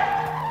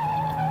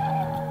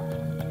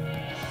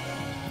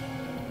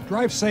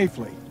 Drive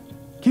safely.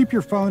 Keep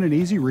your phone in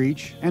easy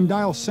reach and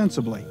dial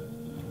sensibly.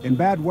 In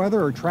bad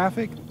weather or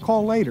traffic,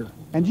 call later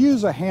and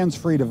use a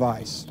hands-free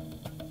device.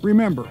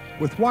 Remember,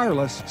 with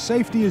wireless,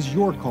 safety is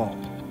your call.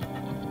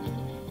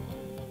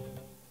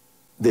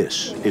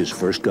 This is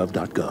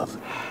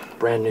firstgov.gov.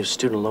 Brand new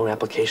student loan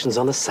applications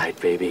on the site,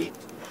 baby.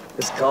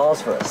 This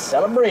calls for a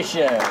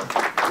celebration.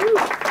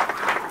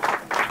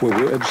 Where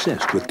we're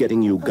obsessed with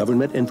getting you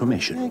government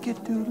information.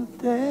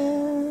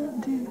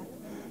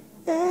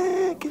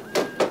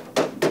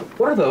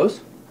 What are those?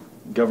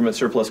 Government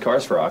surplus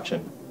cars for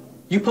auction.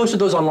 You posted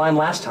those online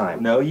last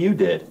time. No, you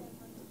did.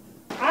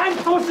 I'm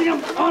posting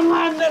them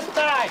online this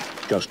time.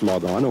 Just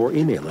log on or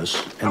email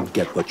us and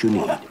get what you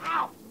need.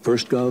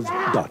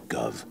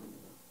 firstgov.gov.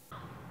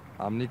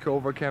 I'm Nico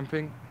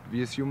Overcamping,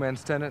 VSU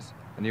men's tennis,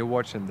 and you're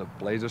watching the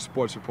Blazer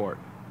Sports Report.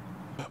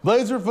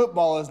 Blazer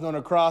football is known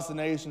across the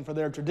nation for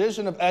their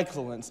tradition of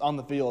excellence on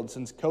the field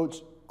since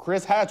Coach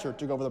Chris Hatcher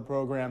took over the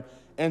program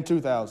in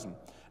 2000.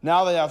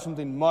 Now they have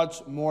something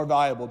much more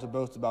valuable to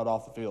boast about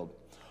off the field.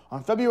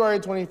 On February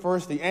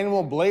 21st, the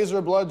annual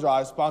Blazer Blood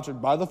Drive,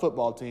 sponsored by the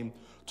football team,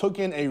 took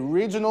in a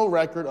regional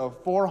record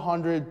of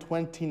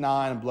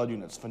 429 blood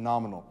units.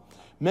 Phenomenal.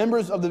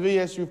 Members of the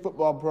VSU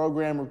football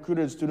program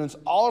recruited students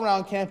all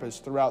around campus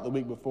throughout the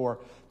week before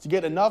to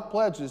get enough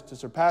pledges to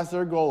surpass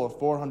their goal of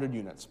 400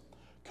 units.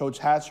 Coach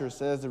Hatcher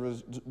says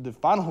the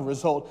final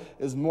result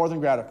is more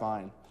than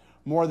gratifying.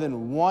 More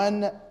than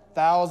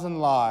 1,000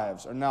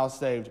 lives are now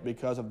saved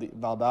because of the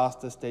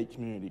Valdosta State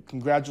community.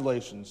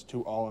 Congratulations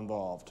to all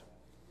involved.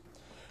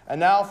 And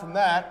now from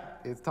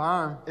that, it's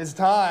time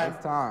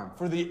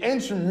for the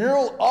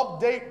intramural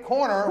update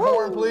corner.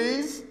 Horn,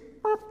 please.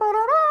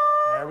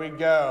 There we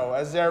go.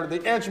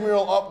 The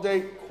intramural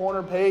update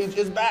corner page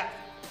is back.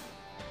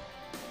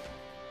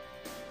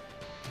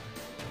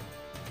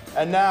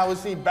 And now we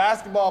see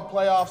basketball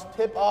playoffs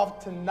tip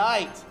off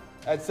tonight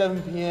at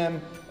 7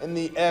 p.m. in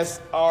the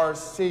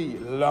SRC,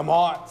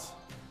 Lamont.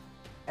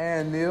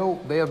 And Neal,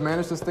 they have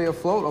managed to stay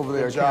afloat over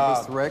there at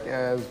Campus Rec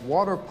as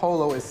water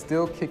polo is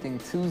still kicking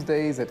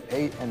Tuesdays at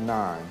 8 and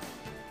 9.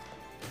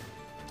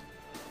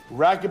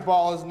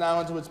 Racquetball is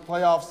now into its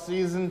playoff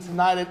season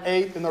tonight at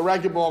 8 in the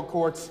racquetball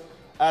courts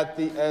at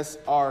the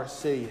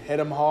SRC. Hit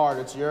 'em hard,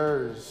 it's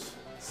yours.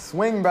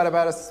 Swing,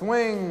 batter,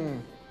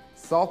 swing.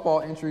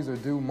 Softball entries are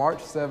due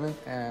March 7th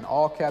and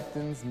all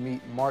captains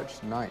meet March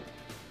 9th.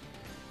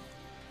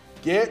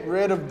 Get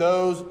rid of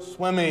those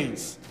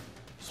swimmies.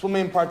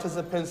 Swimming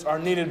participants are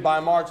needed by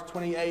March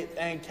 28th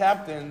and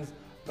captains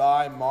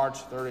by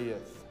March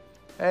 30th.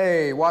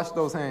 Hey, watch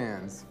those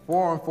hands.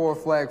 4-on-4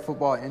 flag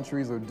football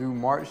entries are due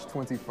March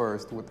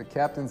 21st with the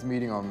captains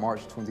meeting on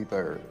March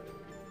 23rd.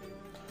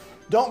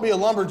 Don't be a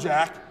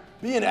lumberjack,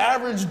 be an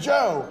average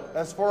Joe.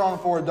 That's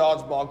 4-on-4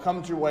 dodgeball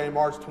comes your way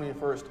March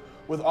 21st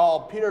with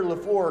all Peter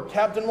LaFleur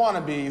captain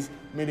wannabes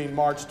meeting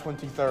March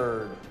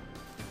 23rd.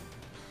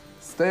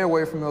 Stay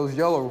away from those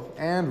yellow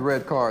and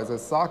red cards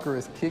as soccer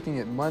is kicking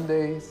it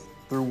Mondays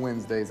through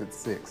Wednesdays at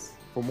 6.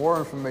 For more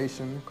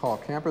information, call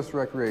Campus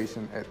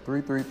Recreation at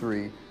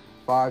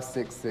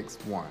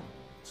 333-5661.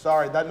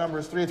 Sorry, that number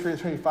is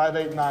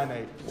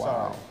 333-5898.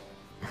 Wow.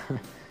 Sorry.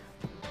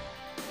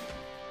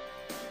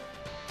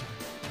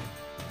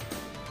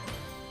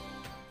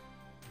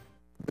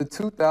 The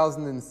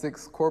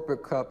 2006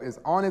 Corporate Cup is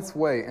on its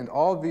way and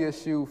all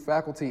VSU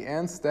faculty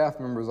and staff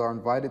members are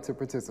invited to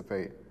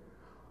participate.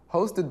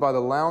 Hosted by the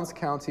Lowndes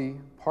County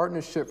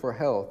Partnership for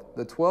Health,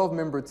 the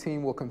 12-member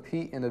team will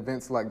compete in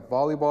events like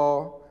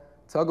volleyball,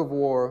 tug of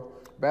war,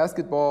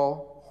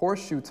 basketball,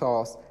 horseshoe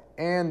toss,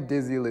 and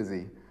Dizzy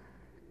Lizzy.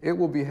 It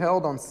will be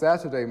held on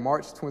Saturday,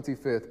 March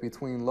 25th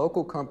between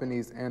local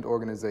companies and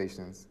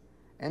organizations.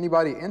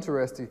 Anybody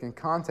interested can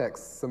contact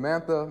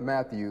Samantha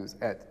Matthews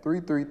at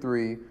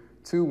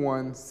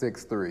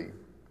 333-2163.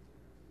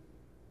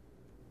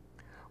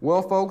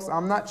 Well, folks,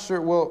 I'm not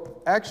sure.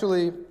 Well,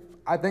 actually,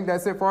 I think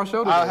that's it for our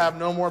show today. I have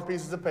no more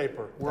pieces of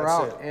paper. We're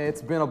out.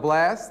 It's been a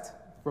blast.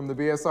 From the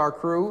BSR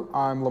crew,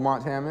 I'm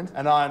Lamont Hammond.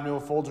 And I'm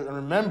Neal Folger. And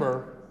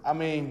remember,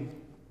 we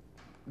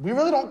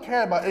really don't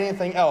care about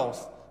anything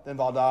else than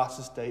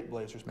Valdosta State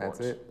Blazer sports.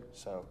 That's it.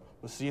 So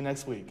we'll see you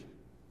next week.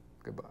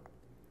 Goodbye.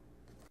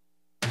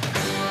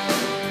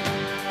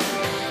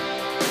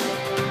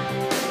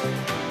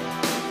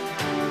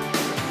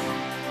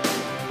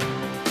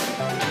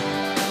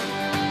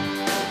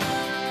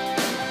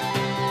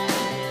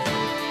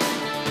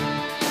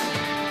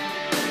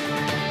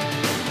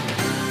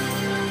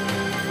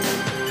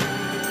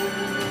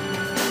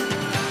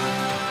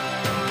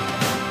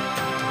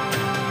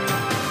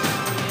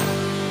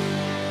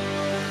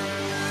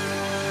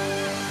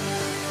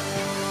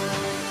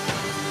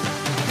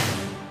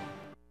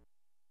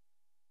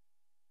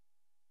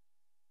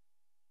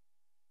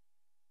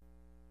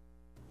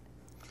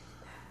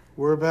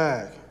 We're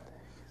back.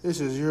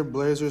 This is your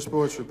Blazer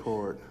Sports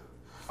Report.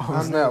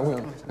 Oh, snap,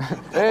 Wynn.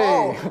 Hey!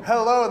 Oh,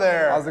 hello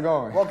there. How's it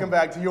going? Welcome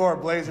back to your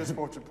Blazer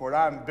Sports Report.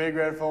 I'm Big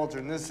Red Folger,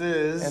 and this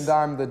is... And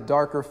I'm the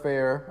darker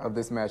fair of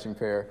this matching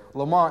pair,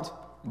 Lamont,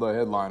 the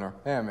headliner,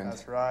 Hammond.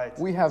 That's right.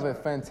 We have a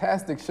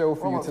fantastic show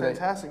for you today.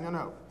 Fantastic?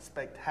 No.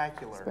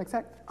 Spectacular.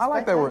 I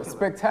like that word.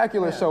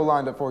 Spectacular show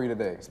lined up for you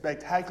today.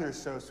 Spectacular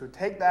show. So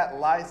take that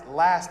last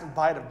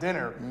bite of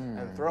dinner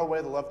and throw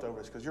away the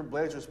leftovers, because your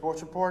Blazer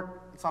Sports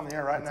Report, it's on the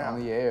air right now. It's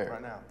on the air.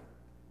 Right now.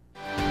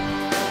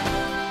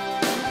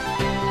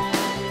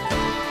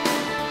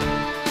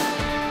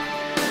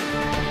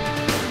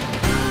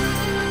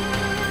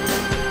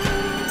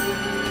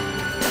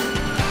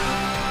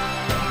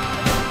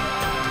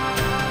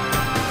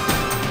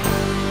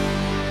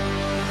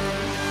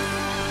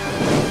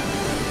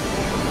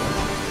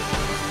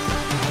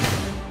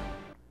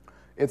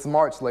 It's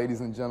March, ladies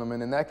and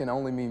gentlemen, and that can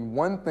only mean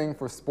one thing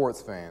for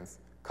sports fans: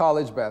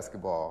 college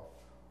basketball.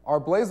 Our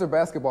Blazer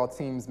basketball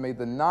teams made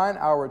the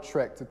 9-hour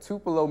trek to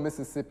Tupelo,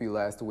 Mississippi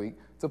last week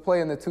to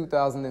play in the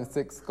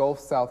 2006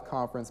 Gulf South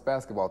Conference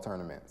basketball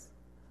tournaments.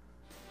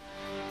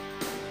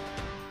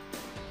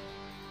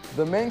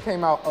 The men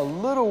came out a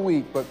little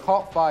weak but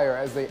caught fire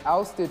as they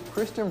ousted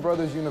Christian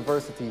Brothers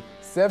University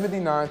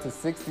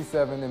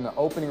 79-67 in the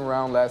opening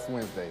round last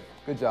Wednesday.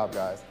 Good job,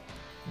 guys.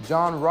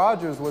 John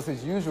Rogers was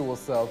his usual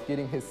self,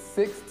 getting his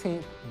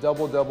 16th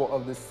double-double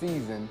of the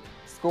season,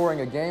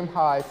 scoring a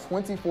game-high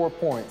 24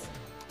 points,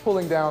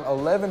 pulling down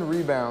 11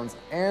 rebounds,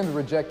 and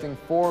rejecting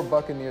 4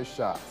 Buccaneers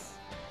shots.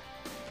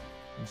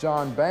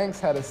 John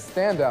Banks had a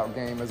standout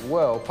game as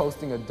well,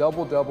 posting a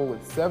double-double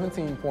with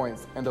 17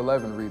 points and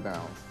 11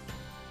 rebounds.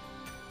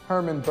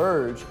 Herman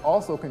Burge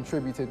also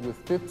contributed with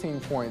 15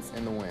 points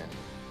in the win.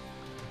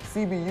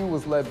 CBU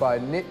was led by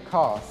Nick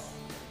Koss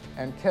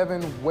and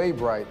Kevin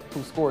Waybright,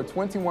 who scored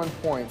 21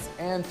 points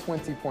and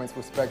 20 points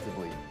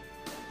respectively.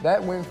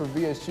 That win for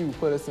VSU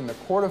put us in the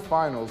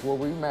quarterfinals, where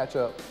we match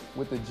up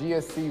with the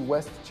GSC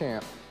West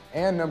champ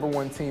and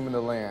 #1 team in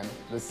the land,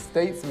 the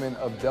Statesmen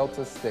of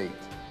Delta State.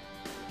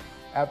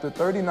 After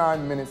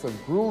 39 minutes of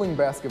grueling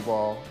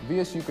basketball,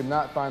 VSU could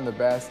not find the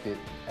basket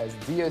as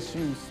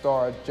DSU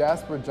star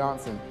Jasper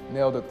Johnson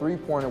nailed a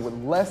three-pointer with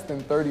less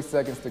than 30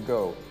 seconds to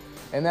go,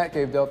 and that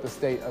gave Delta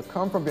State a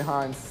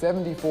come-from-behind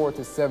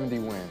 74-70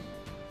 win.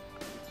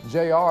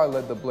 JR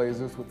led the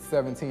Blazers with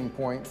 17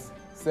 points,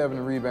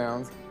 7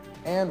 rebounds,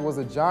 and was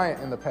a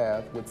giant in the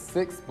path with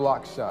 6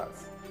 block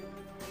shots.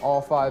 All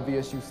 5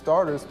 VSU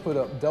starters put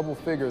up double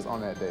figures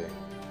on that day.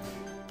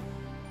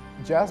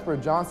 Jasper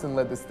Johnson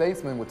led the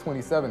Statesmen with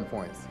 27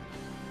 points.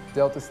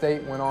 Delta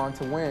State went on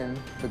to win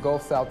the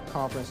Gulf South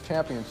Conference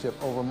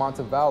Championship over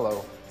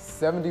Montevallo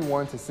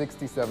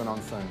 71-67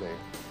 on Sunday.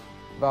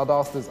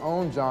 Valdosta's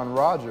own John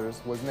Rogers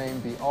was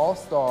named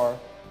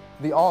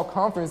the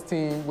All-Conference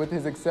team with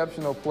his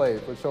exceptional play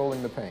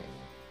patrolling the paint.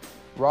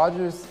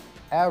 Rogers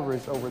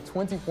averaged over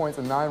 20 points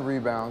and 9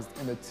 rebounds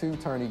in the 2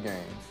 tourney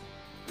games.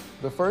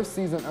 The first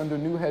season under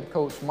new head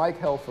coach Mike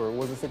Helfer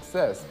was a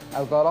success,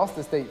 as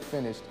Valdosta State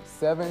finished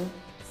 7-7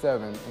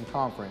 in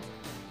conference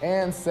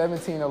and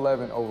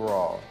 17-11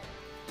 overall.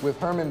 With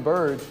Herman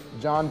Burge,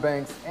 John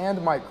Banks,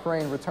 and Mike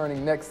Crain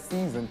returning next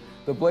season,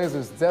 the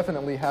Blazers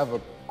definitely have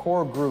a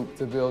core group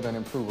to build and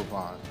improve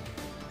upon.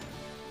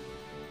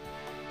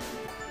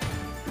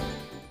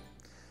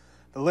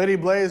 The Lady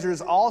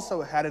Blazers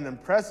also had an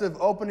impressive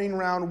opening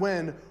round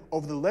win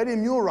over the Lady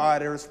Mule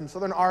Riders from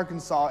Southern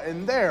Arkansas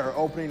in their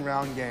opening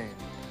round game.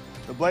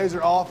 The Blazer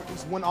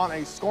offense went on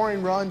a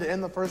scoring run to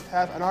end the first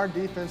half, and our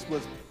defense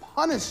was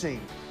punishing,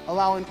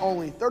 allowing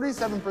only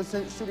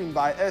 37% shooting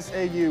by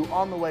SAU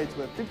on the way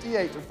to a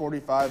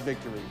 58-45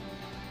 victory.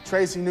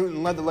 Tracy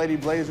Newton led the Lady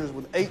Blazers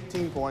with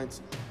 18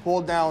 points,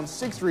 pulled down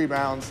 6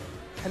 rebounds,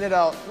 handed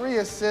out 3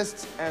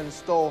 assists, and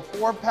stole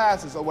 4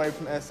 passes away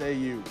from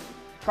SAU.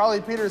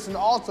 Carly Peterson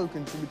also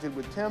contributed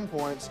with 10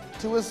 points,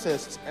 2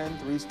 assists, and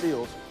 3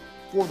 steals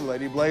for the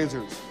Lady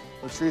Blazers.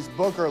 Latrice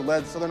Booker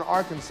led Southern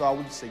Arkansas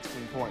with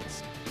 16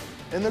 points.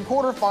 In the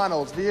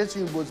quarterfinals,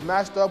 VSU was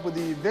matched up with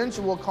the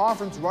eventual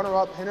conference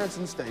runner-up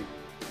Henderson State.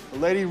 The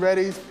Lady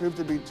Reddies proved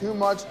to be too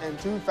much and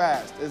too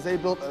fast as they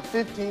built a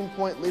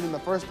 15-point lead in the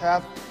first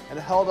half and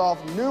held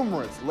off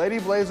numerous Lady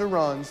Blazer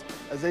runs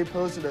as they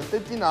posted a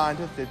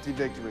 59-50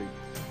 victory.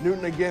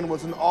 Newton again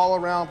was an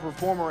all-around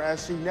performer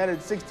as she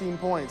netted 16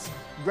 points,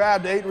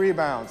 grabbed 8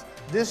 rebounds,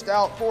 dished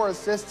out 4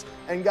 assists,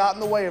 and got in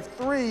the way of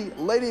 3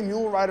 Lady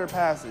Mule Rider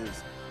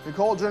passes.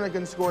 Nicole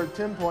Jernigan scored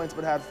 10 points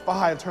but had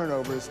 5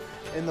 turnovers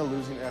in the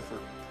losing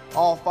effort.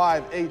 All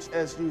 5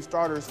 HSU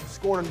starters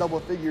scored in double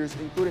figures,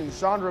 including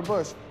Chandra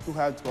Bush, who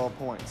had 12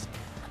 points.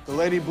 The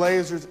Lady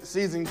Blazers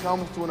season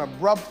comes to an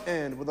abrupt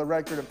end with a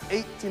record of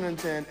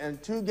 18-10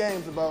 and 2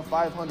 games above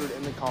 500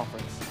 in the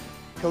conference.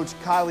 Coach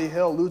Kylie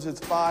Hill loses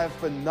 5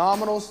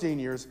 phenomenal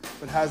seniors,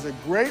 but has a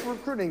great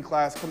recruiting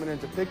class coming in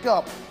to pick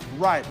up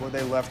right where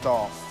they left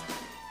off.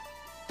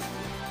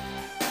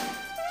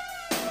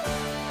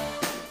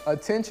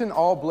 Attention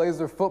all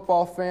Blazer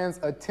football fans,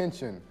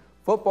 attention.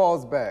 Football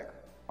is back.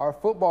 Our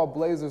football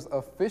Blazers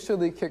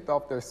officially kicked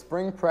off their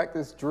spring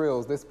practice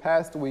drills this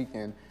past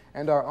weekend,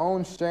 and our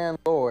own Shan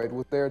Lloyd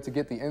was there to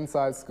get the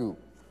inside scoop.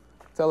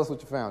 Tell us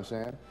what you found,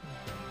 Shan.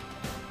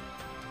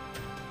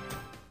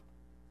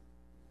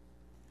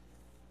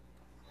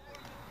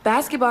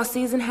 Basketball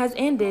season has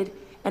ended,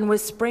 and with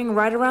spring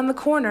right around the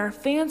corner,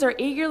 fans are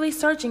eagerly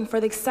searching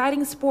for the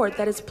exciting sport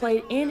that is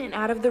played in and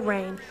out of the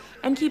rain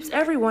and keeps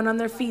everyone on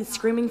their feet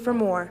screaming for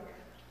more.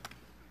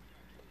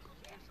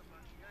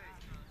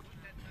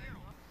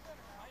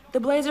 The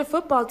Blazer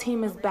football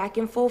team is back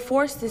in full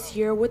force this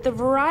year with a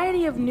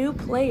variety of new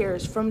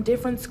players from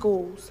different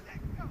schools.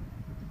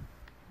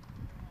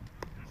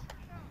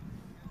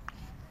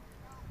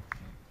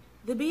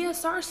 The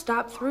BSR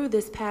stopped through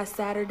this past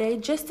Saturday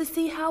just to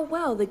see how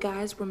well the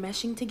guys were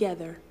meshing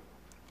together.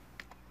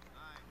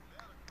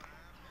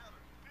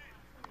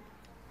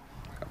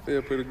 I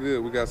feel pretty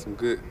good. We got some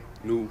good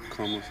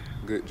newcomers,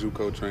 good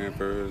JUCO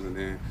transfers, and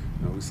then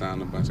we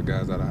signed a bunch of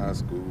guys out of high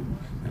school,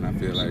 and I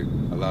feel like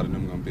a lot of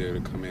them are going to be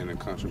able to come in and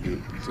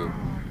contribute to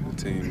the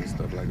team and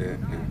stuff like that.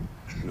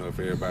 And if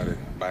everybody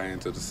buy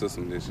into the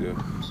system this year,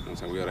 I'm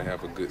saying we ought to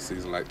have a good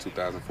season like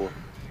 2004.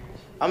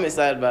 I'm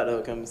excited about the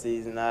upcoming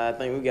season. I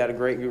think we got a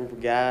great group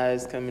of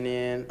guys coming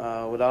in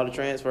with all the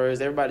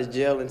transfers. Everybody's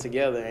gelling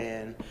together,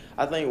 and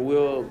I think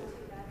we'll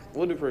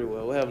do pretty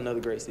well. We'll have another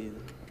great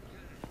season.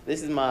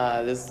 This is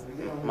my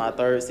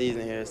third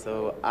season here,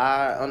 so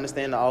I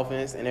understand the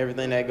offense and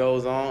everything that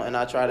goes on, and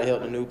I try to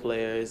help the new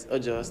players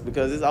adjust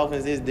because this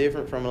offense is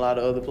different from a lot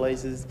of other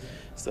places.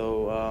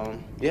 So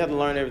you have to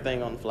learn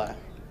everything on the fly.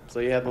 So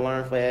you have to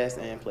learn fast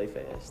and play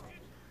fast.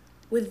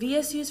 With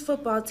VSU's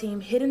football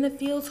team hitting the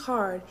fields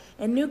hard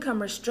and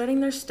newcomers strutting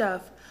their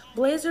stuff,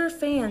 Blazer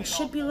fans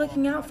should be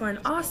looking out for an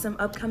awesome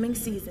upcoming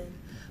season.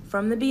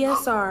 From the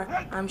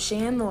BSR, I'm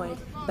Shan Lloyd.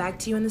 Back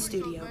to you in the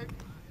studio.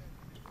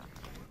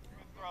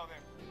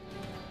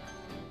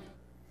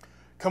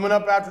 Coming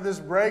up after this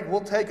break, we'll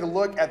take a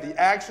look at the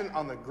action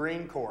on the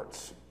green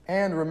courts.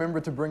 And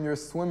remember to bring your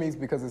swimmies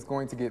because it's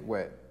going to get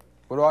wet.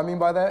 What do I mean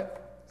by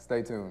that?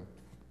 Stay tuned.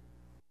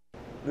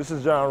 This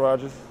is John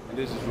Rogers. And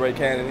this is Ray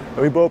Kennedy. And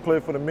we both play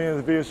for the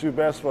men's VSU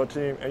basketball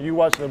team, and you're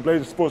watching the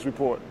Blazer Sports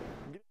Report.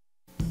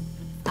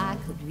 I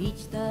could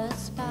reach the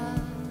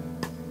stars,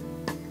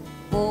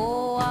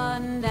 pour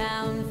one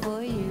down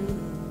for you,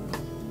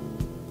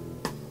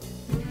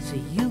 so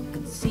you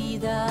could see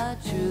the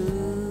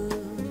truth,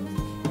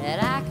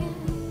 that I can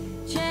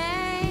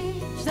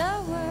change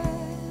the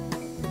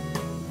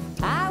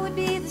world. I would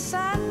be the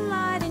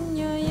sunlight in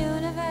your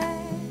universe,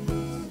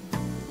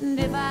 and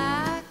if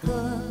I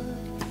could,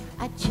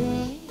 I'd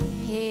change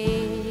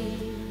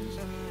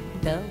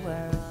the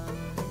world.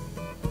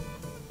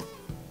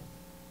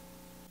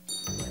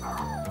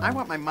 I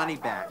want my money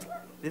back.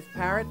 This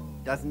parrot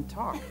doesn't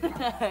talk.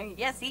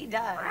 Yes, he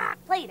does.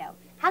 Plato,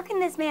 how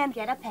can this man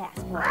get a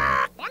passport?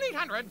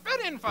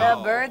 1-800-FED-INFO.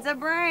 The bird's a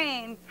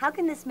brain. How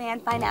can this man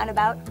find out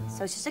about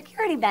Social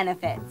Security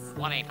benefits?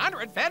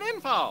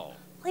 1-800-FED-INFO.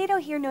 Plato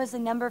here knows the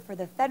number for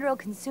the Federal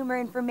Consumer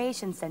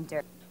Information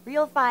Center, where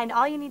you'll find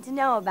all you need to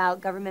know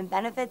about government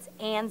benefits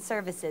and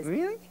services.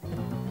 Really?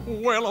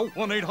 Well,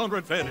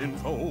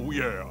 1-800-FED-INFO,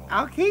 yeah.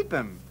 I'll keep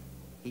him.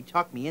 He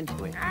talked me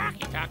into it.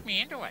 He talked me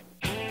into it.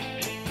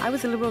 I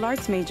was a liberal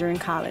arts major in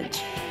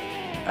college.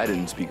 I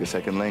didn't speak a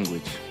second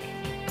language.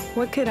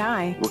 What could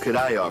I? What could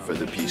I offer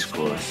the Peace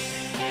Corps?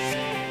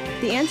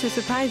 The answer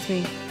surprised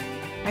me.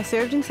 I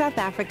served in South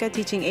Africa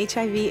teaching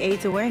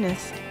HIV/AIDS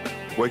awareness.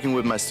 Working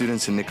with my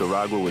students in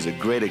Nicaragua was a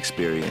great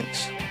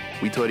experience.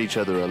 We taught each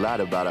other a lot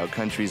about our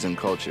countries and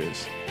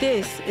cultures.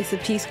 This is the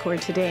Peace Corps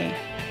today.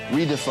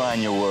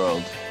 Redefine your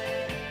world.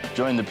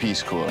 Join the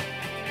Peace Corps.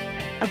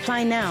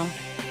 Apply now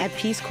at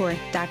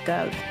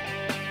peacecorps.gov.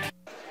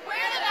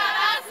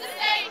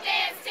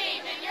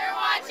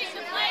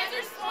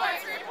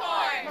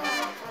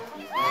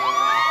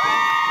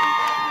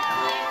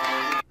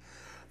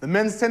 The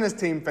men's tennis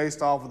team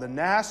faced off with the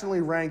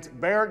nationally ranked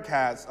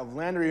Bearcats of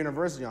Lander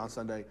University on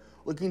Sunday,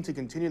 looking to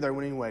continue their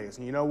winning ways.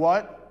 And you know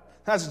what?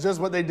 That's just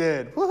what they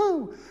did.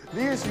 Woohoo!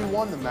 VSU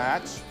won the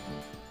match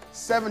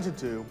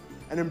 7-2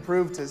 and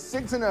improved to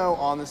 6-0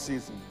 on the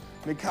season.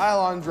 Mikhail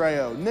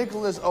Andreo,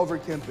 Nicholas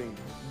Overkemping,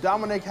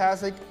 Dominic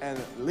Hasek,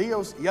 and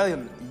Leos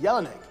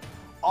Jelinek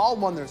all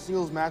won their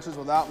singles matches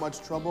without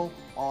much trouble,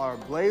 while our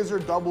Blazer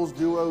doubles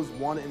duos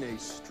won in a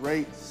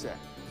straight set.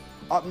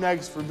 Up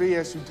next for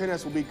VSU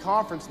tennis will be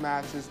conference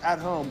matches at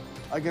home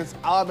against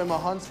Alabama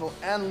Huntsville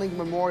and Lincoln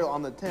Memorial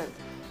on the 10th.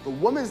 The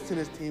women's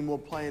tennis team will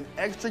play an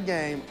extra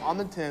game on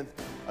the 10th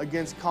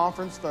against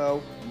conference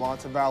foe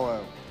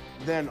Montevallo.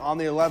 Then on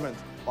the 11th,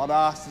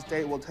 Valdosta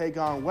State will take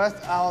on West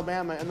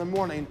Alabama in the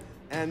morning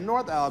and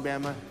North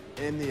Alabama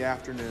in the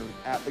afternoon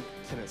at the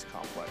tennis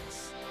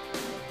complex.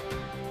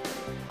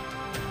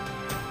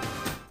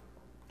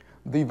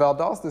 The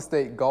Valdosta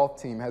State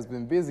golf team has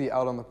been busy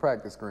out on the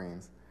practice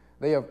greens.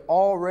 They have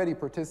already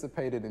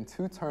participated in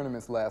 2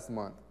 tournaments last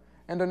month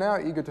and are now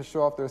eager to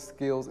show off their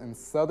skills in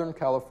Southern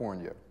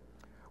California.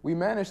 We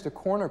managed to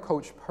corner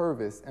Coach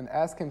Purvis and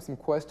ask him some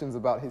questions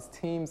about his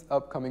team's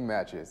upcoming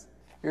matches.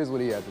 Here's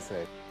what he had to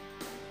say.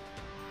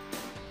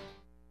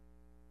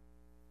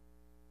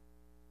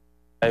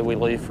 We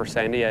leave for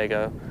San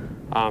Diego.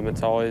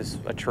 It's always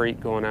a treat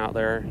going out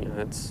there. You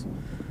know,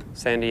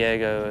 San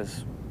Diego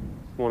is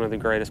one of the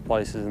greatest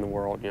places in the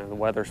world. You know, the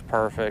weather's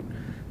perfect,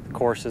 the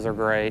courses are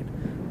great.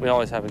 We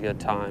always have a good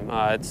time.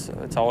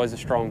 It's always a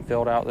strong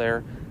field out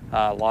there.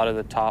 A lot of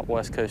the top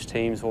West Coast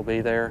teams will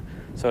be there,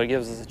 so it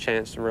gives us a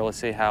chance to really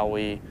see how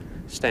we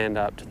stand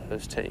up to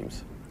those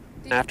teams.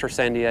 After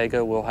San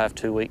Diego, we'll have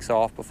 2 weeks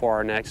off before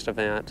our next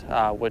event,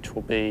 which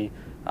will be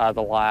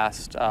the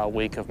last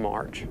week of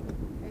March.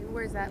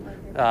 Where's that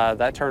located?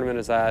 That tournament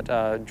is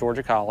at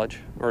Georgia College,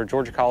 or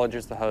Georgia College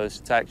is the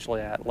host. It's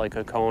actually at Lake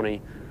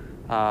Oconee,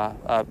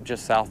 up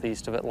just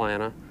southeast of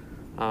Atlanta.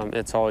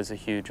 It's always a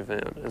huge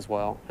event as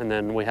well. And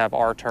then we have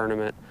our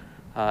tournament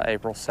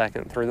April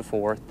 2nd through the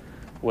 4th,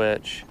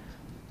 which,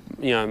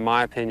 you know, in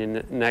my opinion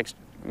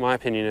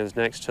is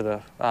next to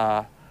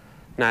the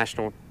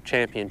national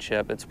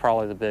championship, it's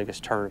probably the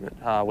biggest tournament.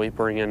 We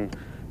bring in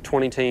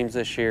 20 teams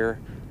this year,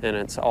 and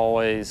it's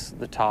always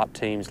the top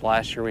teams.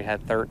 Last year we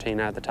had 13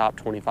 out of the top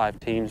 25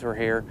 teams were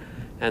here,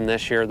 and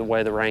this year the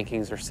way the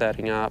rankings are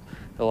setting up,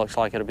 it looks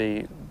like it'll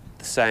be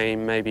the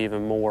same, maybe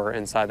even more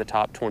inside the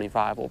top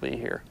 25 will be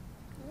here.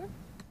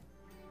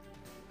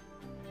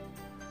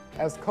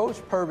 As Coach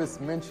Purvis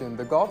mentioned,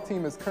 the golf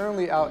team is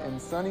currently out in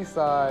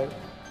Sunnyside,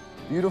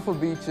 beautiful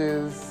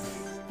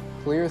beaches,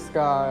 clear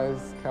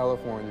skies,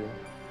 California.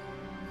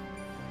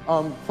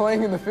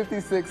 Playing in the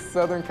 56th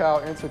Southern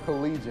Cal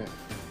Intercollegiate,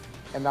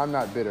 and I'm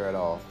not bitter at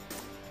all.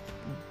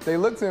 They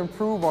look to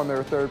improve on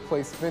their third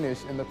place finish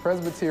in the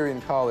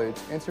Presbyterian College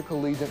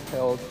Intercollegiate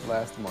held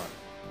last month.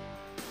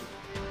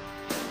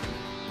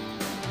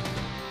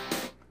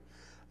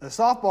 The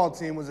softball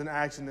team was in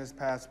action this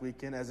past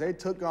weekend as they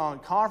took on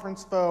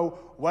conference foe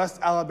West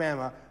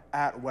Alabama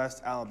at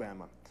West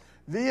Alabama.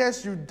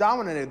 VSU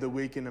dominated the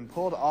weekend and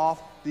pulled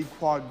off the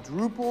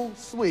quadruple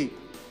sweep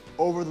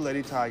over the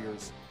Lady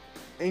Tigers.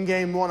 In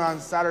Game 1 on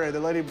Saturday, the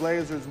Lady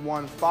Blazers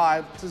won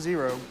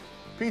 5-0.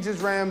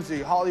 Peaches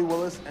Ramsey, Hollie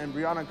Willis, and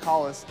Brianna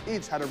Collis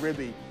each had a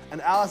ribby,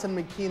 and Allison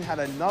McKean had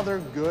another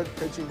good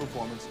pitching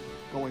performance,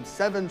 going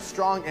 7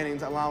 strong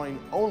innings, allowing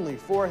only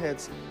 4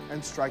 hits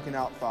and striking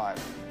out 5.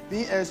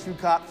 VSU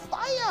caught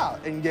fire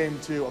in Game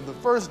 2 of the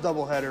first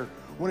doubleheader,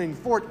 winning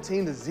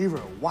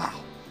 14-0. Wow.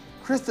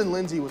 Kristen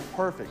Lindsay was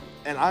perfect,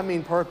 and I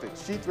mean perfect.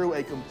 She threw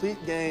a complete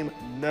game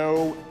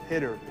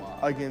no-hitter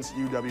against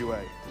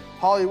UWA.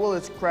 Hollie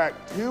Willis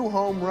cracked 2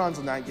 home runs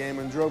in that game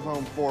and drove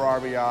home 4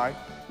 RBI.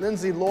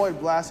 Lindsay Lloyd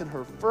blasted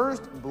her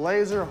first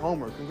Blazer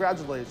homer,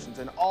 congratulations,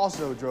 and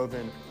also drove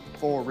in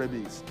 4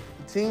 ribbies.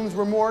 The teams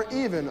were more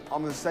even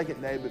on the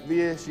second day, but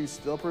VSU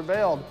still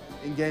prevailed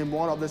in Game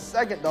 1 of the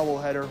second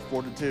doubleheader,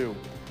 4-2.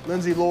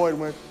 Lindsay Lloyd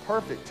went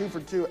perfect, 2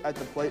 for 2 at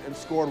the plate and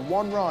scored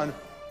 1 run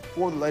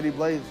for the Lady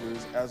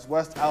Blazers, as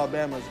West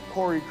Alabama's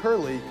Corey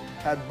Curley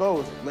had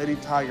both Lady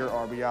Tiger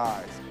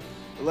RBIs.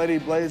 The Lady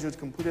Blazers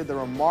completed the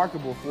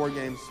remarkable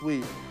 4-game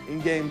sweep in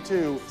Game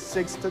 2,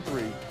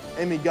 6-3.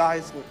 Amy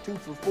Geis went 2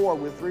 for 4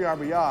 with 3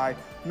 RBI,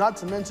 not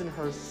to mention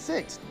her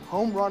 6th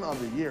home run of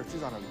the year.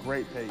 She's on a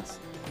great pace.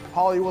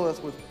 Hollie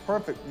Willis was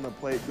perfect from the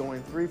plate,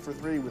 going 3 for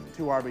 3 with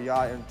 2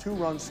 RBI and 2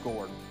 runs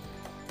scored.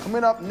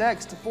 Coming up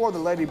next for the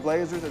Lady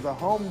Blazers is a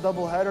home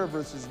doubleheader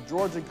versus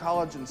Georgia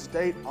College and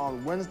State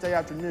on Wednesday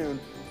afternoon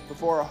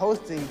before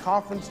hosting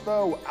conference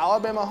foe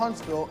Alabama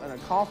Huntsville in a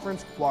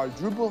conference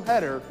quadruple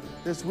header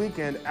this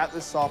weekend at the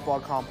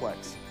softball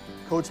complex.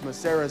 Coach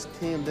Macera's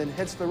team then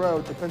hits the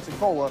road to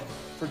Pensacola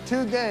for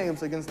 2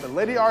 games against the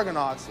Lady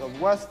Argonauts of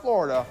West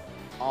Florida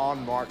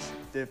on March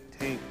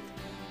 15th.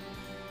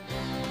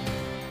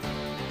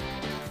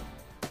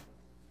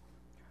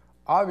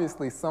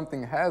 Obviously,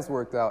 something has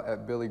worked out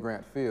at Billy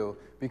Grant Field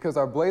because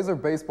our Blazer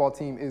baseball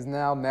team is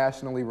now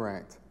nationally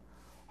ranked.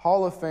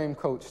 Hall of Fame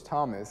coach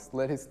Thomas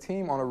led his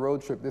team on a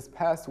road trip this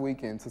past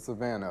weekend to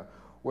Savannah,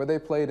 where they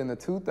played in the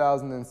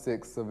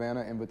 2006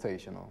 Savannah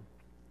Invitational.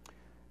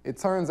 It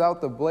turns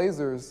out the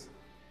Blazers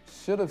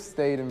should have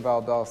stayed in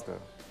Valdosta.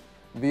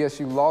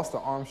 VSU lost to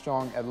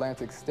Armstrong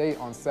Atlantic State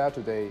on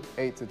Saturday,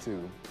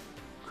 8-2.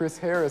 Chris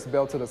Harris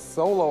belted a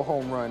solo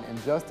home run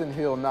and Justin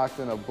Hill knocked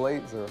in a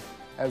Blazer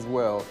as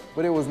well,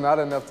 but it was not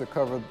enough to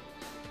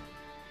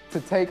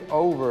take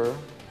over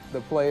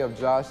the play of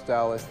Josh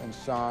Dallas and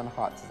Sean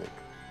Hotzik.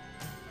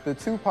 The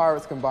 2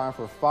 Pirates combined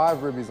for 5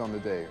 ribbies on the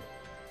day.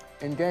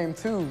 In Game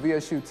 2,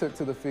 VSU took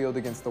to the field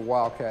against the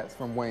Wildcats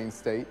from Wayne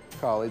State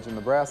College in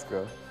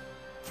Nebraska.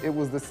 It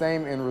was the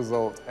same end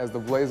result as the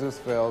Blazers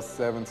fell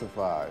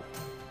 7-5.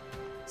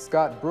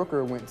 Scott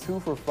Brooker went 2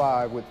 for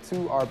 5 with 2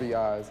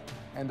 RBIs,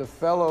 and a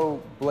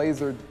fellow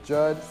Blazer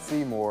Judd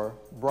Seymour,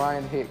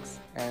 Brian Hicks,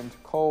 and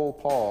Cole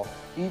Paul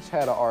each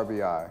had a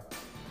RBI.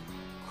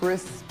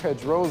 Chris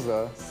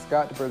Pedroza,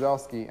 Scott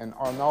Berdowski, and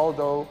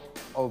Arnaldo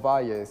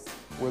Ovalles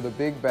were the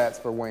big bats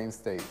for Wayne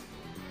State.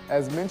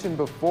 As mentioned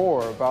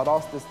before,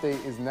 Valdosta State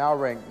is now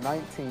ranked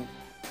 19th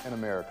in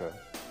America.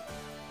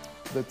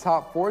 The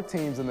top 4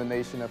 teams in the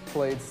nation have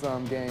played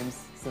some games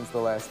since the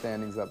last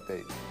standings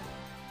update.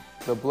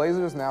 The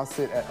Blazers now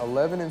sit at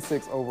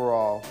 11-6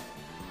 overall,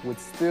 with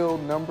still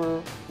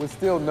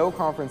no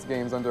conference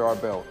games under our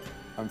belt,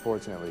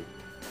 unfortunately.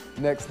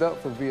 Next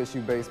up for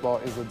VSU baseball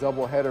is a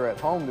doubleheader at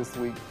home this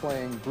week,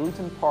 playing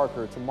Bruton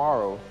Parker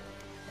tomorrow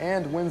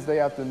and Wednesday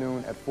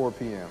afternoon at 4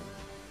 p.m.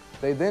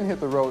 They then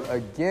hit the road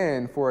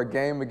again for a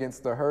game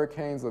against the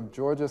Hurricanes of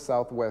Georgia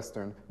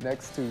Southwestern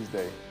next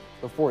Tuesday,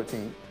 the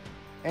 14th,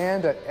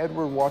 and at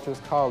Edward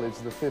Waters College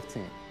the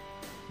 15th.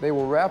 They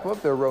will wrap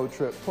up their road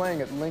trip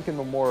playing at Lincoln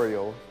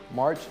Memorial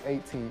March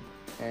 18th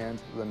and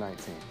the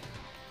 19th.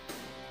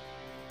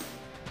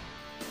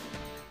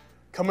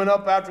 Coming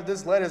up after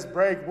this latest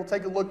break, we'll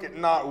take a look at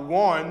not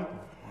one,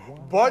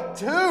 but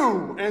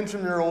two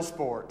intramural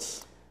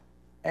sports.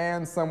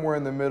 And somewhere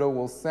in the middle,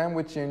 we'll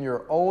sandwich in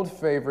your old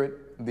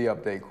favorite, the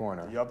Update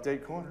Corner. The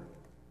Update Corner.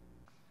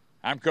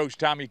 I'm Coach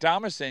Tommy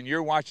Thomas, and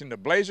you're watching the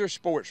Blazer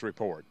Sports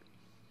Report.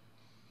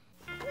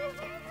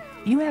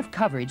 You have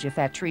coverage if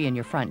that tree in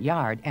your front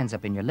yard ends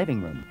up in your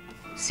living room.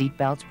 Seat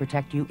belts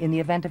protect you in the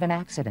event of an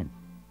accident.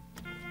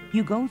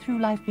 You go through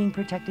life being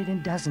protected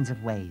in dozens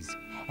of ways.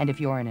 And if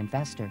you're an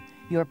investor,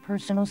 your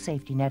personal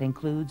safety net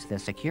includes the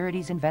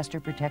Securities Investor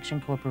Protection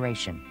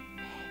Corporation.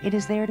 It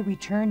is there to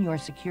return your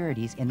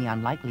securities in the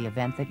unlikely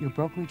event that your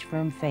brokerage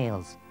firm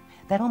fails.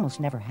 That almost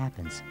never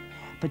happens.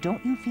 But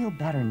don't you feel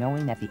better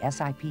knowing that the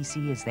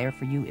SIPC is there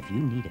for you if you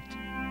need it?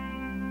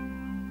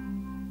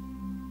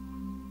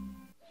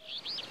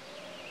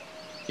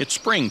 It's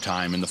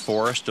springtime in the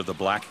forest of the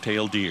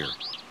black-tailed deer.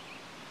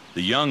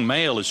 The young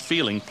male is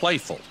feeling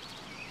playful.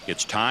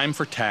 It's time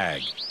for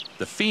tag.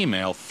 The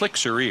female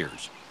flicks her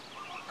ears.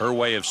 Her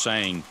way of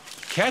saying,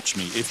 "Catch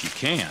me if you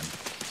can."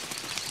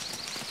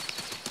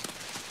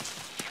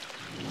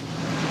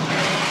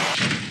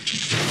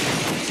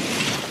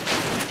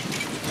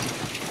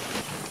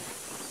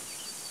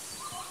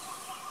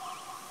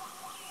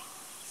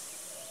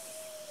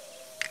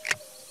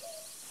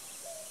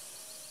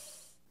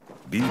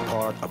 Be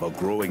part of a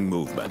growing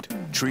movement.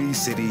 Tree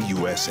City,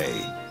 USA.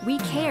 We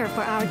care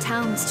for our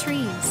town's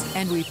trees.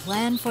 And we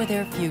plan for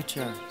their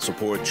future.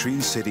 Support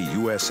Tree City,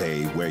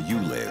 USA, where you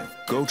live.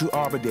 Go to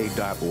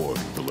arborday.org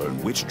to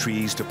learn which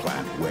trees to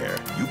plant where.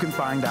 You can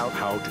find out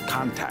how to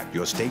contact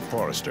your state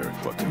forester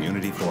for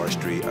community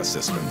forestry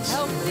assistance.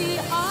 Help the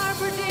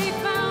Arbor Day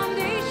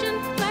Foundation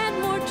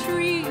plant more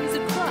trees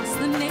across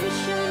the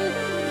nation.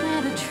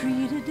 Plant a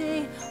tree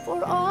today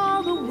for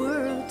all the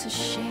world to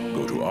share.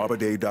 Go to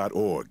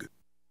arborday.org.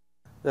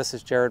 This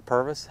is Jared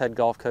Purvis, head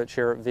golf coach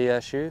here at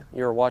VSU.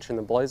 You're watching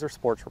the Blazer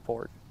Sports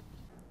Report.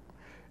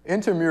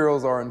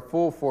 Intramurals are in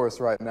full force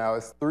right now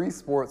as 3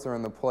 sports are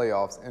in the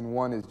playoffs and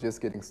 1 is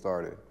just getting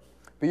started.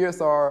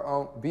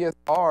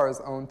 BSR's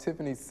own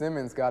Tiffany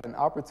Simmons got an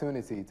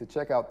opportunity to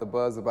check out the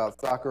buzz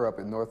about soccer up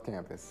at North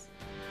Campus.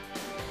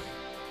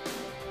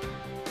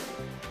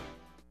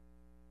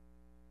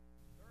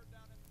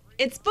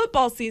 It's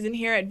football season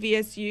here at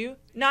VSU,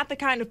 not the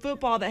kind of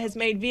football that has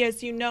made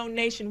VSU known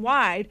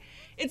nationwide.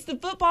 It's the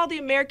football the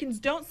Americans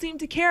don't seem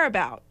to care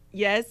about.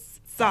 Yes,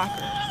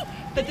 soccer.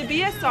 But the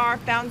BSR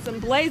found some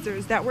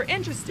Blazers that were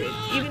interested.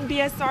 Even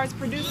BSR's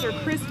producer,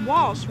 Chris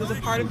Walsh, was a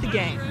part of the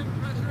game.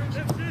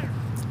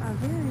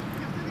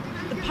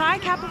 The Pi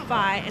Kappa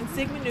Phi and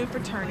Sigma Nu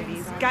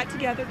fraternities got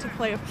together to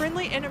play a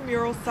friendly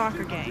intramural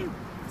soccer game.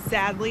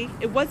 Sadly,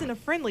 it wasn't a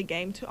friendly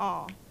game to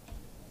all.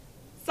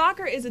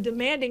 Soccer is a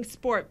demanding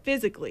sport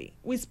physically.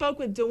 We spoke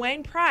with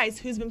Dwayne Price,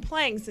 who's been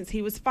playing since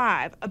he was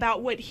 5,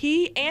 about what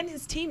he and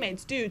his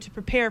teammates do to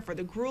prepare for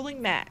the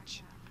grueling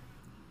match.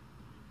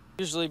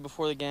 Usually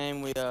before the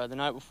game, the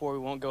night before, we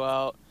won't go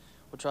out.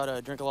 We'll try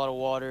to drink a lot of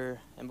water,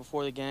 and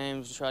before the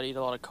games, we'll try to eat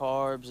a lot of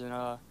carbs,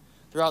 and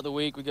throughout the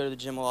week, we go to the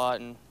gym a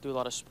lot and do a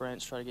lot of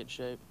sprints, try to get in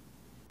shape.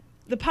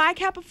 The Pi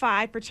Kappa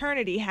Phi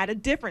fraternity had a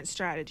different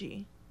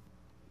strategy.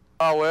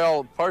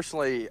 Well,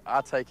 personally,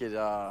 I take it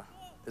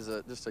as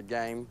just a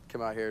game,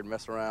 come out here and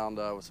mess around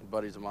with some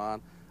buddies of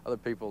mine. Other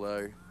people,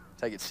 though,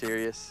 take it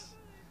serious.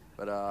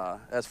 But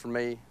as for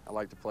me, I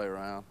like to play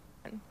around.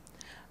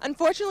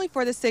 Unfortunately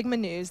for the Sigma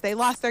News, they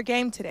lost their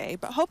game today,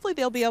 but hopefully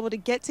they'll be able to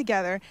get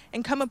together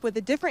and come up with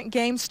a different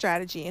game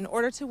strategy in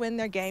order to win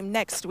their game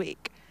next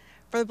week.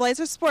 For the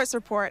Blazer Sports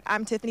Report,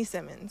 I'm Tiffany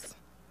Simmons.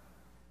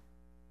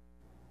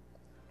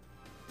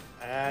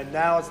 And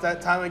now it's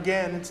that time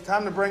again. It's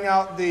time to bring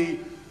out the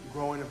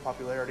growing in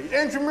popularity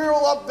Intramural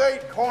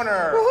Update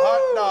Corner.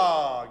 Hot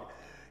dog.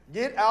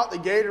 Get out the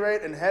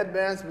Gatorade and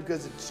headbands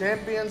because the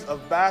champions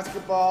of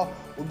basketball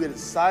will be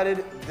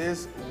decided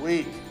this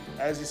week.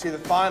 As you see, the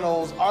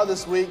finals are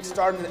this week,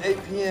 starting at 8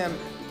 p.m.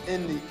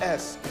 in the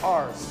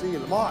SRC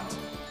Lamont.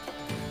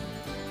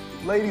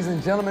 Ladies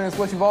and gentlemen, it's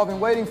what you've all been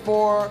waiting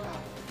for.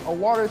 A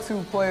water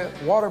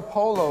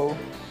polo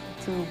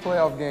 2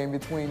 playoff game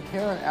between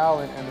Karen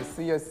Allen and the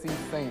CSC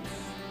Saints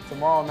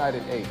tomorrow night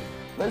at 8.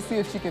 Let's see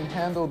if she can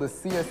handle the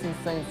CSC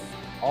Saints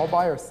all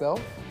by herself.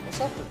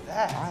 What's up with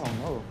that? I don't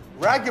know.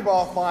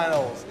 Racquetball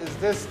finals is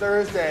this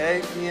Thursday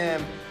at 8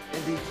 p.m.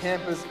 in the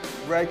Campus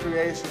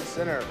Recreation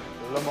Center,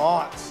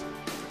 Lamont.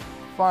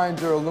 find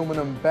your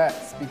aluminum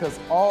bats because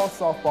all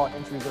softball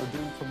entries are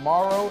due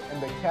tomorrow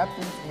and the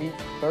captains meet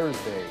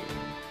Thursday.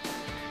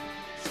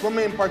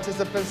 Swimming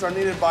participants are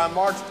needed by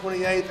March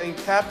 28th and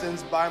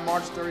captains by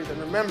March 30th. And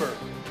remember,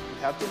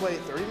 you have to wait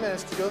 30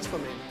 minutes to go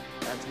swimming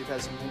after you've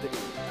had something to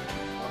eat.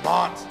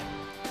 Lamont.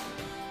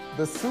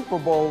 The Super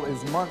Bowl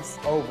is months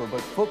over,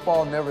 but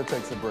football never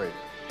takes a break.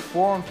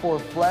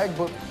 4-on-4 flag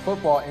book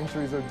football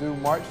entries are due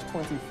March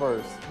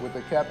 21st, with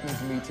the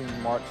captains meeting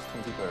March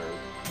 23rd.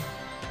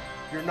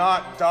 You're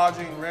not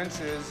dodging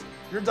wrenches,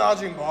 you're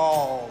dodging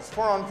balls.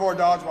 4-on-4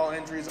 dodgeball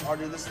entries are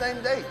due the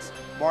same dates,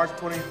 March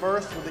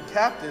 21st, with the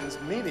captains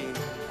meeting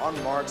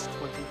on March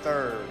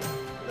 23rd.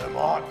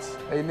 Lamont.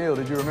 Hey Neal,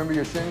 did you remember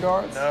your shin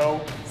guards? No.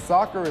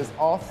 Soccer is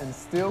off and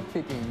still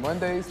kicking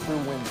Mondays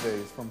through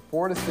Wednesdays from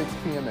 4 to 6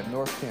 p.m. at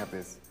North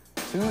Campus.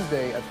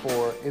 Tuesday at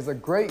 4 is a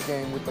great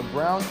game with the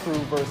Brown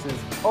crew versus,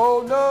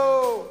 oh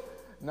no,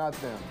 not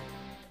them.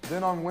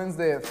 Then on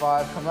Wednesday at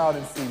 5, come out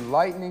and see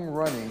Lightning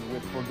running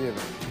with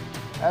Forgiven.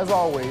 As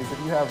always, if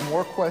you have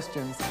more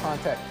questions,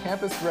 contact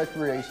Campus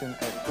Recreation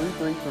at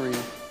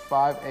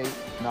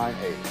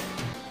 333-5898.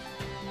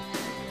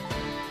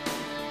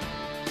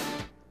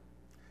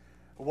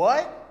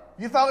 What?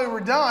 You thought we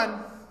were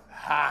done?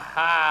 Ha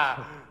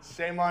ha!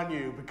 Shame on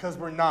you, because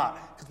we're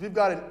not. Because we've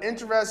got an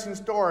interesting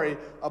story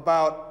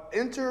about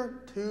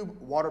inter-tube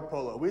water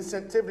polo. We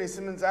sent Tiffany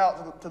Simmons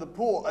out to the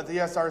pool at the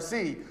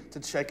SRC to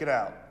check it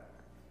out.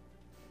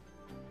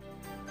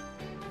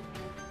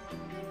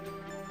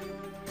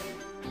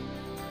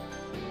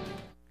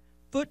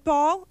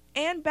 Football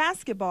and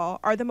basketball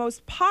are the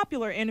most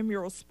popular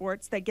intramural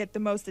sports that get the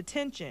most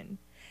attention.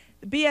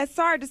 The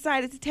BSR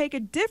decided to take a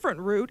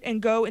different route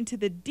and go into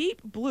the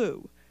deep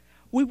blue.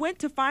 We went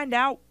to find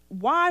out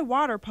why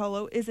water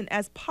polo isn't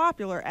as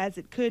popular as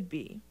it could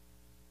be.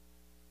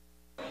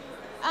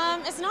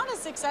 It's not as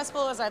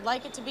successful as I'd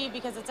like it to be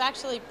because it's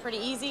actually pretty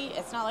easy.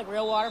 It's not like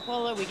real water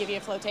polo. We give you a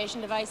flotation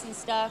device and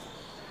stuff.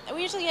 And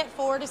we usually get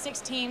 4 to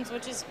 6 teams,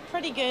 which is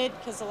pretty good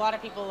because a lot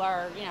of people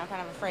are,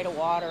 kind of afraid of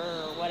water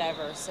or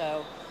whatever.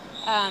 So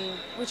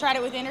we tried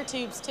it with inner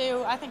tubes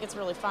too. I think it's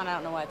really fun. I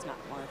don't know why it's not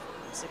more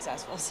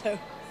successful. So.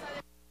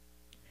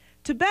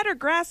 To better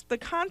grasp the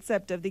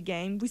concept of the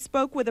game, we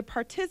spoke with a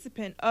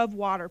participant of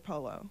water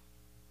polo.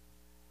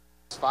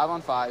 It's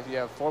 5-on-5. You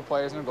have 4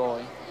 players and a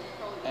goalie,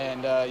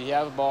 and you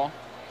have a ball,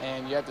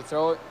 and you have to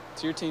throw it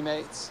to your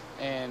teammates.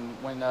 And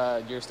when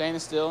you're standing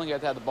still, you have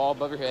to have the ball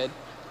above your head.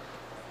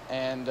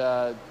 And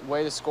the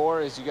way to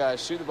score is you got to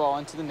shoot the ball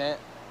into the net,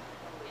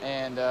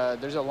 and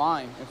there's a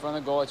line in front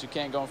of the goal that you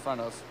can't go in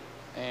front of,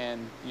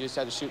 and you just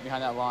have to shoot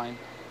behind that line.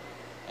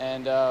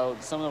 And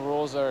some of the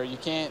rules are you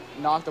can't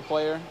knock the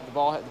player.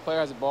 The player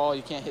has the ball.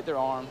 You can't hit their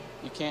arm.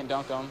 You can't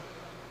dunk them.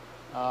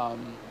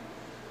 And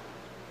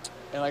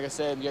like I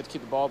said, you have to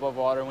keep the ball above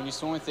water. When you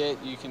swim with it,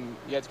 you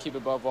have to keep it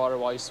above water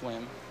while you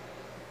swim.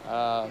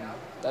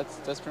 That's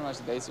pretty much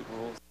the basic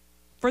rules.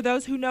 For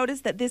those who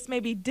noticed that this may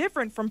be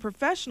different from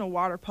professional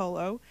water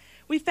polo,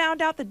 we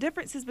found out the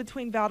differences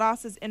between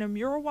Valdosta's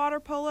intramural water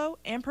polo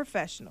and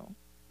professional.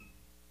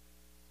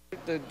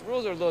 The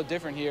rules are a little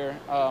different here.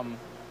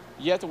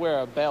 You have to wear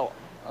a belt,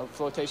 a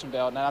flotation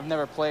belt, and I've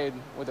never played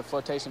with a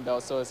flotation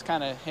belt, so it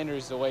kind of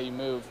hinders the way you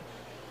move.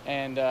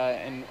 And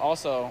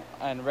also,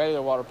 in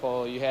regular water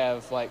polo, you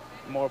have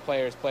more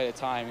players play at a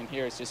time, and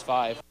here it's just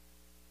 5.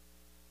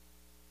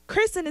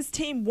 Chris and his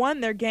team won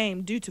their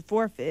game due to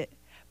forfeit,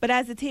 but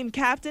as a team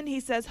captain, he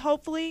says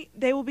hopefully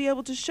they will be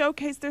able to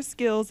showcase their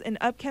skills in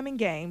upcoming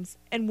games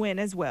and win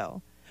as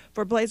well.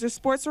 For Blazer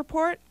Sports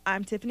Report,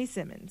 I'm Tiffany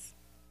Simmons.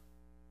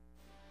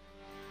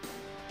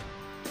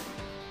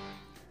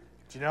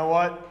 Do you know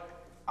what?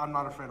 I'm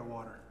not afraid of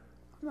water.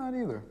 I'm not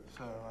either.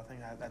 So I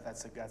think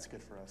that's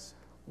good for us.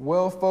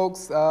 Well,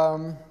 folks,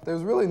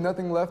 there's really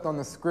nothing left on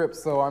the script,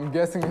 so I'm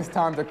guessing it's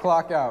time to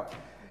clock out.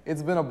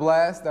 It's been a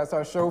blast. That's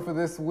our show for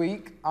this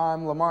week.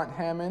 I'm Lamont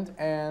Hammond,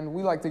 and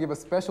we like to give a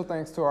special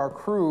thanks to our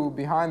crew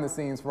behind the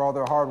scenes for all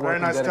their hard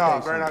work and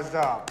dedication. Very nice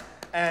job.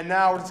 And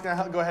now we're just going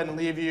to go ahead and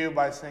leave you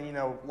by saying,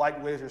 like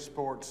Blazer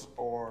Sports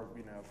or,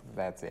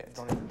 That's it.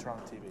 Don't even turn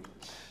on the TV.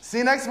 See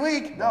you next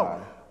week.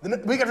 No,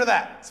 the week after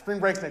that. Spring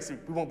break's next week.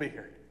 We won't be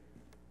here.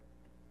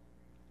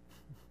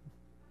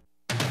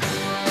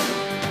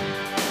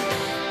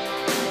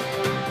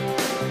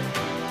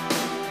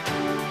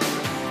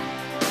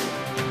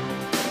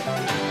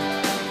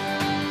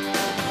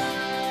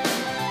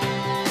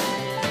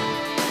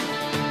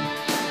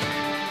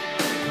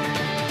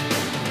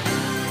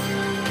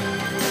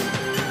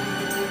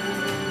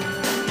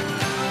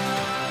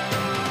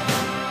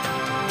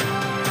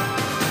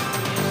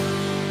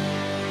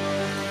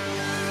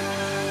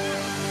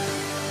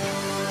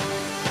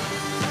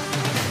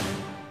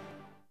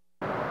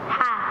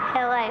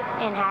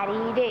 And how do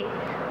you do?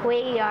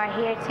 We are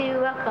here to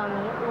welcome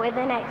you with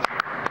the next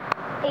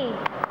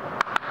E-L-L-O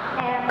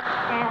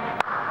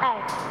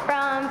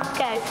from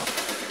Scope.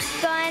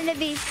 Going to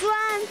be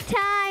swim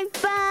time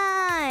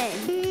fun.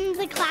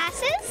 The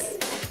classes?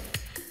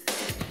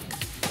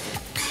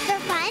 They're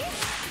fun.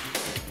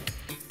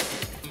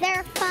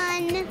 They're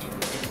fun.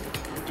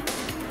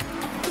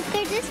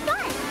 is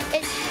fun.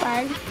 It's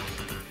fun.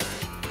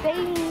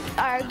 They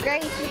are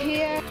great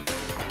here.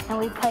 And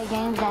we play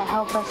games that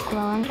help us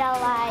learn. I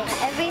like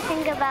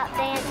everything about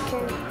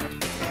dancing.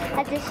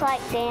 I just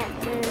like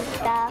dancing and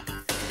stuff.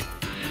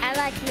 I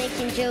like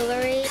making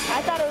jewelry.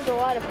 I thought it was a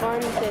lot of fun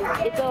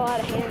because it's a lot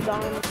of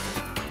hands-on.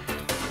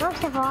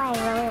 Most of all, I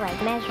really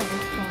like measuring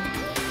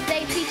things.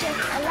 They teach us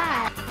a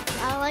lot.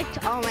 I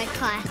liked all my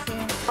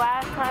classes.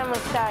 Last time we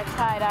started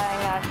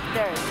tie-dyeing our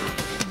shirts.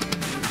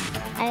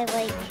 I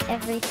like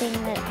everything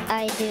that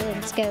I do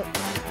in Scope.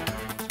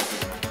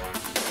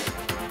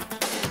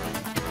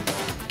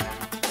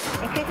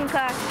 In cooking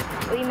class,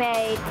 we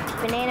made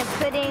banana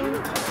pudding,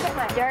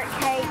 dirt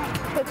cake,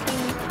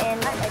 cookies,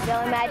 and a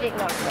jelly magic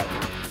milkshake.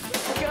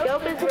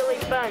 Scope is really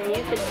fun.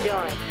 You should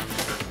join.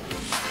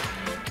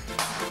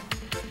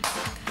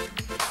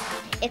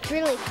 It's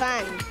really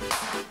fun.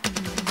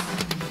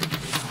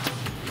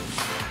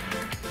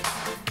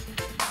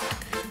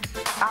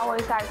 I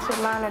always like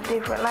to learn a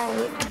different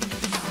language.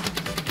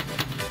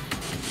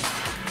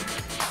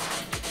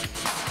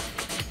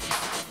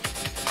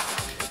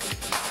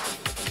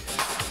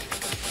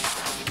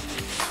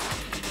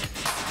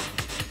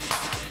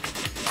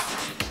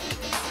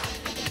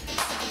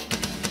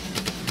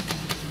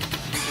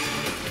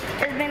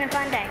 It's been a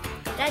fun day.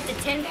 That's a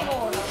 10-4.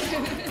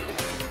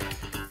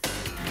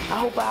 I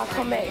hope I'll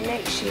come back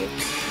next year.